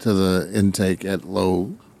inertia to the intake at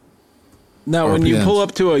low. Now, RPMs. When you pull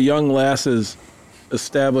up to a young lass's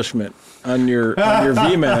establishment on your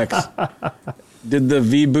VMAX, did the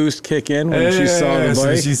V-Boost kick in when she saw the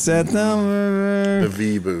bike? She said, no. The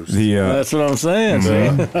V-Boost. That's what I'm saying.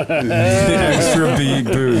 The extra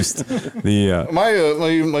V-Boost.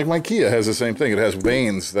 My Kia has the same thing. It has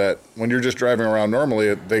vanes that when you're just driving around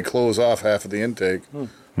normally, they close off half of the intake.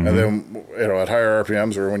 And then, at higher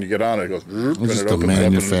RPMs or when you get on it, it goes, and it's it a opens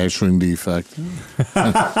manufacturing defect.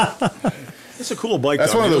 It's a cool bike.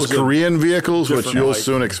 That's one of those Korean vehicles, which you'll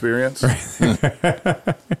soon experience.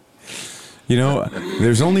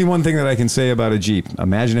 There's only one thing that I can say about a Jeep.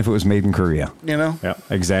 Imagine if it was made in Korea. Yeah,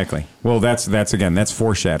 exactly. Well, that's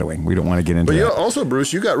foreshadowing. We don't want to get into that. But also,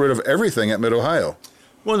 Bruce, you got rid of everything at Mid-Ohio.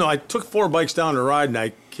 Well, no, I took 4 bikes down to ride, and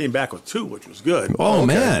I came back with 2, which was good. Oh,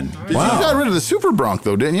 man. You got rid of the Super Bronc,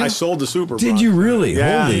 though, didn't you? I sold the Super Bronc. Did you really?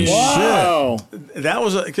 Yeah. Holy shit. That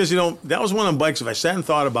was because, that was one of the bikes, if I sat and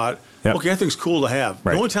thought about, okay, that thing's cool to have.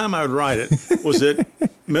 Right. The only time I would ride it was at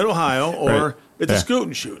Mid-Ohio or at the Scoot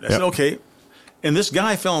and Shoot. I said, okay. And this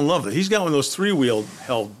guy fell in love with it. He's got one of those 3-wheel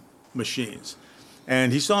held machines.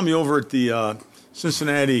 And he saw me over at the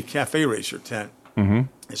Cincinnati Cafe Racer tent. Mm-hmm.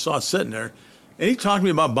 I saw it sitting there. And he talked to me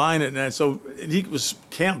about buying it. And he was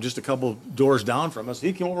camped just a couple doors down from us.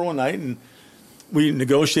 He came over one night and we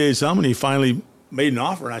negotiated some. And he finally made an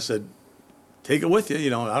offer. And I said, take it with you. I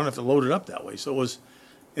don't have to load it up that way. So it was,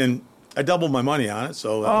 and I doubled my money on it.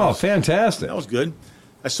 So that was fantastic. That was good.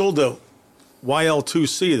 I sold the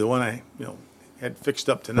YL2C, the one I had fixed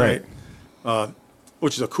up tonight,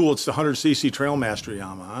 which is it's the 100cc Trailmaster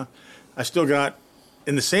Yamaha. I still got,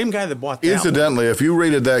 and the same guy that bought that Incidentally, if you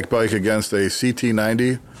rated that bike against a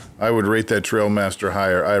CT90, I would rate that Trailmaster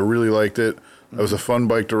higher. I really liked it. It was a fun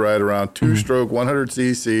bike to ride around. 2-stroke,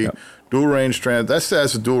 100cc, dual range That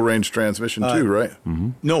has a dual range transmission too, right?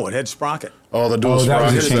 Mm-hmm. No, it had sprocket. Oh, the dual that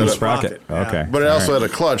sprocket. was a chain sprocket. Yeah. Okay. But it also had a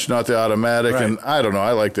clutch, not the automatic, and I don't know,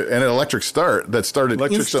 I liked it. And an electric start that started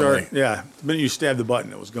instantly. Yeah, the minute you stabbed the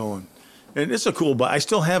button, it was going. And it's a cool bike. I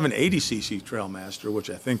still have an 80cc Trailmaster, which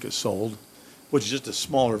I think is sold, which is just a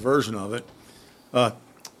smaller version of it. I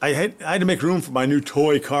had to make room for my new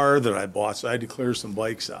toy car that I bought, so I had to clear some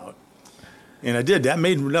bikes out. And I did. That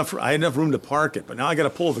made enough. I had enough room to park it. But now I got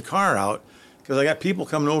to pull the car out because I got people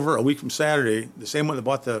coming over a week from Saturday, the same one that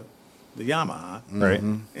bought the Yamaha. Right.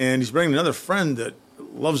 And he's bringing another friend that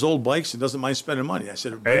loves old bikes and doesn't mind spending money. I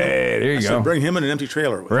said, hey, there you go. Said, bring him in an empty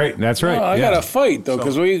trailer with Right, me. that's right. I got to fight, though,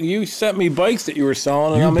 because you sent me bikes that you were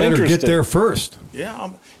selling, and I'm interested. You better get there first.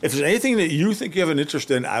 Yeah. If there's anything that you think you have an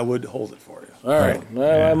interest in, I would hold it for you. All right.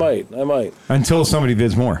 I might. Until somebody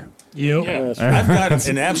bids more. Yep. Yeah, I've got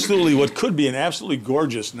what could be an absolutely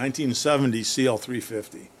gorgeous 1970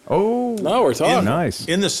 CL350. Oh, now we're talking. Nice.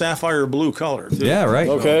 In the sapphire blue color, too. Yeah, right.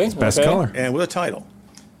 Okay. It's best color. And with a title.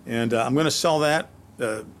 And I'm going to sell that.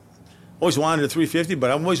 Always wanted a 350, but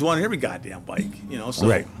I've always wanted every goddamn bike, So,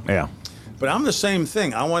 right, yeah. But I'm the same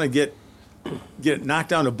thing. I want to get knocked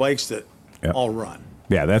down to bikes that all run.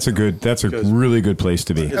 Yeah, that's a really good place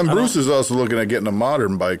to be. And Bruce is also looking at getting a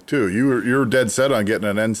modern bike too. You're dead set on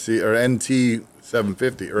getting an NT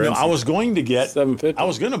 750 or I was going to get 750. I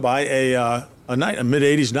was going to buy a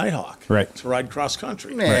mid-'80s Nighthawk to ride cross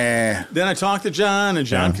country. Nah. Right. Then I talked to John, and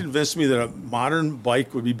John convinced me that a modern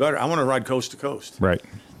bike would be better. I want to ride coast to coast. Right.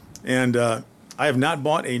 And I have not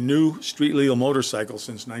bought a new street legal motorcycle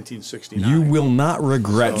since 1969. You will not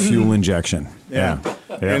regret fuel injection. Yeah.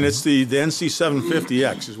 And it's the NC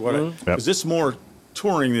 750X is what because it's more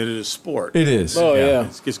touring than it is sport. It is. Oh, yeah.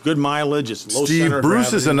 It's good mileage. It's low Steve center of Bruce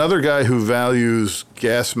gravity. is another guy who values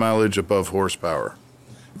gas mileage above horsepower.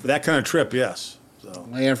 For that kind of trip, yes. So.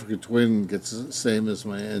 My Africa Twin gets the same as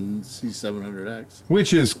my NC700X.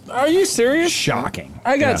 Which is Are you serious? shocking.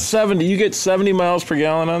 I got 70. You get 70 miles per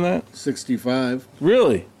gallon on that? 65.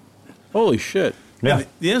 Really? Holy shit. Yeah.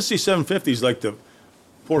 The NC 750 is like the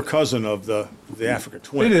poor cousin of the Africa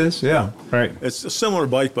Twin. It is, yeah. Right. It's a similar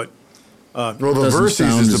bike, but Well, the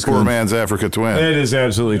Versys is the poor man's Africa Twin. It is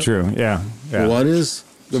absolutely true. Yeah. What is?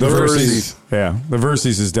 The Versys. Yeah. The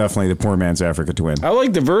Versys is definitely the poor man's Africa Twin. I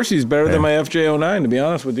like the Versys better than my FJ09, to be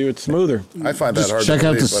honest with you. It's smoother. I find that hard Check to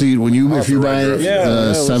out believe, the seat when if you buy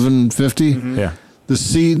the 750. Yeah. The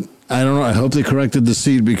seat. I don't know. I hope they corrected the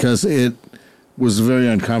seat because it was very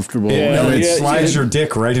uncomfortable. No, it slides your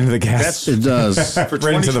dick right into the gas. It does. For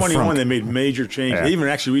Right into the 2021, front. they made major changes. Yeah. They even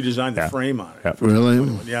actually redesigned the frame on it. Really?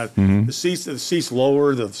 Yeah, the seats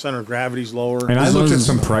lower, the center of gravity's lower. And I looked at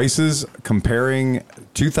some prices comparing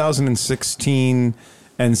 2016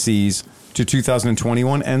 NCs to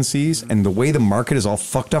 2021 NCs, and the way the market is all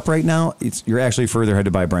fucked up right now, you're actually further ahead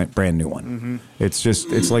to buy a brand new one.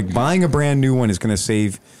 It's like buying a brand new one is going to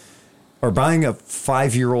save, or buying a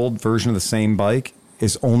 5-year-old version of the same bike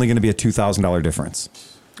is only going to be a $2,000 difference.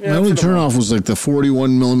 My only turnoff was like the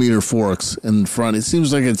 41 millimeter forks in front. It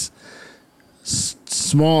seems like it's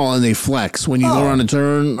small and they flex when you go around a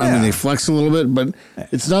turn. I mean, they flex a little bit, but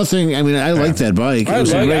it's nothing. I mean, I like that bike. It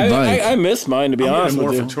was a great bike. I miss mine, to be honest more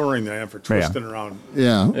with you. for touring than I am for twisting around.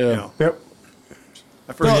 Yeah. You know. Yep.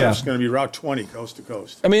 My first trip's going to be Route 20, coast to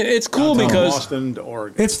coast. I mean, it's cool Downtown because Boston to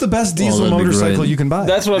Oregon. It's the best diesel motorcycle you can buy.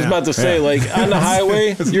 That's what I was about to say. Like on the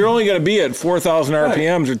highway, you're only going to be at 4,000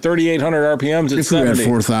 RPMs or 3,800 RPMs at If we're 70. at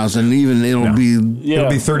 4,000, even it'll be It'll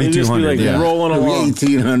be 3,200. Like rolling it'll be along.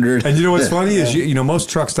 1,800. And you know what's funny is you know most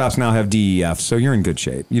truck stops now have DEF, so you're in good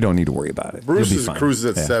shape. You don't need to worry about it. Bruce You'll be fine.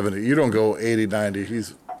 cruises at 70. You don't go 80, 90.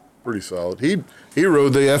 He's pretty solid. He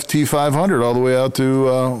rode the FT500 all the way out to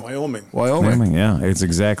Wyoming. Yeah, it's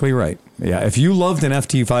exactly right. Yeah, if you loved an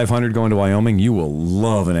FT500 going to Wyoming, you will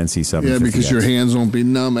love an NC750. Yeah, because your hands won't be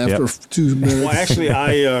numb after 2 minutes. Well, actually,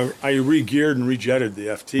 I re-geared and rejetted the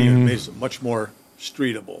FT and made it much more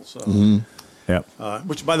streetable. So, Yep.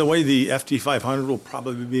 Which, by the way, the FT500 will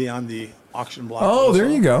probably be on the auction block. Oh, also. there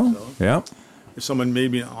you go. So Yep. if someone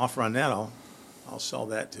made me an offer on that, I'll sell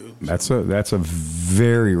that too. That's a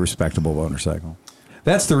very respectable motorcycle.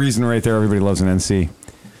 That's the reason right there. Everybody loves an NC.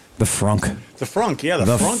 The frunk. The frunk, yeah,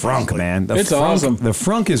 The frunk, frunk, man. The It's frunk, awesome. The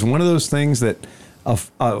frunk is one of those things that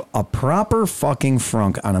a proper fucking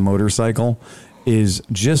frunk on a motorcycle is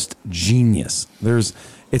just genius.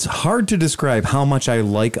 It's hard to describe how much I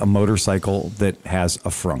like a motorcycle that has a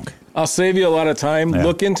frunk. I'll save you a lot of time. Yeah.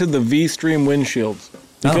 Look into the V-Stream windshields.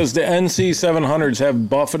 Because the NC 700s have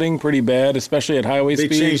buffeting pretty bad, especially at highway They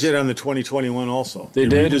speeds. changed it on the 2021 also. They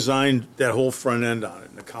did? redesigned that whole front end on it,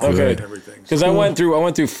 and the collar Okay. and everything. Because I went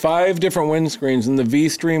through 5 different windscreens, and the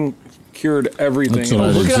V-Stream cured everything. That's what I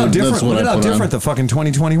Look did. at how That's different. what Look I at how put on. different the fucking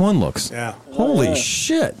 2021 looks. Yeah. Holy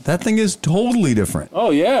shit! That thing is totally different.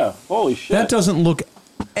 Oh, yeah. Holy shit. That doesn't look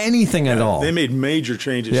anything at all. They made major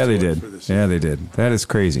changes. Yeah, to they it did. For this Yeah, they did. That is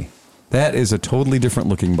crazy. That is a totally different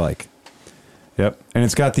looking bike. Yep, and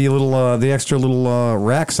it's got the extra little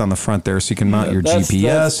racks on the front there, so you can mount your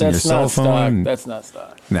GPS and your cell not phone. That's not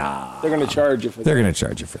stock. Nah, They're going to charge you for that. they're going to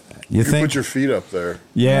charge you for that. You You think? put your feet up there.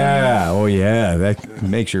 Yeah. Oh, yeah. That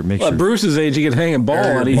makes your Well, at Bruce's age, you could hang a ball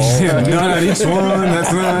on each. Yeah, not on each one.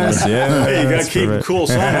 That's nice. Yeah. Hey, you got that's to keep them perfect. cool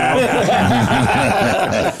somehow.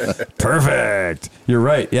 Perfect. You're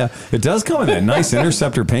right. Yeah, it does come with that nice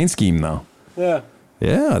Interceptor paint scheme, though. Yeah.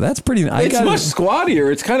 Yeah, that's pretty. It's much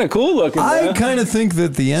squattier. It's kind of cool looking. I man. kind of think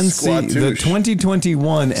that the the Squatouche.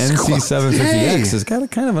 2021 NC750X Hey. has got a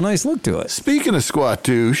kind of a nice look to it. Speaking of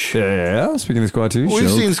Squatouche, Yeah, speaking of Squatouche, we've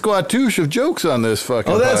seen Squatouche of jokes on this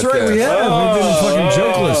fucking Oh, that's right. We podcast. have. We've been fucking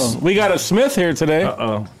jokeless. We got a Smith here today.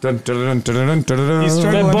 Oh, he's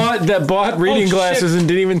That bought reading shit. glasses and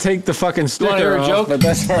didn't even take the fucking sticker hear a off, joke? But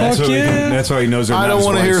that's all right. That's why he knows. I don't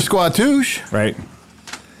want to hear Squatouche. Right.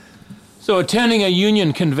 So, attending a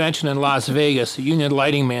union convention in Las Vegas, a union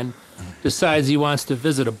lighting man decides he wants to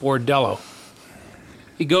visit a bordello.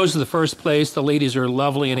 He goes to the first place. The ladies are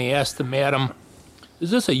lovely, and he asks the madam,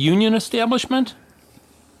 "Is this a union establishment?"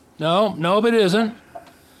 No, it isn't.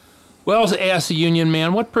 Wells asked the union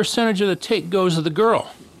man, what percentage of the take goes to the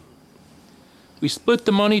girl? We split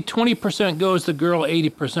the money, 20% goes to the girl,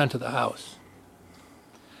 80% to the house.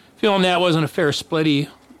 Feeling that wasn't a fair split, he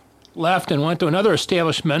left and went to another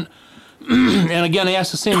establishment and again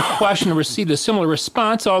asked the same question and received a similar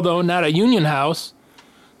response, although not a union house.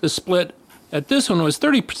 The split at this one was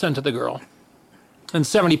 30% to the girl and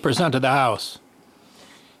 70% to the house.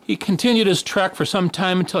 He continued his trek for some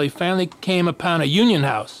time until he finally came upon a union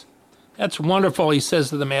house. That's wonderful, he says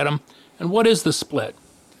to the madam. And what is the split?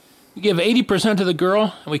 We give 80% to the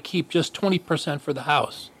girl, and we keep just 20% for the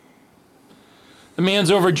house. The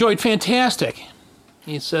man's overjoyed. Fantastic.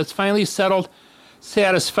 He says, finally settled,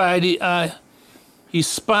 satisfied. He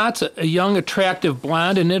spots a young, attractive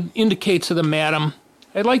blonde and indicates to the madam,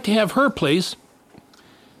 I'd like to have her, please.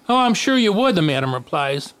 Oh, I'm sure you would, the madam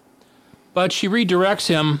replies. But she redirects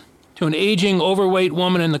him to an aging, overweight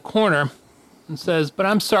woman in the corner and says, but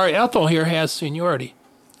I'm sorry, Ethel here has seniority.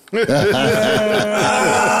 But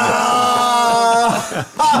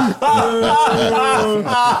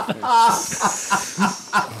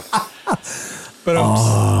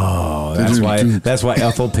that's why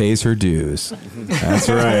Ethel pays her dues. That's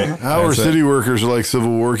right. Our city workers are like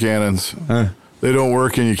Civil War cannons. They don't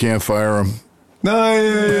work and you can't fire them.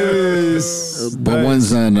 Nice. But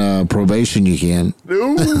one's on probation, you can.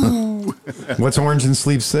 Ooh. What's Orange and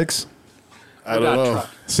Sleeve 6? I don't know. Truck.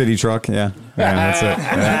 City truck, yeah. That's it.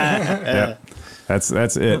 Yeah.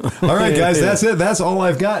 That's it. All right, guys, that's it. That's all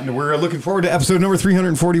I've got. And we're looking forward to episode number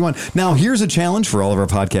 341. Now, here's a challenge for all of our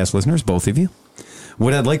podcast listeners, both of you.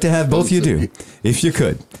 What I'd like to have both of you do, if you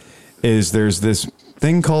could, is there's this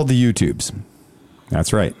thing called the YouTubes.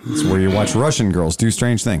 That's right. It's where you watch Russian girls do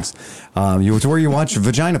strange things. It's where you watch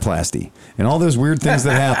vaginoplasty and all those weird things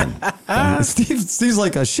that happen. Steve's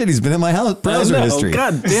like, oh, shit, he's been in my house browser history.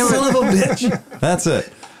 God damn it. Son of a bitch. That's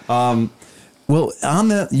it. Well, on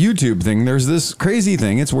the YouTube thing, there's this crazy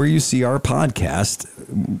thing. It's where you see our podcast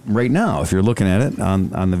right now. If you're looking at it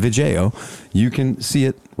on the Vijeo, you can see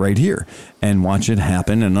it right here and watch it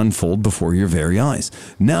happen and unfold before your very eyes.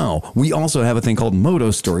 Now, we also have a thing called Moto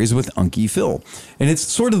Stories with Unky Phil. And it's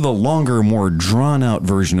sort of the longer, more drawn-out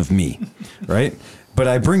version of me, right? But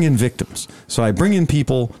I bring in victims. So I bring in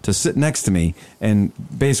people to sit next to me and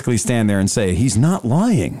basically stand there and say, he's not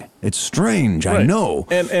lying. It's strange. Right. I know.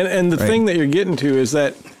 And the thing that you're getting to is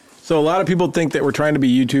that, so a lot of people think that we're trying to be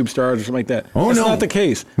YouTube stars or something like that. Oh, That's no. not the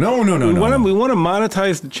case. No. We want to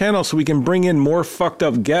monetize the channel so we can bring in more fucked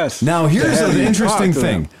up guests. Now, here's an interesting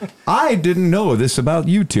thing. I didn't know this about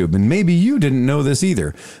YouTube, and maybe you didn't know this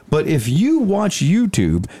either. But if you watch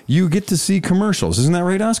YouTube, you get to see commercials. Isn't that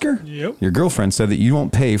right, Oscar? Yep. Your girlfriend said that you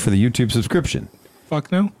won't pay for the YouTube subscription.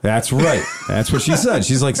 Fuck no. That's right. That's what she said.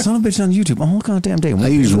 She's like, son of a bitch on YouTube. Oh, goddamn day. I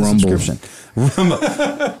use Rumble.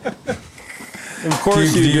 Of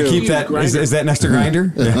course do you keep that? Is that next to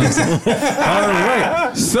Grindr? All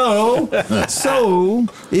right. So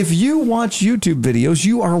if you watch YouTube videos,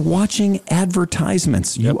 you are watching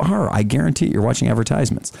advertisements. You are. I guarantee it, you're watching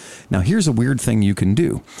advertisements. Now, here's a weird thing you can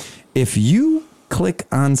do. If you click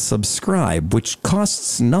on subscribe, which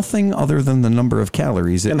costs nothing other than the number of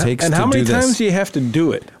calories it takes to do this. And how many times do you have to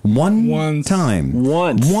do it? One time.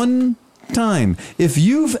 One time. If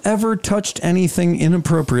you've ever touched anything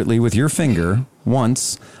inappropriately with your finger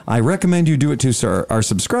once, I recommend you do it to our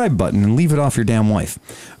subscribe button and leave it off your damn wife.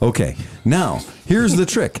 Okay, now, here's the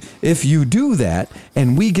trick. If you do that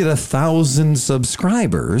and we get 1,000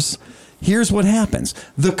 subscribers, here's what happens.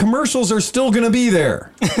 The commercials are still going to be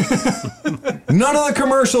there. None of the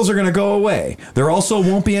commercials are going to go away. There also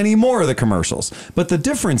won't be any more of the commercials. But the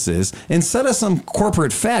difference is, instead of some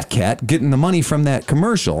corporate fat cat getting the money from that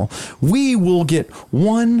commercial, we will get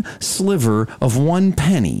one sliver of 1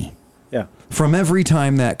 penny. Yeah. From every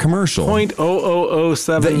time that commercial.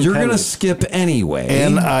 0.0007 that you're going to skip anyway.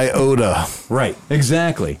 An iota. Right,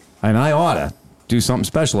 exactly. And I ought to do something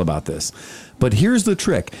special about this. But here's the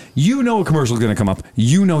trick. You know a commercial is going to come up.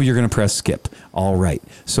 You know you're going to press skip. All right.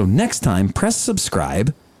 So next time, press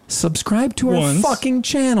subscribe. Subscribe to our fucking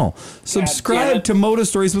channel. Subscribe to Moto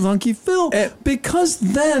Stories with Unky Phil. Because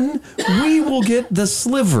then we will get the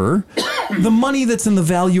sliver, the money that's in the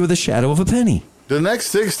value of the shadow of a penny. The next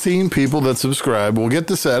 16 people that subscribe will get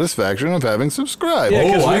the satisfaction of having subscribed.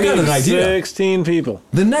 Yeah, I got an idea. 16 people.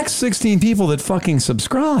 The next 16 people that fucking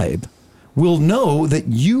subscribe will know that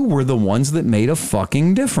you were the ones that made a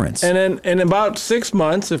fucking difference. And then in about 6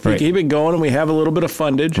 months, if we keep it going and we have a little bit of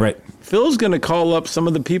fundage, Phil's going to call up some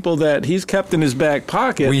of the people that he's kept in his back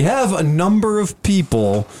pocket. We have a number of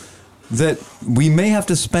people that we may have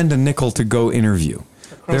to spend a nickel to go interview.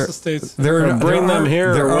 across the states. Bring them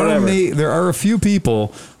here or whatever. There are a few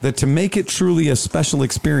people that, to make it truly a special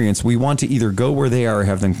experience, we want to either go where they are or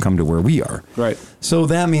have them come to where we are. Right. So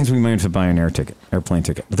that means we might have to buy an airplane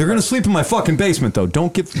ticket. They're going to sleep in my fucking basement, though.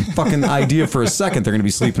 Don't get fucking idea for a second they're going to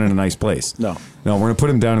be sleeping in a nice place. No, we're going to put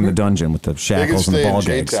them down in the dungeon with the shackles and the ball gags.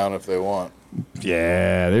 They can stay in J-Town if they want.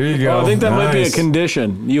 Yeah, there you go. Well, I think that might be a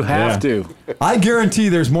condition. You have to. I guarantee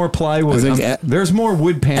there's more plywood. There's more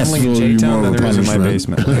wood paneling in J-Town than there is in my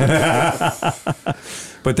basement.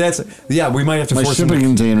 But we might have to force shipping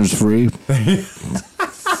containers free.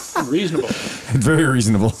 Reasonable. Very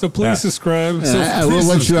reasonable. So please subscribe. I will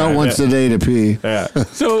let you out once a day to pee. Yeah.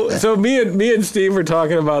 So me and Steve were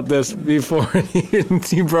talking about this before, and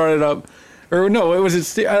he brought it up. Or no, it was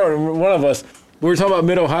Steve, I don't know, one of us. We were talking about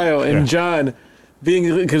Mid-Ohio and John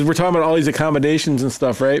because we're talking about all these accommodations and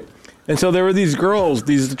stuff, right? And so there were these girls,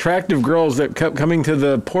 these attractive girls that kept coming to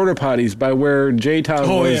the porta potties by where J-Town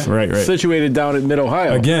was situated down at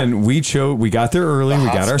Mid-Ohio. Again, we got there early. We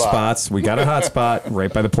got our spots. We got a hot spot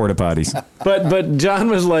right by the porta potties. But John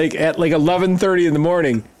was like at 11:30 in the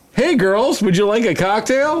morning. Hey girls, would you like a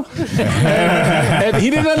cocktail? and he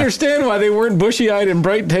didn't understand why they weren't bushy-eyed and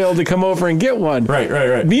bright-tailed to come over and get one.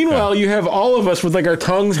 Right. Meanwhile, you have all of us with our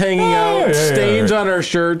tongues hanging out, stains on our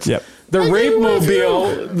shirts. Yep. The rape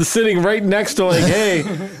mobile sitting right next to hey,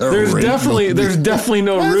 there's definitely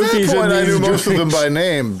no roofies in these. I knew most of them by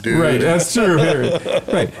name, dude. Right, that's true.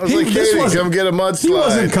 Right. I was like, Katie, come get a mudslide. He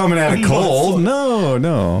wasn't coming at it cold. No.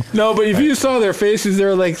 No, but if you saw their faces, they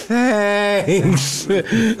were like, thanks.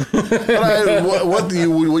 What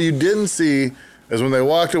you didn't see is when they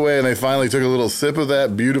walked away and they finally took a little sip of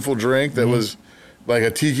that beautiful drink that was like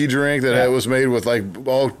a tiki drink that was made with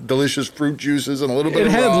all delicious fruit juices and a little bit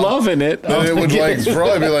of rum. It had love in it. And it would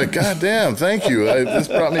probably be like, God damn, thank you. This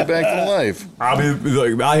brought me back to life. I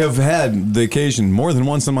have had the occasion more than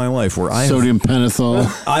once in my life where sodium pentothal.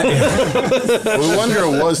 Well, one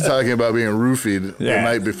girl was talking about being roofied the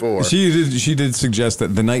night before. She did suggest that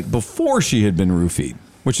the night before she had been roofied.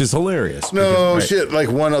 Which is hilarious. No, shit, like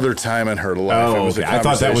one other time in her life. Oh, okay. I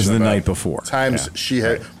thought that was the night before. She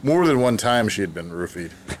had, more than one time she had been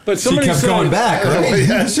roofied. But she kept going back,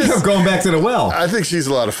 right? She kept going back to the well. I think she's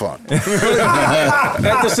a lot of fun.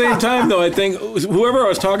 At the same time, though, I think whoever I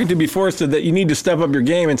was talking to before said that you need to step up your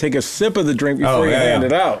game and take a sip of the drink before you hand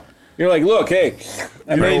it out. You're like, look, hey,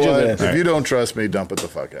 I made you this. If you don't trust me, dump it the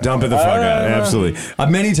fuck out. Dump it the fuck out, absolutely.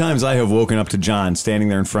 Many times I have woken up to John standing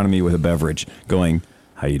there in front of me with a beverage going,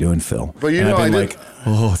 how you doing, Phil? But I've been like,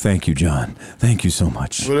 oh, thank you, John. Thank you so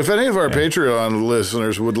much. But if any of our Patreon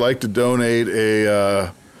listeners would like to donate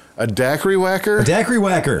a daiquiri whacker,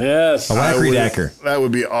 yes, a wackery dacker, that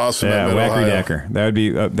would be awesome. Yeah, a wackery dacker.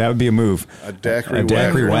 That would be a move. A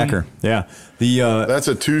daiquiri whacker. Yeah, that's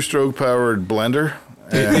a 2-stroke powered blender.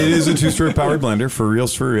 It is a 2-stroke powered blender for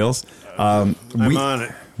reals. I'm on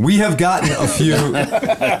it. We have gotten a few.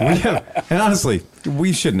 And honestly,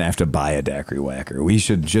 we shouldn't have to buy a daiquiri whacker. We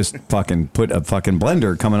should just fucking put a fucking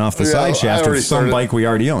blender coming off the side shaft of some bike we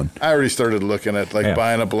already own. I already started looking at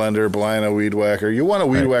buying a blender, buying a weed whacker. You want a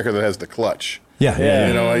weed whacker that has the clutch. Yeah.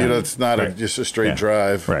 It's not just a straight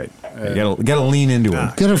drive. Right. You gotta lean into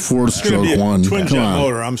it. Get a 4-stroke one. Twin jet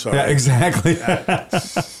motor. I'm sorry. Yeah, exactly.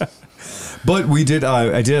 But we did.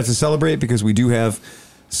 I did have to celebrate because we do have.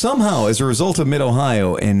 Somehow, as a result of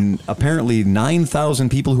Mid-Ohio and apparently 9,000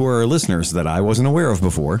 people who are our listeners that I wasn't aware of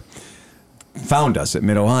before found us at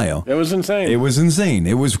Mid-Ohio. It was insane.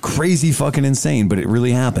 It was crazy fucking insane, but it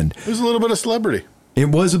really happened. It was a little bit of celebrity. It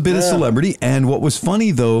was a bit of celebrity. And what was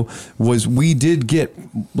funny, though, was we did get,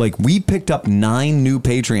 we picked up 9 new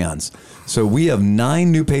Patreons. So we have 9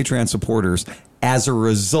 new Patreon supporters as a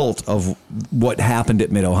result of what happened at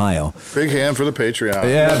Mid-Ohio. Big hand for the Patreon.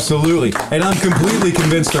 Yeah, absolutely. And I'm completely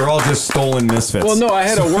convinced they're all just stolen misfits. Well, no, I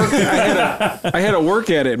had to work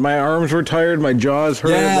at it. My arms were tired, my jaws hurt.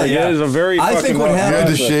 It is a very I think what happened, you had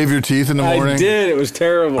to shave your teeth in the morning. I did. It was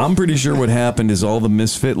terrible. I'm pretty sure what happened is all the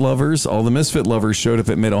misfit lovers showed up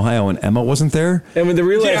at Mid-Ohio and Emma wasn't there. And when they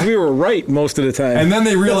realized we were right most of the time. And then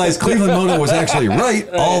they realized Cleveland Moto was actually right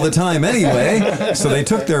all the time anyway. So they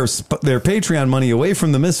took their Patreon money away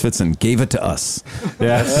from the Misfits and gave it to us.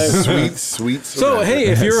 Yeah, sweet. So hey,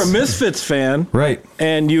 if you're a Misfits fan, right,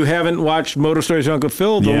 and you haven't watched Motor Stories with Uncle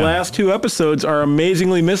Phil, the last 2 episodes are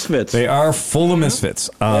amazingly Misfits. They are full of misfits.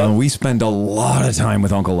 We spend a lot of time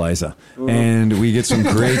with Uncle Liza, and we get some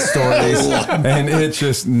great stories, and it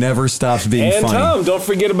just never stops being funny. And Tom, don't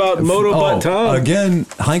forget about Motobutt Tom. Again,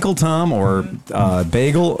 Heinkel Tom or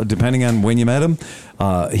Bagel, depending on when you met him.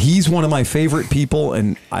 He's one of my favorite people,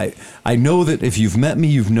 and I know that